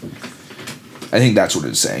think that's what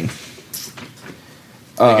it's saying.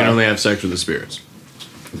 They can only have sex with the spirits.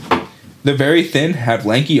 They're very thin, have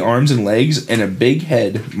lanky arms and legs, and a big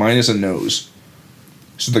head minus a nose.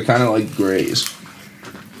 So they're kind of like grays.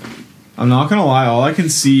 I'm not gonna lie. All I can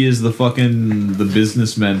see is the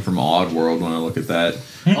businessmen from Oddworld when I look at that.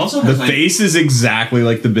 Also The has like, face is exactly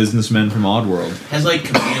like the businessmen from Oddworld. has like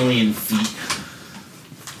chameleon feet.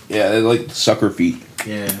 Yeah, they're like sucker feet.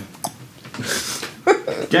 Yeah.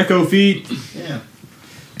 Gecko feet. Yeah.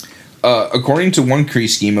 According to one Cree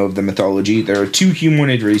schema of the mythology, there are 2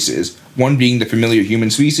 humanoid races, one being the familiar human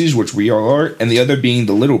species, which we all are, and the other being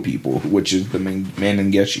the little people, which is the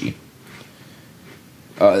Manangeshi.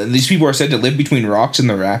 These people are said to live between rocks and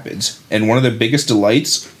the rapids, and one of their biggest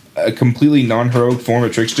delights a completely non-heroic form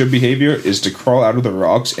of trickster behavior is to crawl out of the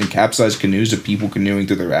rocks and capsize canoes of people canoeing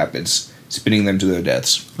through the rapids, spinning them to their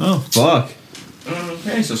deaths. Oh, fuck.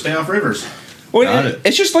 Okay, so stay off rivers. Well,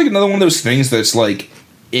 it's just like another one of those things that's like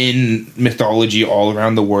in mythology all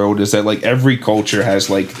around the world, is that like every culture has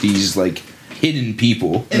like these like hidden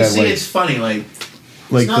people. And that, see, like, it's funny, like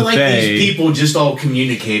Like it's not the like Fae. these people just all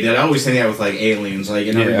communicated. I always think that with like aliens, like,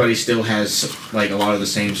 and Yeah. everybody still has like a lot of the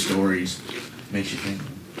same stories. Makes you think.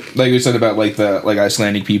 like we said about like the like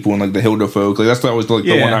Icelandic people and like the Hilda folk, like that's always like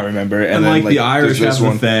the Yeah. one I remember. And then like the there's Irish this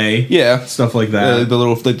have the Fae. yeah, Stuff like that. the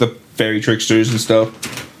little like the fairy tricksters and stuff.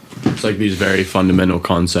 It's like these very fundamental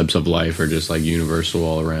concepts of life are just like universal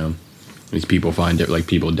all around. These people find it like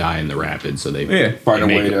people die in the rapids, so they Find a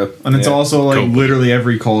they way make to, And it's yeah. also like Cool. literally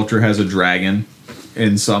every culture has a dragon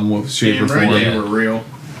in some shape Damn or right, form. they were real.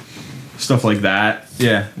 Stuff like that.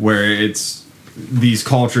 Yeah, where it's these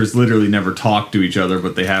cultures literally never talk to each other,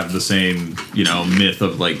 but they have the same, you know, myth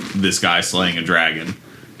of like this guy slaying a dragon.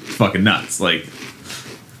 Fucking nuts. Like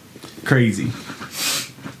crazy.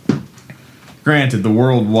 Granted, the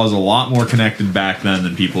world was a lot more connected back then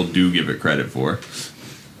than people do give it credit for.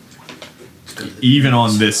 Even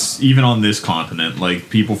on this continent, like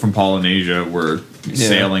people from Polynesia were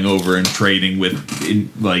sailing over and trading with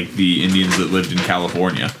like the Indians that lived in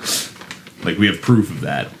California. Like we have proof of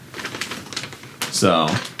that. So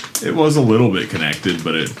it was a little bit connected,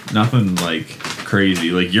 but nothing like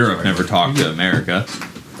crazy. Like Europe never talked to America.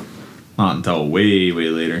 Not until way, way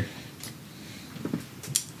later.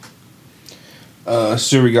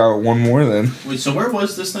 So we got one more then. Wait, so where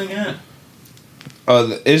was this thing at?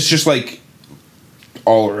 It's just like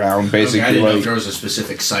all around basically. Okay, I didn't know if like, there was a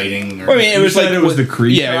specific sighting or I mean, it You was said like it was the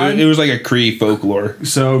Cree Yeah, tribe? it was like a Cree folklore.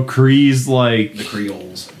 So Cree's like the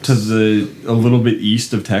Creoles. to a little bit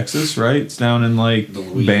east of Texas, right? It's down in like The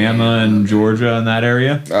Louisiana. Bama and Georgia and that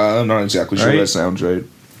area. I'm not exactly sure Right? that sounds right.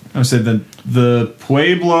 I would say the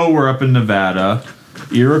Pueblo were up in Nevada,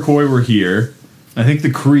 Iroquois were here. I think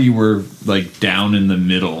the Cree were like down in the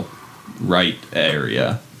middle right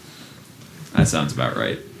area. That sounds about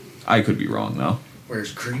right. I could be wrong though.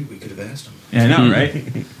 Where's Cree? We could have asked him. Yeah, I know,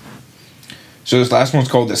 right? So this last one's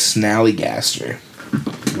called the Snallygaster.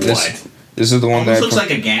 What? This is the one Almost that looks like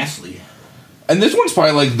a ghastly. and this one's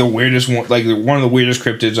probably like the weirdest one, like one of the weirdest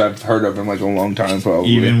cryptids I've heard of in like a long time. Probably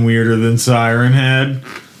Even weirder than Siren Head.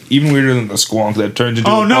 even weirder than the squonk that turns into.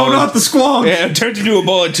 Oh a no, ball not the Squonk! Yeah, it turns into a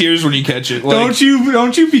ball of tears when you catch it. Like, Don't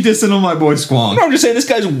you be dissing on my boy Squonk. No, I'm just saying this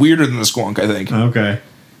guy's weirder than the squonk. I think Okay.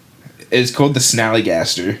 it's called the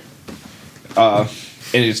Snallygaster.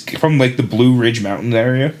 And it's from like the Blue Ridge Mountains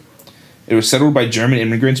area. It was settled by German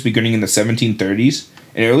immigrants beginning in the 1730s,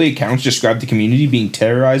 and early accounts describe the community being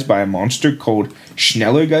terrorized by a monster called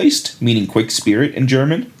Schnellergeist, meaning quick spirit in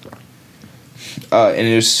German. And it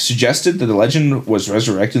is suggested that the legend was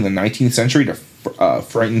resurrected in the 19th century to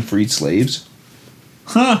frighten freed slaves.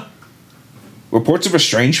 Huh. Reports of a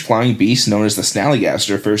strange flying beast known as the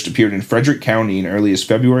Snallygaster first appeared in Frederick County in early as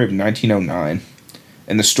February of 1909.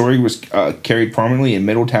 And the story was carried prominently in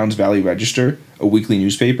Middletown's Valley Register, a weekly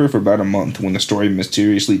newspaper, for about a month when the story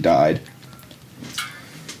mysteriously died.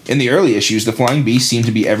 In the early issues, the flying beast seemed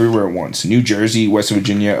to be everywhere at once: New Jersey, West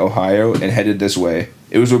Virginia, Ohio, and headed this way.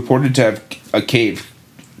 It was reported to have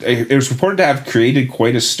It was reported to have created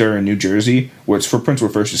quite a stir in New Jersey, where its footprints were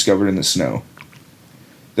first discovered in the snow.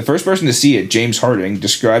 The first person to see it, James Harding,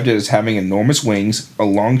 described it as having enormous wings, a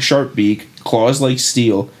long sharp beak, claws like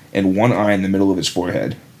steel, and one eye in the middle of its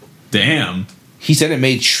forehead. Damn. He said it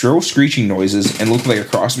made shrill screeching noises and looked like a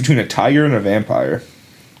cross between a tiger and a vampire.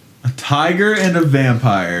 A tiger and a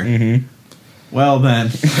vampire. Mm-hmm. Well then.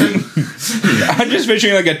 I'm just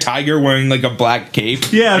picturing like a tiger wearing like a black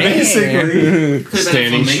cape. Yeah, basically.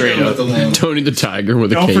 Standing straight up. Tony the Tiger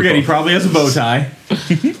with a Don't cape forget, he on. probably has a bow tie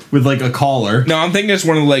with like a collar. No, I'm thinking it's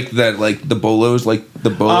one of like that, like the bolos, like the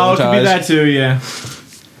bolo Oh, it could ties. be that too. Yeah.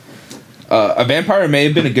 A vampire may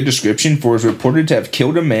have been a good description, for it was reported to have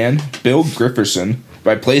killed a man, Bill Grifferson,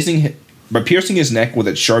 by piercing his neck with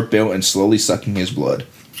its sharp bill and slowly sucking his blood.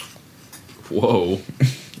 Whoa.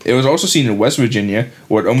 It was also seen in West Virginia,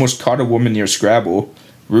 where it almost caught a woman near Scrabble,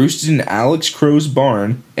 roosted in Alex Crow's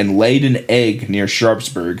barn, and laid an egg near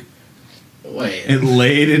Sharpsburg. Wait. It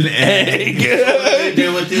laid an egg. What did they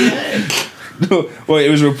do with the egg? Well, it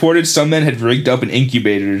was reported some men had rigged up an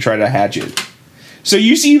incubator to try to hatch it. So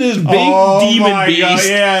you see this big demon beast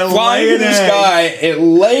flying in the sky. It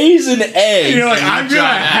lays an egg. And you're like, I'm gonna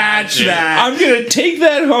hatch that. I'm gonna take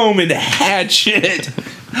that home and hatch it.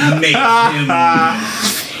 Make him.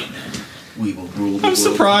 We will rule the I'm world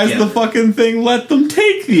surprised the together. fucking thing let them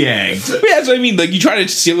take the egg. Yeah, that's what I mean. Like, you try to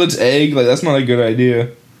steal its egg. Like, that's not a good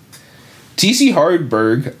idea. T.C.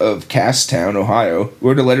 Hardberg of Casstown, Ohio,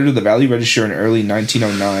 wrote a letter to the Valley Register in early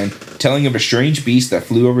 1909 telling of a strange beast that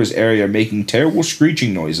flew over his area making terrible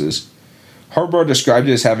screeching noises. Hardberg described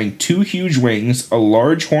it as having 2 huge wings, a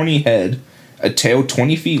large horny head, a tail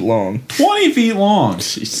 20 feet long. 20 feet long.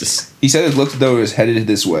 Jesus. He said it looked as though it was headed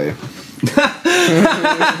this way.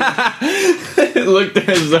 It looked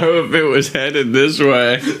as though if it was headed this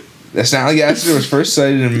way. The Snallygaster was first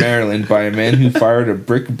sighted in Maryland by a man who fired a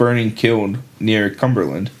brick-burning kiln near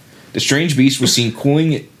Cumberland. The strange beast was seen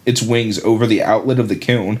cooling its wings over the outlet of the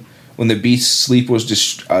kiln. When the beast's sleep was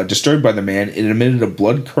disturbed by the man, it emitted a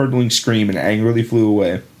blood-curdling scream and angrily flew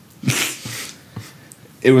away.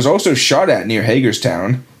 It was also shot at near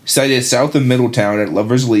Hagerstown, sighted south of Middletown at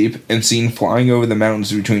Lover's Leap, and seen flying over the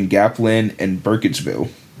mountains between Gapland and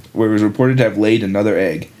Burkittsville, where it was reported to have laid another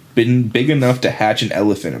egg. Been big enough to hatch an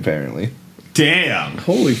elephant, apparently. Damn.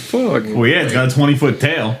 Holy fuck. Well, yeah, it's got a 20-foot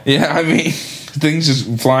tail. Yeah, I mean, things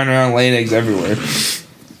just flying around laying eggs everywhere.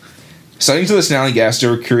 Sightings of the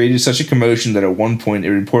Snallygaster created such a commotion that at one point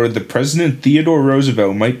it reported that President Theodore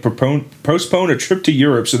Roosevelt might postpone a trip to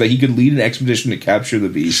Europe so that he could lead an expedition to capture the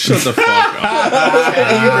beast. Shut the fuck up.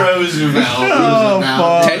 Roosevelt. Oh,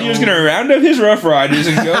 fuck. Teddy was going to round up his Rough Riders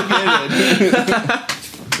and go get it.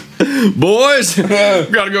 Boys,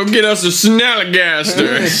 gotta go get us a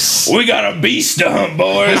Snallygaster. We got a beast to hunt,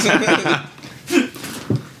 boys.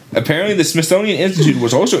 Apparently, the Smithsonian Institute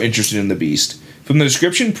was also interested in the beast. From the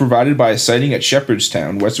description provided by a sighting at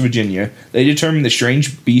Shepherdstown, West Virginia, they determined the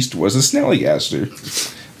strange beast was a Snallygaster.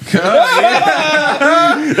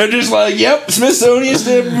 They're just like, yep, Smithsonian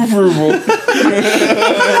stamp of approval.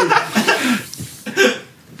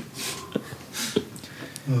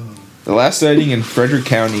 The last sighting in Frederick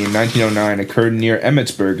County in 1909 occurred near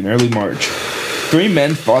Emmetsburg in early March. 3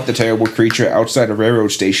 men fought the terrible creature outside a railroad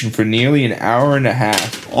station for nearly an hour and a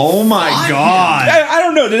half. Oh my god. I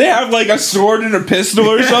don't know. Did they have like a sword and a pistol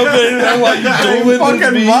or something? And, like, They dueling this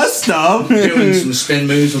fucking beast? must have. Doing some spin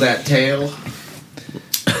moves with that tail.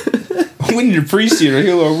 We need a priest here to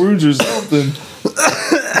heal our wounds or something.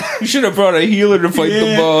 We should have brought a healer to fight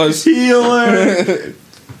the boss. Healer.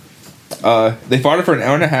 They fought it for an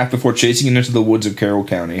hour and a half before chasing it into the woods of Carroll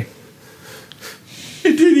County.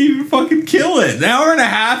 It didn't even fucking kill it. An hour and a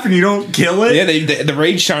half and you don't kill it? Yeah, the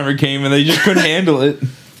rage timer came and they just couldn't handle it.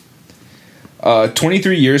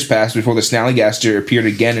 23 years passed before the Snallygaster appeared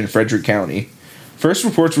again in Frederick County. First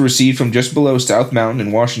reports were received from just below South Mountain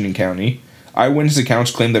in Washington County. Eyewitness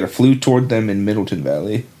accounts claimed that it flew toward them in Middleton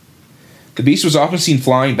Valley. The beast was often seen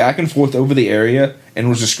flying back and forth over the area and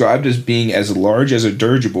was described as being as large as a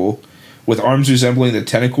dirigible, with arms resembling the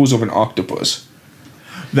tentacles of an octopus.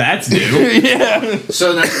 That's new. Yeah.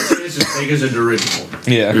 So that's as big as a dirigible.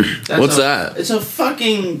 Yeah. What's that? It's a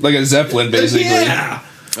fucking... Like a Zeppelin, basically. Yeah.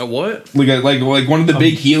 A what? Like one of the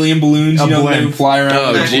big helium balloons, a you know, they blimp. would fly around.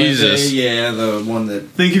 Oh, Like, Jesus. Yeah, the one that...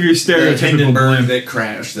 Think of your The stereotypical Hindenburg blimp. that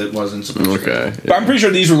crashed that wasn't supposed to. Okay. But I'm pretty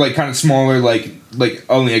sure these were like kind of smaller, like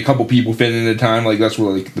only a couple people fit in at a time. Like that's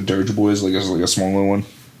what like the dirigible is, like it's like a smaller one.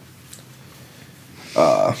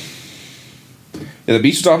 Yeah, the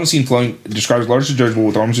beast was often seen flying, described as large as a dirigible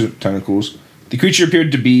with arms and tentacles. The creature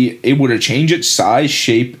appeared to be able to change its size,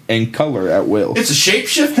 shape, and color at will. It's a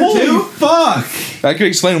shapeshifter Holy too? fuck. That could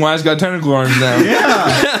explain why it's got tentacle arms now.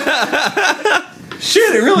 Yeah.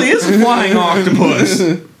 Shit, it really is a flying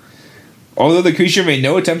octopus. Although the creature made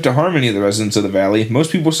no attempt to harm any of the residents of the valley,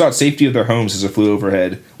 most people sought safety of their homes as it flew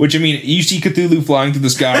overhead. Which, I mean, you see Cthulhu flying through the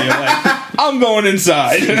sky, you're like, I'm going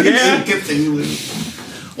inside. Yeah.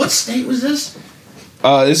 Cthulhu. What state was this?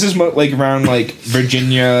 This is like around like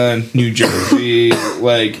Virginia, New Jersey,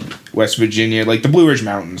 like West Virginia, like the Blue Ridge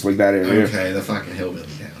Mountains, like that area. Okay, the fucking hillbilly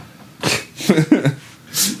town.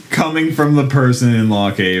 Coming from the person in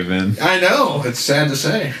Lock Haven. I know. It's sad to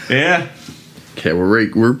say. Yeah. Okay,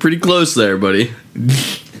 we're pretty close there, buddy.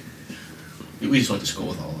 We just went to school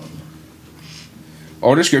with all of them.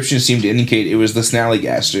 All descriptions seem to indicate it was the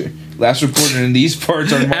Snallygaster. Last reported in these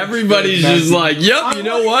parts are Everybody's just like, yep, you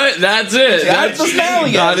know what? That's it. That's the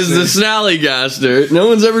Snallygaster. That is the Snallygaster. No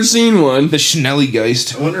one's ever seen one. the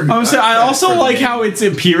Schnellygeist. I wonder who I also for the like name. how its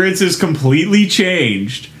appearance is completely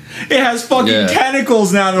changed. It has fucking Yeah.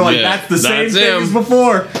 tentacles now. They're like, Yeah, that's the same that's thing him. as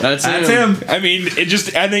before. That's him. him. I mean,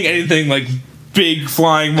 I think anything like big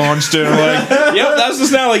flying monster, like, yep, that's the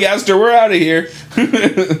Snallygaster. We're out of here.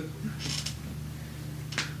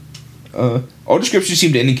 All descriptions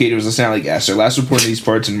seem to indicate it was a Snallygaster. Last reported in these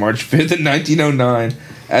parts in March 5th in 1909.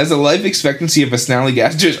 As the life expectancy of a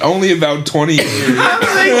Snallygaster is only about 20 years. How do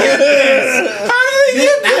they get this? How do they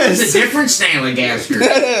get That was this? a different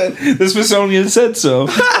Snallygaster. The Smithsonian said so.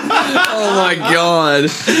 Oh Oh my god.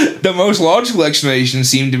 The most logical explanation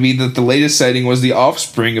seemed to be that the latest sighting was the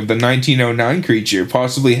offspring of the 1909 creature,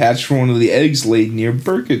 possibly hatched from one of the eggs laid near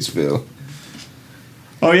Burkittsville.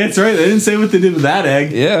 Oh, yeah, that's right. They didn't say what they did with that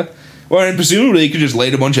egg. Yeah. Well, and presumably it could just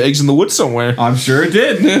laid a bunch of eggs in the woods somewhere. I'm sure it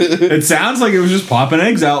did. It sounds like it was just popping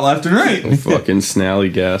eggs out left and right. Fucking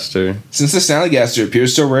Snallygaster. Since the Snallygaster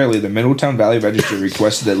appears so rarely, the Middletown Valley Register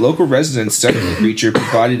requested that local residents study the creature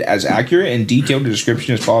provided as accurate and detailed a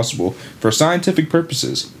description as possible for scientific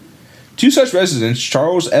purposes. Two such residents,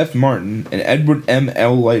 Charles F. Martin and Edward M.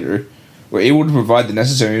 L. Leiter, were able to provide the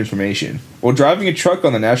necessary information. While driving a truck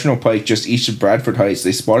on the National Pike just east of Bradford Heights,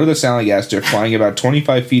 they spotted the Snallygaster flying about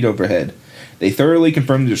 25 feet overhead. They thoroughly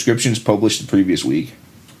confirmed the descriptions published the previous week.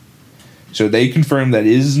 So they confirmed that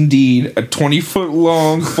it is indeed a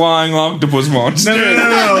 20-foot-long flying octopus monster.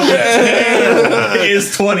 No. The tail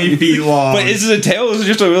is 20 feet long. But is it a tail or is it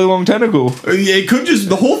just a really long tentacle? It could just,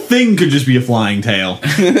 the whole thing could just be a flying tail.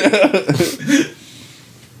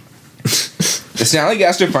 The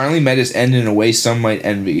Snallygaster finally met its end in a way some might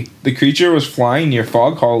envy. The creature was flying near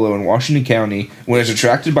Fog Hollow in Washington County when it was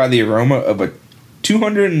attracted by the aroma of a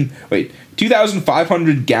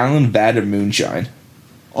 2,500-gallon vat of moonshine.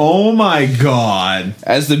 Oh my god.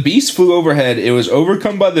 As the beast flew overhead, it was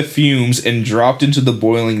overcome by the fumes and dropped into the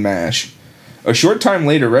boiling mash. A short time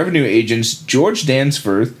later, revenue agents George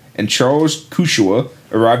Dansforth and Charles Cushua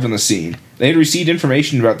arrived on the scene. They had received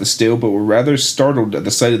information about the still, but were rather startled at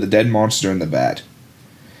the sight of the dead monster in the vat.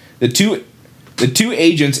 The two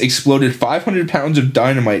agents exploded 500 pounds of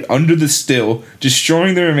dynamite under the still,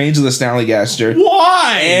 destroying the remains of the Snallygaster.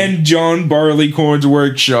 Why? And John Barleycorn's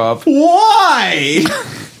workshop. Why?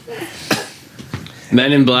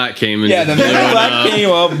 Men in Black came in. Yeah, the Men in Black came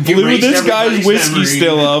up, blew erased this guy's everybody's whiskey memory.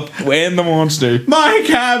 still up, and the monster. My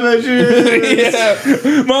cabbages.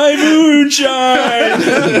 Yeah, my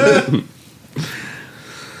moonshine.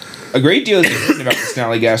 A great deal has been written about the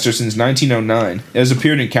Snallygaster since 1909. It has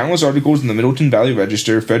appeared in countless articles in the Middleton Valley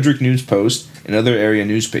Register, Frederick News Post, and other area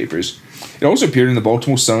newspapers. It also appeared in the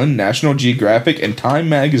Baltimore Sun, National Geographic, and Time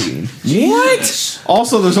magazine. What?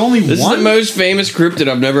 Also, there's only This one. is the most famous cryptid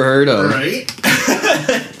I've never heard of. Right?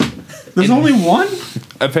 There's only one?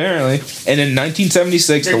 Apparently. And in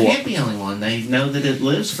 1976, There the can't be only one. They know that it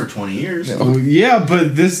lives for 20 years. Oh, yeah,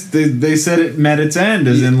 but they said it met its end,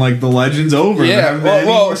 as in, like, the legend's over. There haven't been any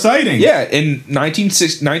more sightings. Yeah, in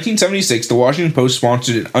 1976, the Washington Post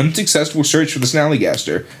sponsored an unsuccessful search for the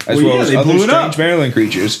Snallygaster, as well as they other blew it strange up. Maryland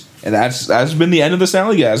creatures. And that's been the end of the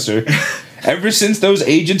Snallygaster. Ever since those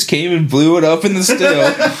agents came and blew it up in the still,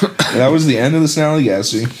 that was the end of the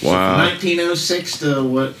Snallygaster. Wow. 1906 to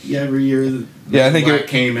whatever year the Yeah, I think Black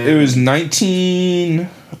came in. it was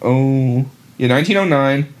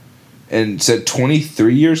 1909, and said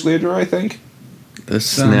 23 years later, I think. The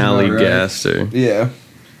Sounds about Snallygaster. Yeah.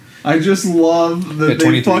 I just love that Yeah,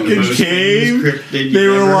 they 23 fucking Most came. famous cryptid you've They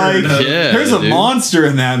were ever like, heard of. Yeah, there's a dude. monster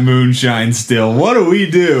in that moonshine still. What do we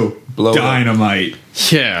do? Blow it up. Dynamite.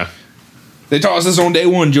 Yeah. They tossed us on day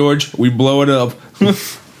one, George. We blow it up.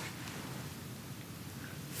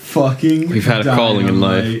 Fucking We've had a calling in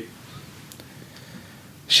life. dynamite.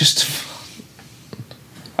 It's just.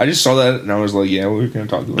 I just saw that and I was like, yeah, we're going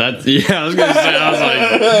to talk about That, yeah, I was gonna say, I was like,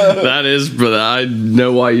 that is, but I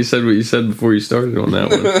know why you said what you said before you started on that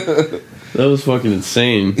one. That was fucking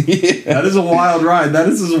insane. That is a wild ride. That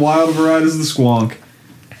is as wild of a ride as the squonk.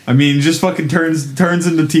 I mean, just fucking turns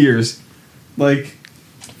into tears. Like,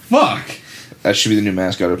 fuck. That should be the new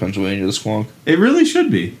mascot of Pennsylvania, the squonk. It really should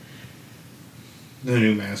be. The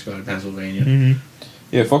new mascot of Pennsylvania. Mm-hmm.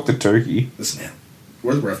 Yeah, fuck the turkey. The snail.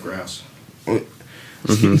 We're the rough grouse.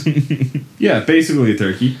 Yeah, basically a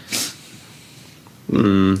turkey.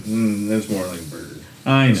 That's more like a bird.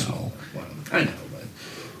 I know. Small. Well, I know, but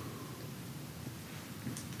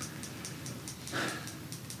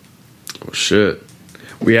Oh shit.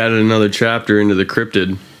 We added another chapter into the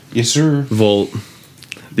cryptid Yes, sir. vault.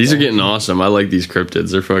 These are getting awesome. I like these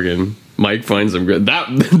cryptids. They're fucking. Mike finds them good. That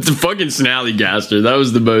the fucking Snallygaster. That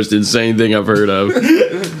was the most insane thing I've heard of.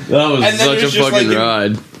 That was And then such a it's just fucking like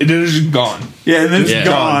ride. It is just gone. Yeah, and then it's Yeah.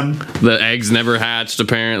 gone. The eggs never hatched.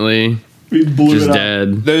 Apparently, We blew just it up.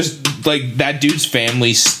 dead. There's, like, that dude's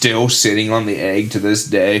family's still sitting on the egg to this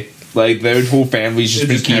day. Like, their whole family's just It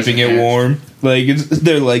been just keeping hasn't it hatched. warm. Like, it's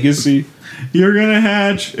their legacy. You're gonna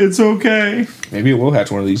hatch. It's okay. Maybe it will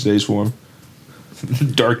hatch one of these days for him.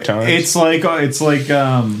 Dark times. It's like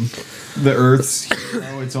the Earth's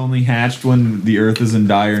hero. It's only hatched when the Earth is in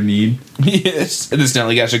dire need. Yes. And the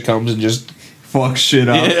Snallygaster comes and just... Fuck shit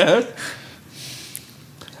up. Yeah.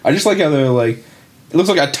 I just like how they're like... It looks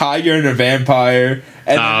like a tiger and a vampire.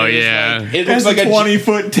 And Oh, yeah. it looks like a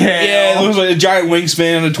 20-foot tail. Yeah, it looks like a giant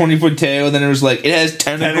wingspan and a 20-foot tail. And then it was like it has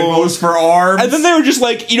Tentacles for arms. And then they were just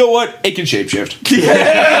like, you know what? It can shapeshift.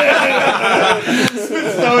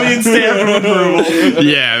 Smithsonian stamp of approval.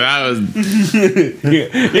 Yeah, that was. It can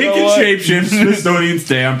shapeshift. Smithsonian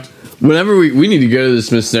stamped. Whenever we need to go to the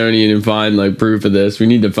Smithsonian and find like proof of this, we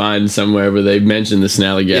need to find somewhere where they mention the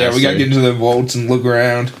Snallygaster. Yeah, we gotta get into the vaults and look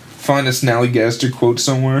around. Find a Snallygaster quote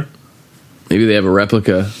somewhere. Maybe they have a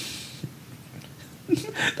replica They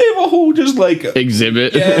have a whole just like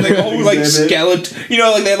exhibit. yeah, like a whole like Exhibit. skeleton. You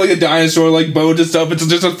know, like they have like a dinosaur like bones and stuff. It's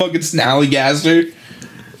just a fucking Snallygaster.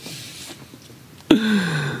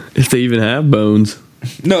 If they even have bones.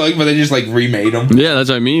 No, like but they just like remade them. Yeah, that's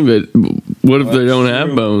what I mean. But what if they don't have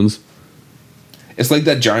true. bones? It's like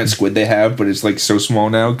that giant squid they have, but it's like so small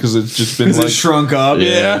now because it's just been Because like it shrunk up.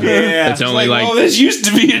 Yeah. Yeah. It's only like oh, this used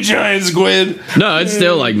to be a giant squid. no, it's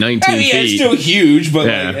still like 19 I mean, yeah, it's feet. still huge, but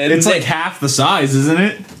Yeah. like and It's they- like half the size, isn't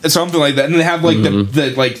it? something like that. And they have like Mm-hmm. the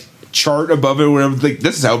like chart above it, or whatever. Like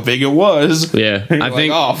this is how big it was. Yeah, And you're I like,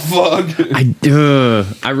 think oh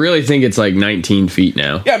fuck. I really think it's like 19 feet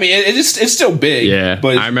now. Yeah, I mean it's still big. Yeah,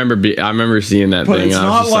 but I remember seeing that But thing. it's and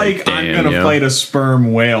I was not just like I'm damn, gonna yo. fight a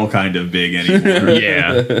sperm whale kind of big anymore.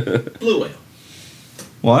 Yeah, Blue whale.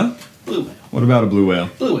 What? Blue whale. What about a blue whale?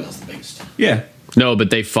 Blue whale's the biggest. Yeah. no, but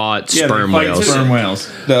they fought Yeah, sperm they fight whales, sperm whales.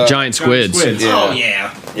 the, giant squids. squids. Yeah. Oh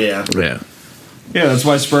yeah. Yeah. Yeah, Yeah, that's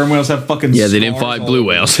why sperm whales have fucking yeah, they didn't scars fight all blue over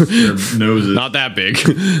whales. their noses. Not that big.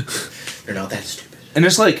 You're not that stupid. and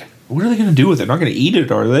it's like, what are they gonna do with it? Not gonna eat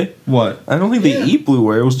it, are they? What? I don't think they Yeah. eat blue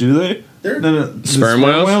whales, do they? They're No, the Sperm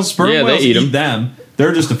whales? Sperm Yeah, they whales eat 'em. eat them.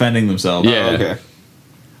 They're just defending themselves. Yeah. Oh, okay.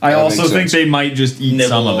 I That also makes think sense. they might just eat nibble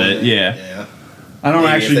some of on it. Yeah. Yeah. I don't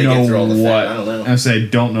Maybe if actually they get know through all the fat, what. I don't know. I say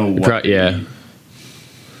don't know what. Yeah,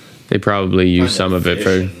 they probably use Find some a of it fish for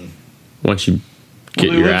and- once you get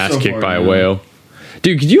they your live ass so kicked far by a down. whale.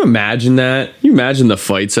 Dude, could you imagine that? Can you imagine the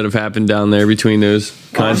fights that have happened down there between those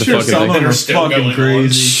I'm kinds sure of some fucking of them are They're still fucking going on.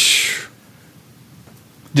 crazy.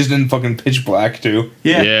 Just in fucking pitch black too.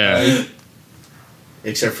 Yeah. Yeah.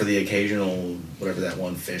 Except for the occasional whatever that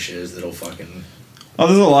one fish is that'll fucking. Oh,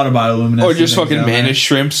 there's a lot of bioluminescent. Or just things fucking down there. managed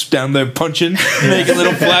shrimps down there punching, making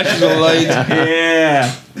little flashes of light.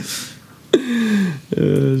 Yeah.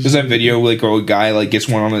 There's that video like where a guy like gets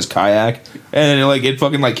one on his kayak and it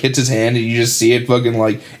fucking like hits his hand and you just see it fucking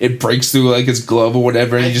like it breaks through like his glove or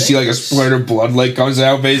whatever and I you just see think like a that's- splatter of blood like comes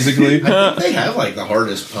out basically. I think they have like the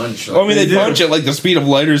hardest punch. Like, I mean, they do. punch at like the speed of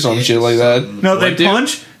light or some shit like that. No, they What, dude?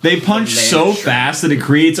 punch. They punch Man, so sure. fast that it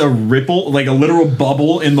creates a ripple, like a literal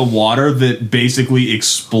bubble in the water that basically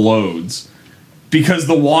explodes because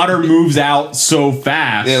the water moves out so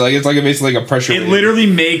fast. Yeah, like it's like basically like a pressure. It wave literally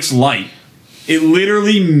makes light. It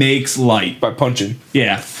literally makes light. by punching.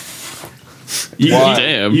 Yeah. You Why?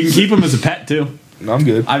 Damn. You can keep them as a pet too. No, I'm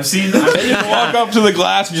good. I've seen. You walk up to the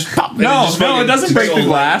glass and just pop. and No, just no, fucking- it doesn't break the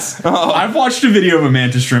glass. I've watched a video of a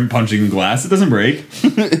mantis shrimp punching the glass. It doesn't break.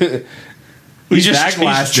 He's that just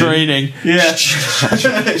glass he's did. training. Yeah.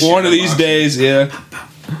 One of these days, yeah.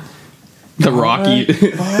 The Rocky,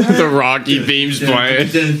 the Rocky themes playing.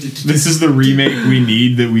 This is the remake we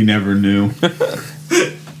need that we never knew.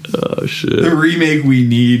 Oh shit! The remake we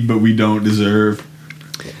need but we don't deserve.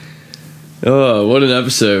 Oh, what an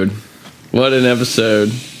episode! What an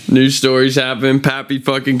episode! New stories happen. Pappy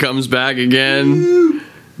fucking comes back again.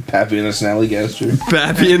 Pappy and the Snallygaster.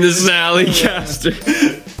 Pappy and the Snallygaster.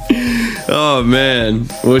 Oh man!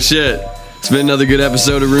 Well, shit. It's been another good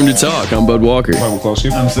episode of Room to Talk. I'm Bud Walker. Michael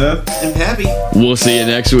Klosky. I'm Seth. And Pappy. We'll see you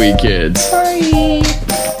next week, kids.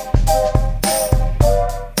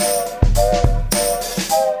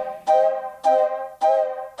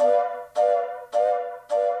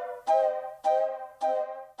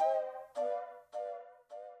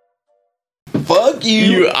 Fuck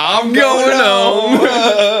you. I'm going home.